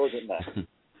argue. Intelligent, no.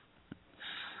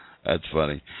 That's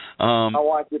funny. My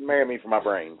wife didn't marry me for my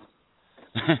brains.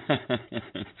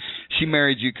 She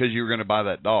married you because you were going to buy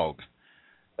that dog.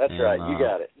 That's right. You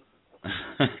got it.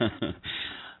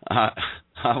 I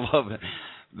love it.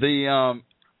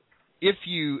 If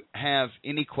you have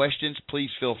any questions,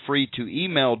 please feel free to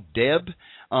email Deb.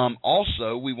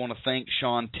 Also, we want to thank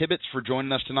Sean Tibbetts for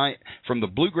joining us tonight from the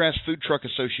Bluegrass Food Truck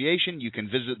Association. You can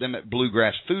visit them at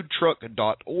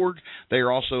bluegrassfoodtruck.org. They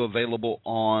are also available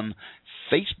on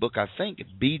Facebook, I think,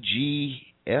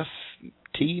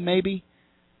 BGFT maybe,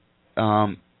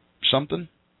 something.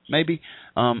 Maybe.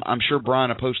 I'm sure Brian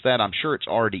will post that. I'm sure it's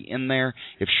already in there.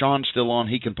 If Sean's still on,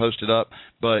 he can post it up.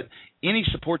 But any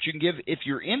support you can give, if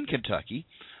you're in Kentucky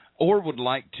or would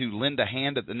like to lend a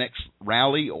hand at the next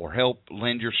rally or help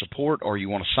lend your support, or you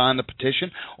want to sign the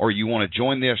petition, or you want to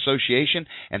join the association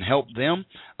and help them,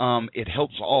 it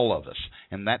helps all of us.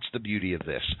 And that's the beauty of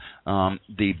this.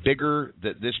 The bigger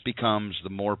that this becomes, the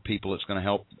more people it's going to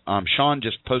help. Sean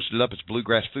just posted it up. It's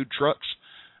Bluegrass Food Trucks.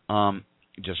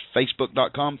 Just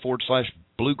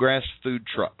facebook.com/Bluegrass Food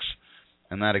Trucks,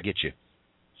 and that'll get you.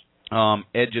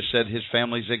 Ed just said his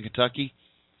family's in Kentucky,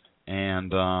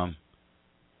 and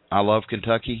I love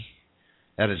Kentucky.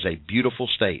 That is a beautiful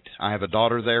state. I have a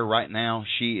daughter there right now.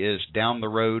 She is down the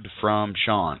road from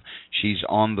Sean. She's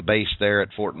on the base there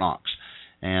at Fort Knox,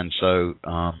 and so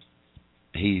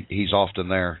he's often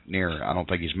there near her. I don't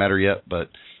think he's met her yet, but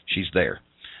she's there.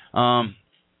 I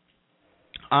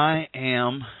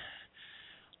am...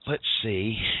 Let's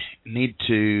see. Need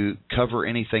to cover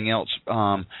anything else.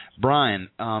 Brian,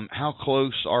 how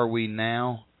close are we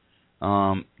now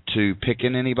to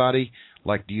picking anybody?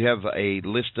 Like, do you have a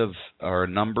list of or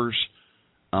numbers,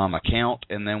 account,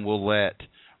 and then we'll let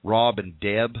Rob and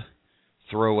Deb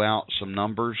throw out some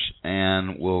numbers,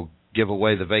 and we'll give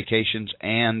away the vacations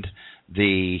and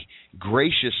the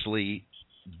graciously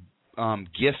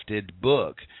gifted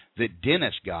book that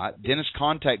Dennis got. Dennis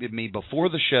contacted me before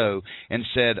the show and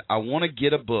said, I want to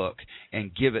get a book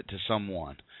and give it to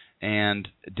someone. And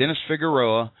Dennis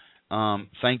Figueroa,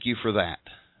 thank you for that.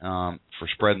 for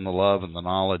spreading the love and the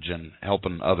knowledge and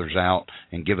helping others out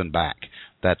and giving back.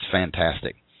 That's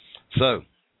fantastic. So,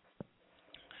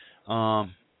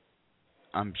 I'm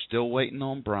still waiting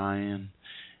on Brian,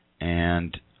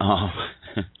 and I'm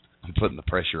putting the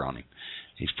pressure on him.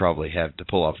 He's probably had to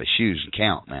pull off his shoes and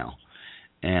count now.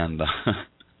 And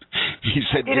he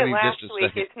said, "Give me just a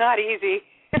second." It's not easy.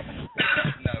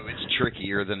 No, it's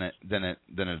trickier than it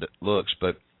looks,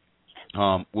 but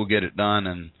we'll get it done,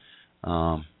 and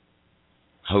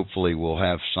hopefully we'll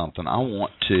have something. I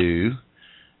want to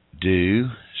do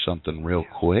something real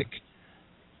quick.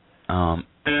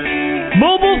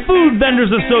 Mobile Food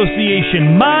Vendors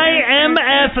Association,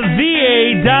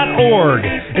 mymfva.org.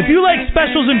 If you like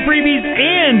specials and freebies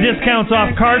and discounts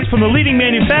off carts from the leading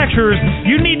manufacturers,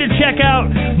 you need to check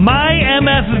out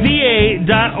mymfva.org.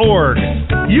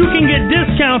 You can get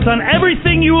discounts on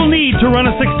everything you will need to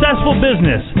run a successful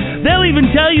business. They'll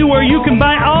even tell you where you can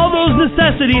buy all those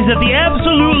necessities at the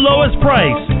absolute lowest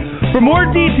price. For more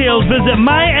details, visit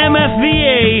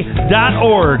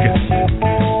mymfva.org.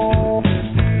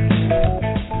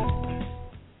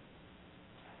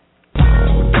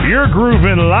 You're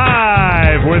grooving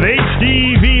live with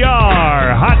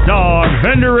HDVR, Hot Dog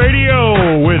Vendor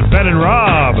Radio with Ben and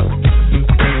Rob.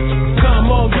 Come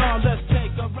on, y'all, let's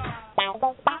take a ride.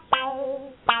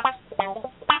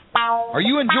 Are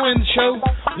you enjoying the show?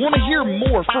 Want to hear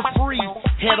more for free?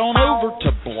 Head on over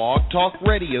to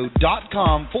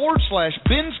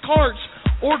blogtalkradio.com/Ben's Carts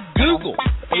or Google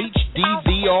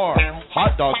HDVR,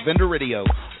 Hot Dog Vendor Radio.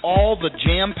 All the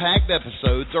jam-packed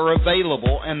episodes are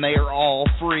available, and they are all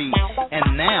free.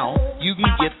 And now you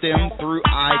can get them through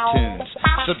iTunes.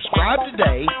 Subscribe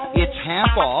today. It's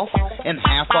half off, and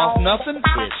half off nothing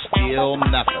is still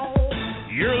nothing.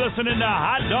 You're listening to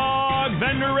Hot Dog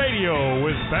Vendor Radio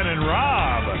with Ben and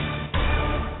Rob.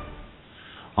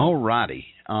 All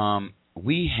righty.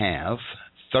 We have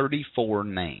 34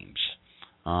 names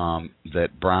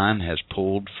that Brian has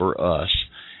pulled for us,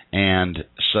 and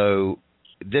so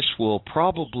this will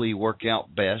probably work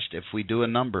out best if we do a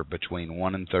number between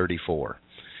 1 and 34.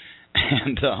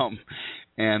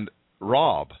 And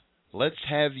Rob, let's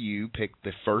have you pick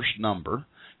the first number.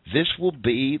 This will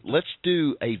be, let's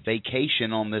do a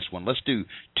vacation on this one. Let's do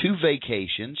 2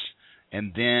 vacations,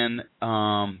 and then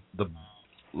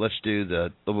let's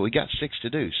do we got 6 to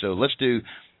do. So let's do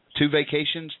 2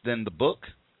 vacations, then the book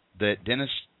that Dennis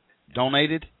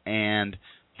donated, and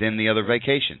then the other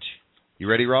vacations. You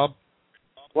ready, Rob?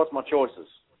 What's my choices?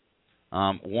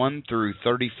 1 through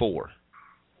 34.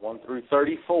 1 through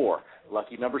 34.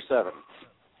 Lucky number 7.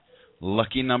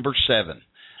 Lucky number 7.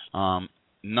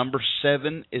 Number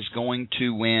 7 is going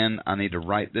to win. I need to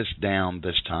write this down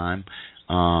this time.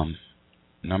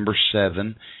 Number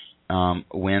 7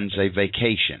 wins a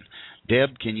vacation.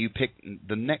 Deb, can you pick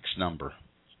the next number?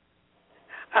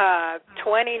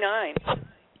 29.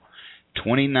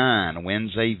 29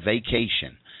 wins a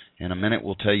vacation. In a minute,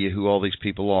 we'll tell you who all these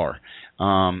people are.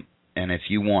 And if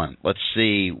you won, let's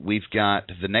see. We've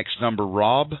got the next number,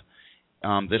 Rob.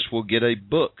 This will get a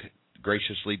book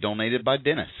graciously donated by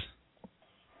Dennis.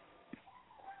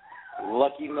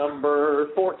 Lucky number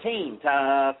 14,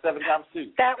 7 times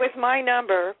 2. That was my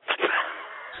number.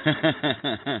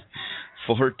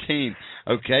 14.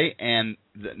 Okay, and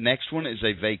the next one is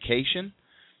a vacation.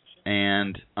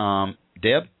 And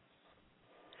Deb?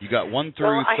 You got 1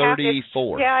 through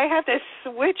 34. I have to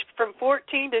switch from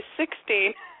 14 to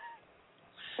 16.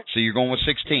 So you're going with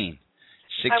 16.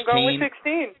 16. I'm going with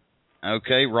 16.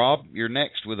 Okay, Rob, you're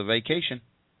next with a vacation.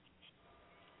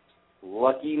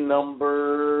 Lucky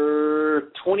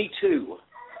number 22.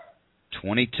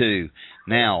 22.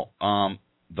 Now,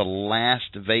 the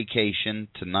last vacation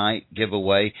tonight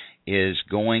giveaway is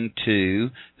going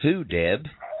to who, Deb?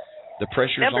 The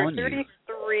pressure's number on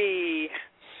 33. You.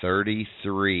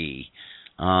 33.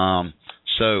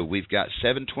 So we've got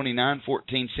 7, 29,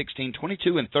 14, 16,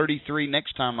 22, and 33.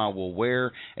 Next time I will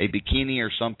wear a bikini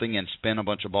or something and spin a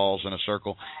bunch of balls in a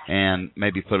circle and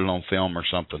maybe put it on film or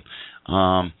something.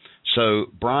 So,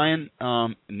 Brian,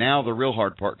 now the real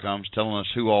hard part comes, telling us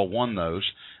who all won those.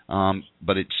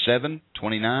 But it's 7,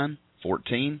 29,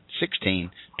 14,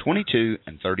 16, 22,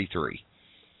 and 33.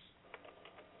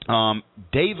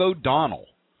 Dave O'Donnell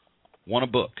won a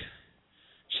book.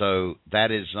 So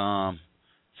that is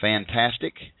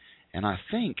fantastic. And I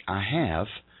think I have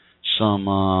some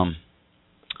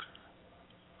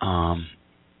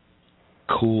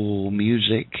cool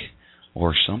music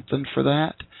or something for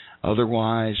that.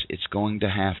 Otherwise, it's going to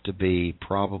have to be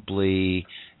probably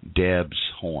Deb's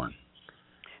horn.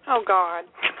 Oh, God.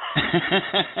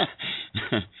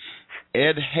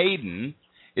 Ed Hayden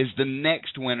is the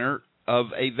next winner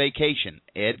of a vacation.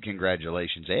 Ed,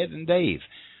 congratulations, Ed and Dave.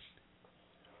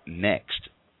 Next,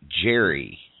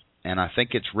 Jerry, and I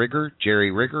think it's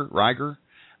Jerry Riger,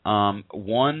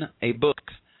 won a book.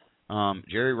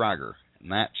 Jerry Riger,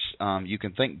 and that's you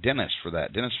can thank Dennis for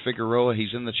that. Dennis Figueroa,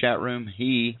 he's in the chat room.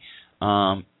 He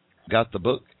got the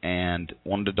book and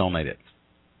wanted to donate it.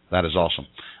 That is awesome.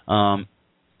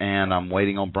 And I'm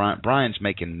waiting on Brian. Brian's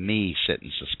making me sit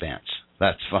in suspense.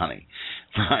 That's funny.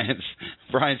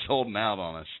 Brian's holding out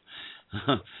on us.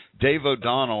 Dave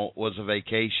O'Donnell was a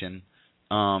vacation,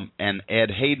 and Ed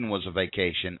Hayden was a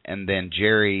vacation, and then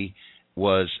Jerry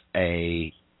was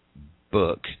a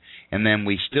book, and then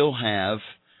we still have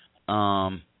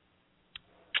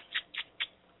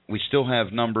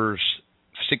numbers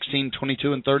 16,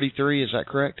 22, and 33. Is that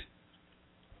correct?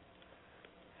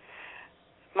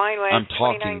 Mine was I'm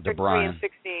talking 29, to Brian. And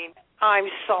 16. I'm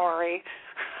sorry.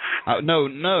 No, I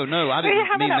didn't Are you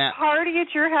having mean a that. party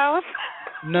at your house?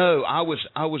 No, I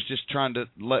was just trying to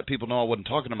let people know I wasn't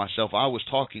talking to myself. I was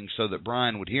talking so that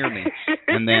Brian would hear me,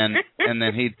 and then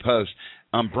he'd post.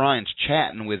 Brian's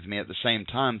chatting with me at the same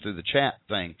time through the chat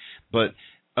thing. But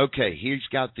okay, he's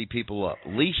got the people up.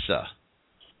 Lisa,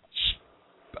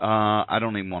 I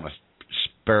don't even want to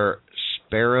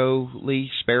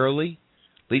Sparrowly.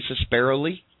 Lisa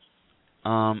Sparrowly.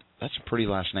 That's a pretty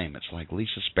last name. It's like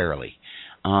Lisa Sparrowly.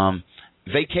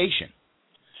 Vacation.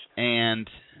 And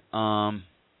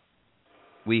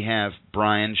we have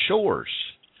Brian Shores.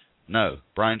 No,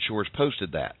 Brian Shores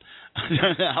posted that.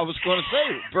 I was going to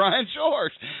say Brian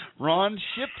Shores. Ron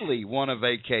Shipley won a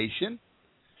vacation.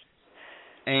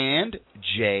 And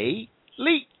Jay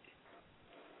Lee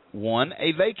won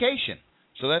a vacation.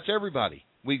 So that's everybody.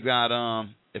 We got,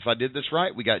 if I did this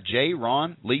right, we got Jay,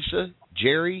 Ron, Lisa,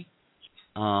 Jerry,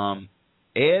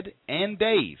 Ed, and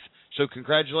Dave. So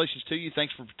congratulations to you.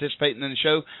 Thanks for participating in the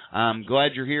show. I'm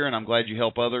glad you're here, and I'm glad you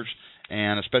help others.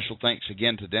 And a special thanks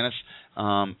again to Dennis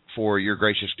for your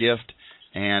gracious gift.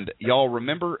 And y'all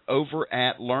remember over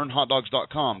at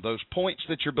learnhotdogs.com, those points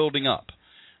that you're building up,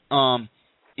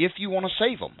 if you want to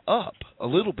save them up a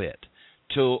little bit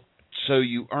so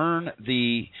you earn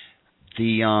the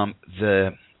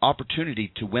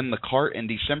opportunity to win the cart in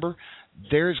December,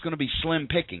 there's going to be slim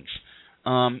pickings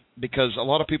because a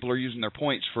lot of people are using their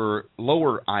points for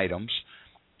lower items,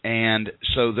 and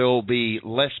so there will be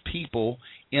less people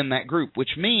in that group,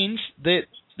 which means that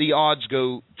the odds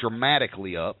go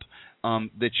dramatically up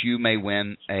that you may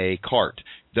win a cart.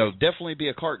 There'll definitely be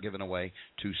a cart given away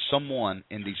to someone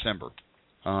in December,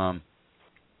 and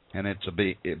it'd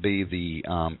be the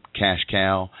Cash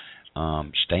Cow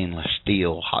stainless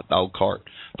steel hot dog cart,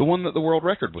 the one that the world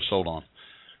record was sold on.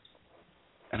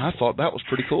 And I thought that was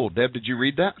pretty cool. Deb, did you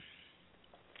read that?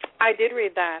 I did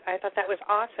read that. I thought that was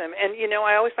awesome. And, you know,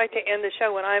 I always like to end the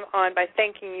show when I'm on by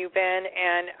thanking you, Ben,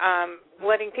 and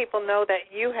letting people know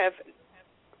that you have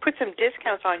put some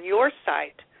discounts on your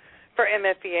site for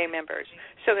MFVA members.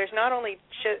 So there's not only,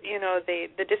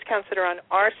 the discounts that are on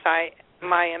our site,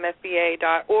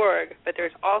 mymfva.org, but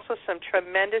there's also some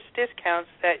tremendous discounts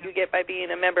that you get by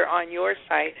being a member on your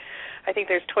site. I think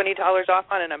there's $20 off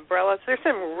on an umbrella. So there's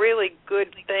some really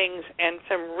good things and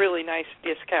some really nice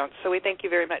discounts. So we thank you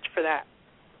very much for that.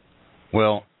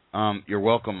 Well, you're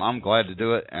welcome. I'm glad to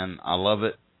do it, and I love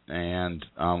it, and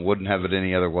wouldn't have it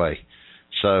any other way.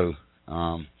 So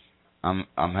I'm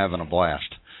having a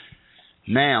blast.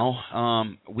 Now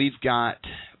we've got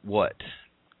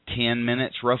 10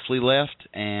 minutes roughly left,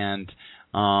 and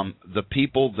the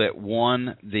people that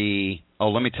won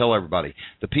let me tell everybody,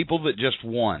 the people that just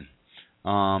won,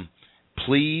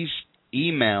 please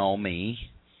email me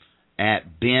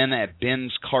at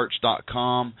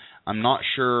ben@benscarts.com. I'm not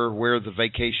sure where the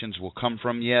vacations will come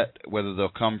from yet, whether they'll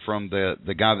come from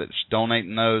the guy that's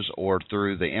donating those or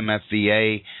through the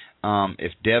MFVA.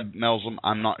 If Deb mails them,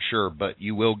 I'm not sure, but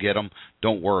you will get them.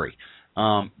 Don't worry.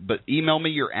 But email me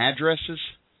your addresses,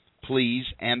 please,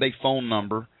 and a phone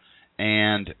number,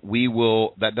 and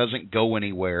that doesn't go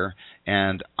anywhere,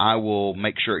 and I will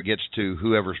make sure it gets to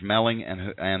whoever's mailing,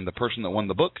 and the person that won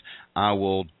the book, I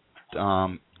will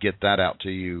get that out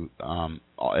to you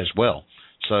as well.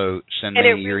 So send me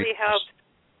your...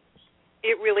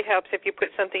 It really helps if you put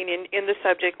something in the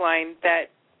subject line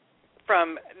that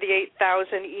from the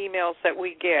 8,000 emails that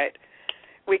we get,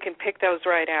 we can pick those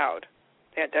right out.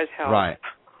 That does help. Right.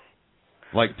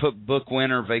 Like put book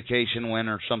winner, vacation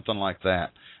winner, something like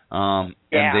that. And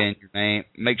then your name.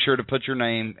 Make sure to put your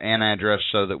name and address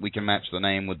so that we can match the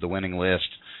name with the winning list.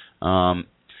 And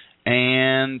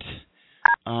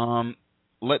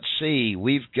let's see.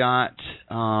 We've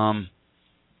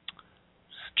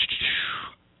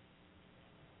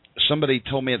somebody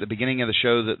told me at the beginning of the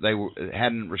show that they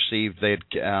hadn't received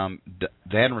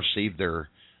their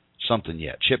something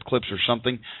yet, chip clips or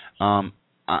something.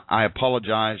 I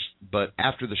apologize, but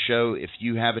after the show, if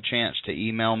you have a chance to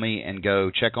email me and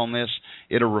go check on this,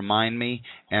 it'll remind me,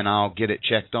 and I'll get it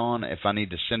checked on if I need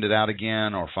to send it out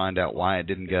again or find out why it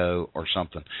didn't go or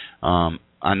something.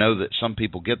 I know that some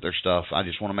people get their stuff. I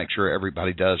just want to make sure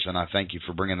everybody does, and I thank you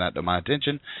for bringing that to my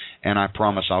attention, and I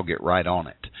promise I'll get right on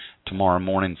it. Tomorrow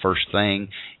morning, first thing,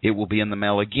 it will be in the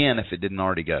mail again if it didn't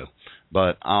already go,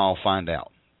 but I'll find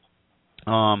out.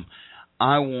 I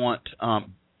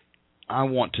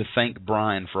want to thank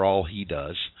Brian for all he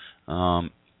does,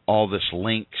 all this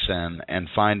links and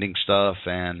finding stuff,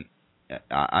 and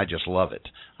I just love it.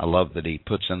 I love that he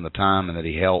puts in the time and that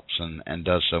he helps and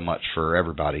does so much for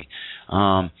everybody.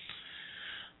 Now,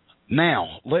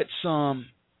 let's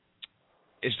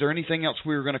is there anything else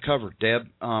we were going to cover, Deb?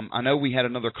 I know we had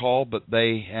another call, but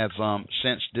they have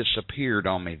since disappeared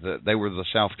on me. They were the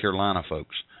South Carolina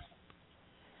folks.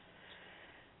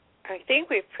 I think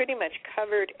we've pretty much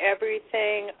covered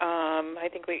everything. I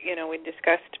think we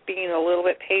discussed being a little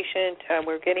bit patient.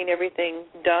 We're getting everything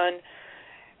done.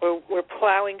 We're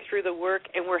plowing through the work,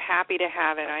 and we're happy to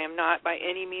have it. I am not by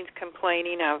any means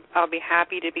complaining. I'll be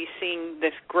happy to be seeing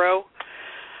this grow,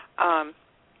 and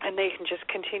they can just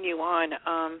continue on.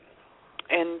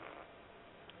 And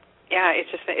yeah,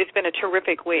 it's been a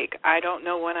terrific week. I don't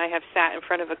know when I have sat in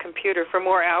front of a computer for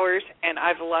more hours, and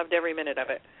I've loved every minute of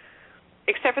it.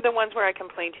 Except for the ones where I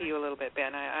complain to you a little bit,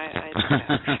 Ben. I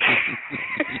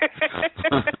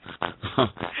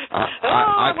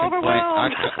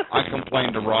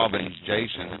complained to Rob and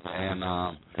Jason,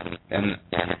 and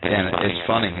it's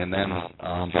funny. And then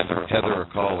Heather will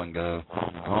call and go,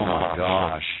 "Oh my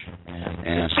gosh!"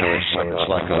 And so it's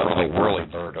like a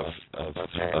whirlybird of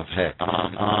heck.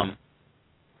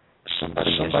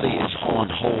 Somebody is on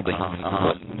holding.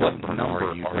 What number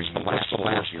are you? Where's the last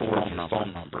four on your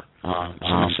phone number?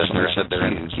 Someone said they're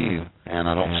in the queue, and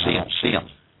I don't see them.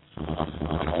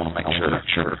 I want to make sure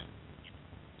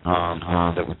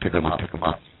that we pick them up.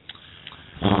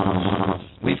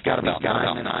 We've got about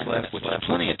 9 minutes left, which is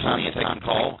plenty of time to take a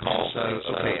call. So,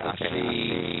 okay, I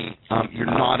see you're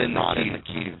not in the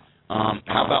queue.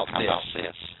 How about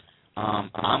this?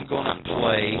 I'm going to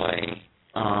play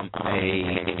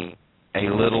a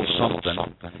little something,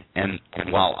 and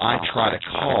while I try to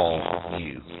call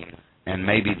you, and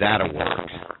maybe that'll work.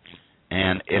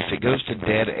 And if it goes to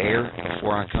dead air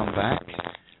before I come back,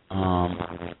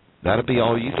 that'll be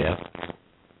all you, Deb.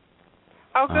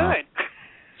 Oh, good.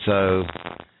 So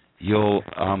you'll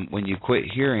when you quit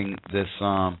hearing this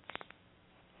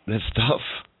stuff,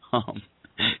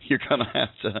 you're gonna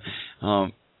have to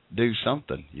do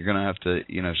something. You're gonna have to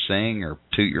sing or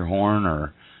toot your horn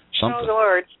or something. Oh,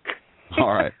 Lord.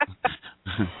 All right.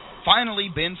 Finally,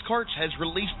 Ben's Carts has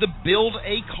released the Build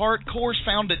a Cart course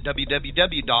found at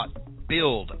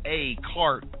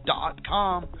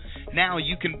www.buildacart.com. Now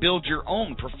you can build your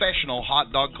own professional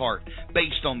hot dog cart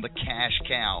based on the Cash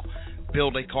Cow.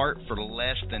 Build a cart for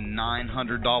less than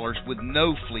 $900 with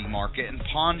no flea market and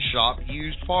pawn shop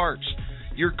used parts.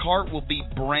 Your cart will be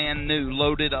brand new,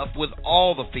 loaded up with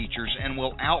all the features, and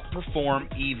will outperform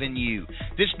even you.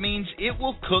 This means it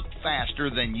will cook faster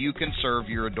than you can serve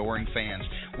your adoring fans.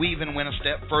 We even went a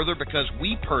step further because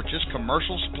we purchase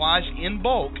commercial supplies in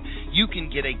bulk. You can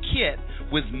get a kit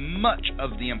with much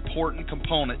of the important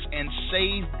components and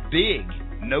save big.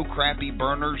 No crappy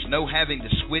burners, no having to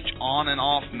switch on and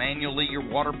off manually your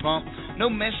water pump, no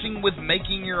messing with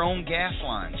making your own gas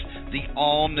lines. The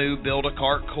all-new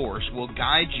Build-A-Cart course will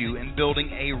guide you in building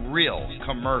a real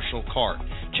commercial cart.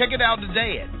 Check it out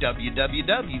today at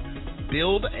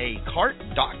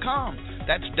www.buildacart.com.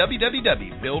 That's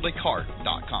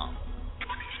www.buildacart.com.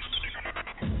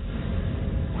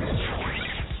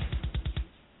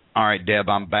 All right, Deb,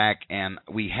 I'm back, and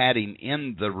we had him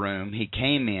in the room. He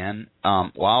came in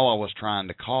while I was trying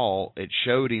to call. It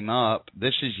showed him up.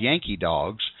 This is Yankee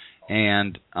Dogs,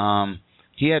 and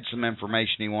he had some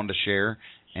information he wanted to share,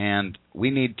 and we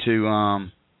need to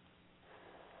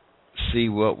see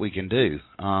what we can do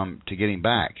to get him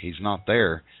back. He's not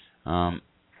there. I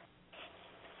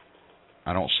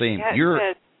don't see him.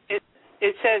 Yeah,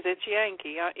 it says it's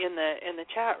Yankee in the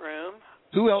chat room.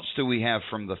 Who else do we have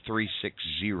from the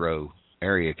 360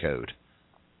 area code?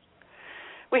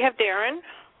 We have Darren.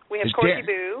 We have Corky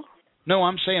Boo. No,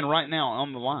 I'm saying right now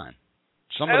on the line.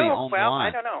 Somebody on the line.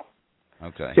 I don't know.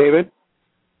 Okay.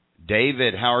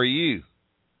 David, how are you?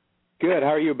 Good. How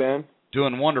are you, Ben?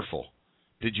 Doing wonderful.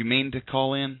 Did you mean to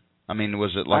call in? I mean,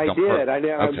 was it like I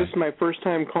did. This is my first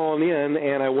time calling in,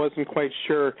 and I wasn't quite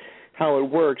sure. how it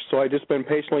works. So I've just been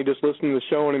patiently just listening to the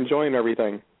show and enjoying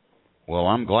everything. Well,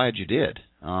 I'm glad you did.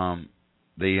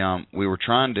 We were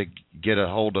trying to get a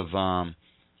hold of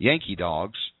Yankee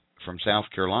Dogs from South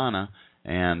Carolina,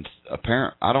 and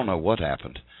I don't know what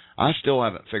happened. I still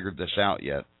haven't figured this out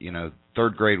yet. You know,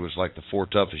 third grade was like the 4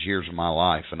 toughest years of my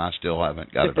life, and I still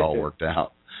haven't got it all worked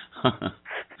out.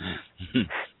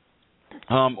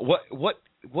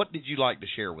 What did you like to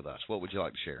share with us? What would you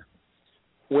like to share?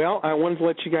 Well, I wanted to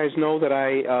let you guys know that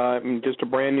I am just a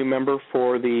brand new member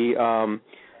for the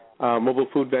Mobile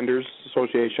Food Vendors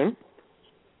Association,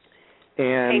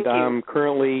 and I'm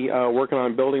currently working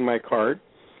on building my cart,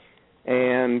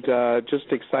 and just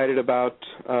excited about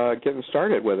getting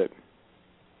started with it.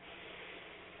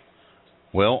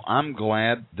 Well, I'm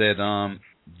glad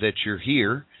that you're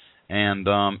here, and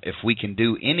if we can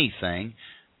do anything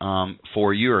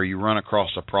for you, or you run across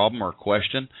a problem or a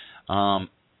question,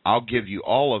 I'll give you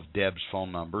all of Deb's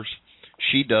phone numbers.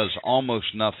 She does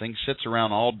almost nothing, sits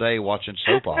around all day watching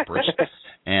soap operas,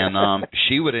 and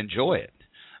she would enjoy it.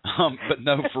 But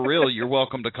no, for real, you're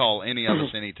welcome to call any of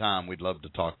us anytime. We'd love to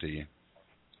talk to you.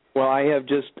 Well,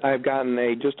 I've gotten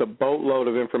a boatload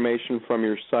of information from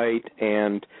your site,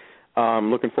 and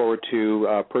looking forward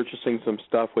to purchasing some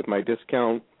stuff with my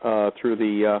discount through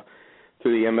the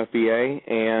MFVA,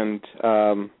 and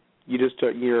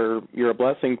you're a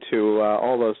blessing to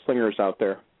all those slingers out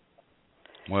there.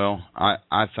 Well,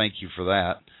 I thank you for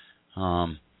that.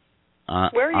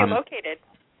 Where are you located?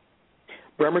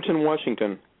 Bremerton,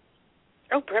 Washington.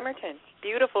 Oh, Bremerton.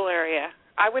 Beautiful area.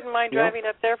 I wouldn't mind driving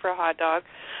up there for a hot dog.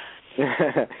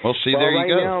 Well, see, there you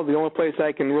go. Right now, the only place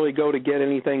I can really go to get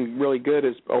anything really good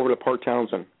is over to Port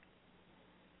Townsend.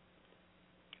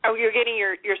 Oh, you're getting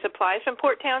your supplies from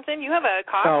Port Townsend? You have a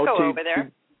Costco over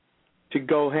there. To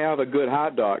go have a good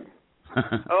hot dog.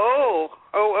 Oh.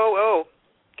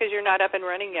 Because you're not up and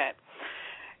running yet.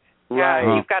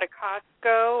 Right. You've got a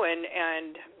Costco,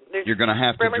 and there's... You're going to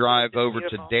have to drive over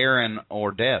to Darren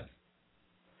or Deb.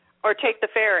 Or take the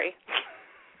ferry.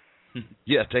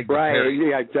 Yeah, take the ferry. Right,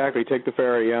 yeah, exactly. Take the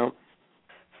ferry, yeah.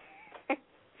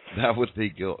 That would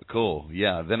be cool.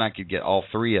 Yeah, then I could get all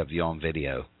 3 of you on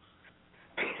video.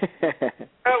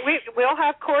 We'll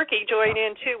have Corky join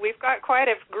in, too. We've got quite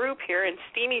a group here, and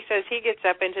Steamy says he gets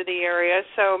up into the area,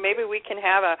 so maybe we can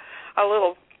have a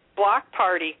little block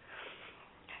party.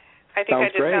 I think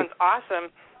that just sounds awesome.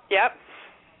 Yep.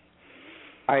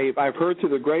 I've heard through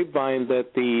the grapevine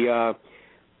that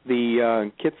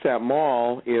the Kitsap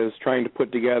Mall is trying to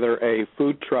put together a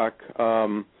food truck,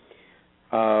 some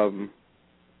kind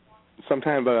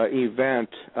of an event,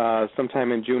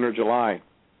 sometime in June or July.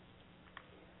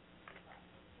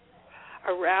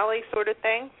 A rally sort of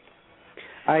thing?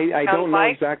 I don't know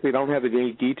exactly. I don't have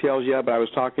any details yet, but I was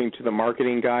talking to the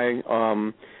marketing guy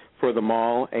for the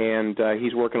mall, and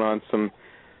he's working on some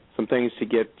things to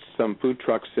get some food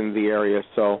trucks in the area,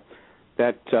 so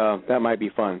that might be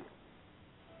fun.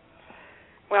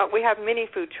 Well, we have mini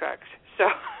food trucks, so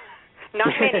not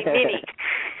mini.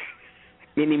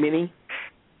 Mini?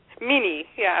 Mini,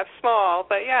 yeah, small,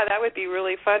 but yeah, that would be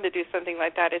really fun to do something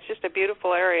like that. It's just a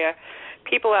beautiful area.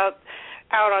 People out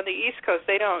on the East Coast,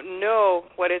 they don't know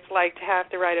what it's like to have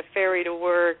to ride a ferry to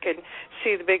work and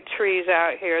see the big trees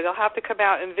out here. They'll have to come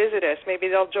out and visit us. Maybe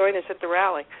they'll join us at the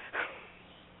rally.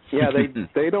 Yeah,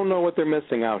 they don't know what they're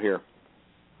missing out here.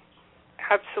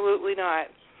 Absolutely not.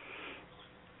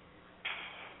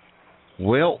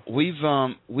 Well, we've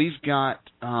got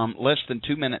less than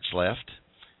 2 minutes left,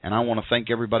 and I want to thank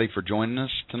everybody for joining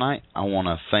us tonight. I want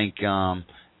to thank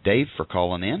Dave for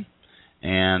calling in,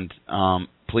 and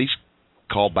please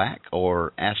call back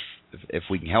or ask if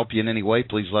we can help you in any way.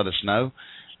 Please let us know.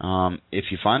 If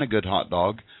you find a good hot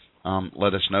dog,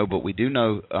 let us know. But we do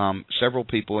know several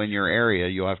people in your area.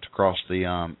 You'll have to cross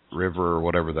the river or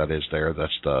whatever that is there.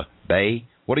 That's the bay.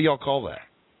 What do y'all call that?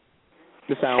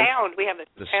 The sound. Sound. We have the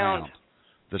sound.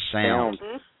 The sound.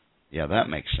 Mm-hmm. Yeah, that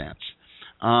makes sense.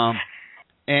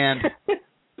 And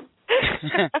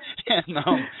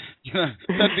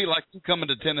that'd be like you coming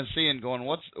to Tennessee and going,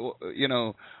 what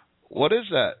is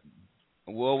that?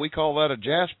 Well, we call that a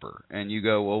jasper. And you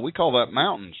go, well, we call that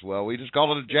mountains. Well, we just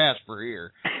call it a jasper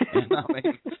here. And I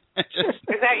mean, is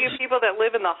that you people that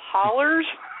live in the hollers?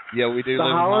 Yeah, we do live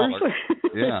in hollers.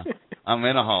 Yeah, I'm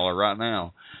in a holler right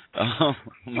now.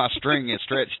 My string is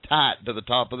stretched tight to the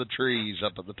top of the trees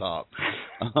up at the top.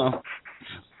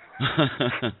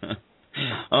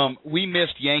 We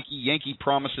missed Yankee. Yankee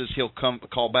promises he'll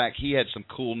call back. He had some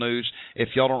cool news.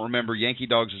 If y'all don't remember, Yankee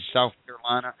Dogs is South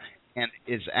Carolina, and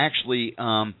is actually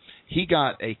he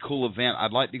got a cool event.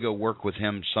 I'd like to go work with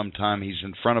him sometime. He's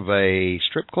in front of a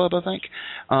strip club, I think.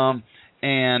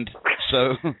 And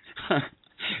so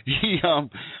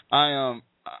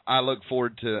I look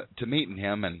forward to meeting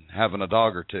him and having a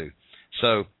dog or two.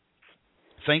 So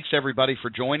thanks everybody for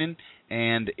joining,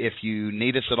 and if you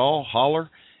need us at all,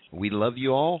 holler. We love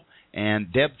you all.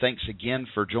 And Deb, thanks again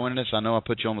for joining us. I know I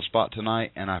put you on the spot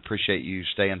tonight, and I appreciate you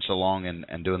staying so long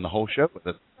and doing the whole show with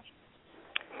us.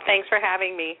 Thanks for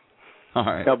having me. All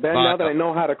right. Now, Ben, now that I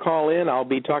know how to call in, I'll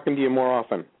be talking to you more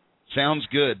often. Sounds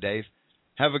good, Dave.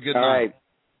 Have a good night. All right.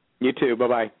 You too.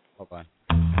 Bye-bye. Bye-bye.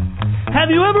 Have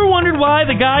you ever wondered why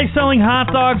the guy selling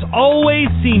hot dogs always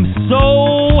seems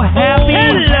so happy?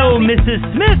 Hello, Mrs.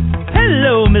 Smith.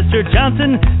 Hello, Mr.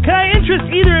 Johnson. Can I interest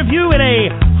either of you in a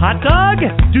hot dog?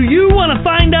 Do you want to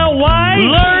find out why?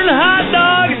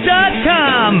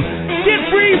 LearnHotDogs.com. Get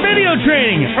free video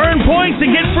training, earn points,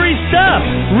 and get free stuff.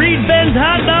 Read Ben's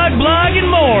hot dog blog and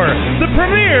more. The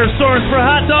premier source for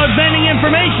hot dog vending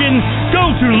information.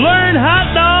 Go to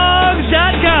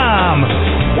LearnHotDogs.com.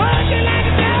 Working like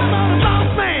a dog on a boss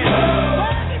man.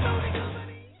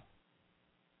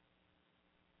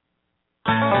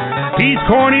 He's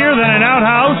cornier than an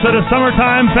outhouse at a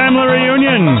summertime family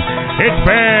reunion. It's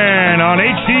Ben on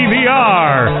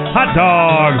HDVR, Hot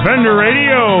Dog Vendor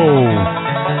Radio.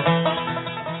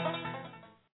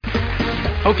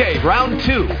 Okay, round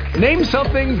two. Name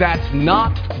something that's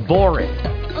not boring.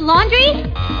 A laundry?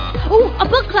 Ooh, a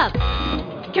book club.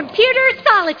 Computer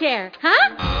solitaire,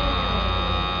 huh?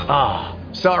 Ah,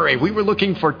 sorry, we were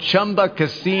looking for Chumba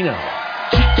Casino.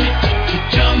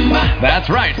 That's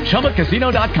right,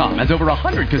 ChumbaCasino.com has over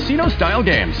 100 casino-style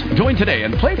games. Join today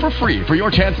and play for free for your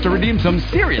chance to redeem some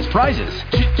serious prizes.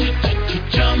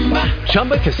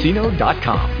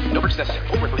 ChumbaCasino.com. No purchase necessary.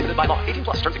 Void where prohibited by law. 18+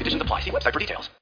 terms and conditions apply. See website for details.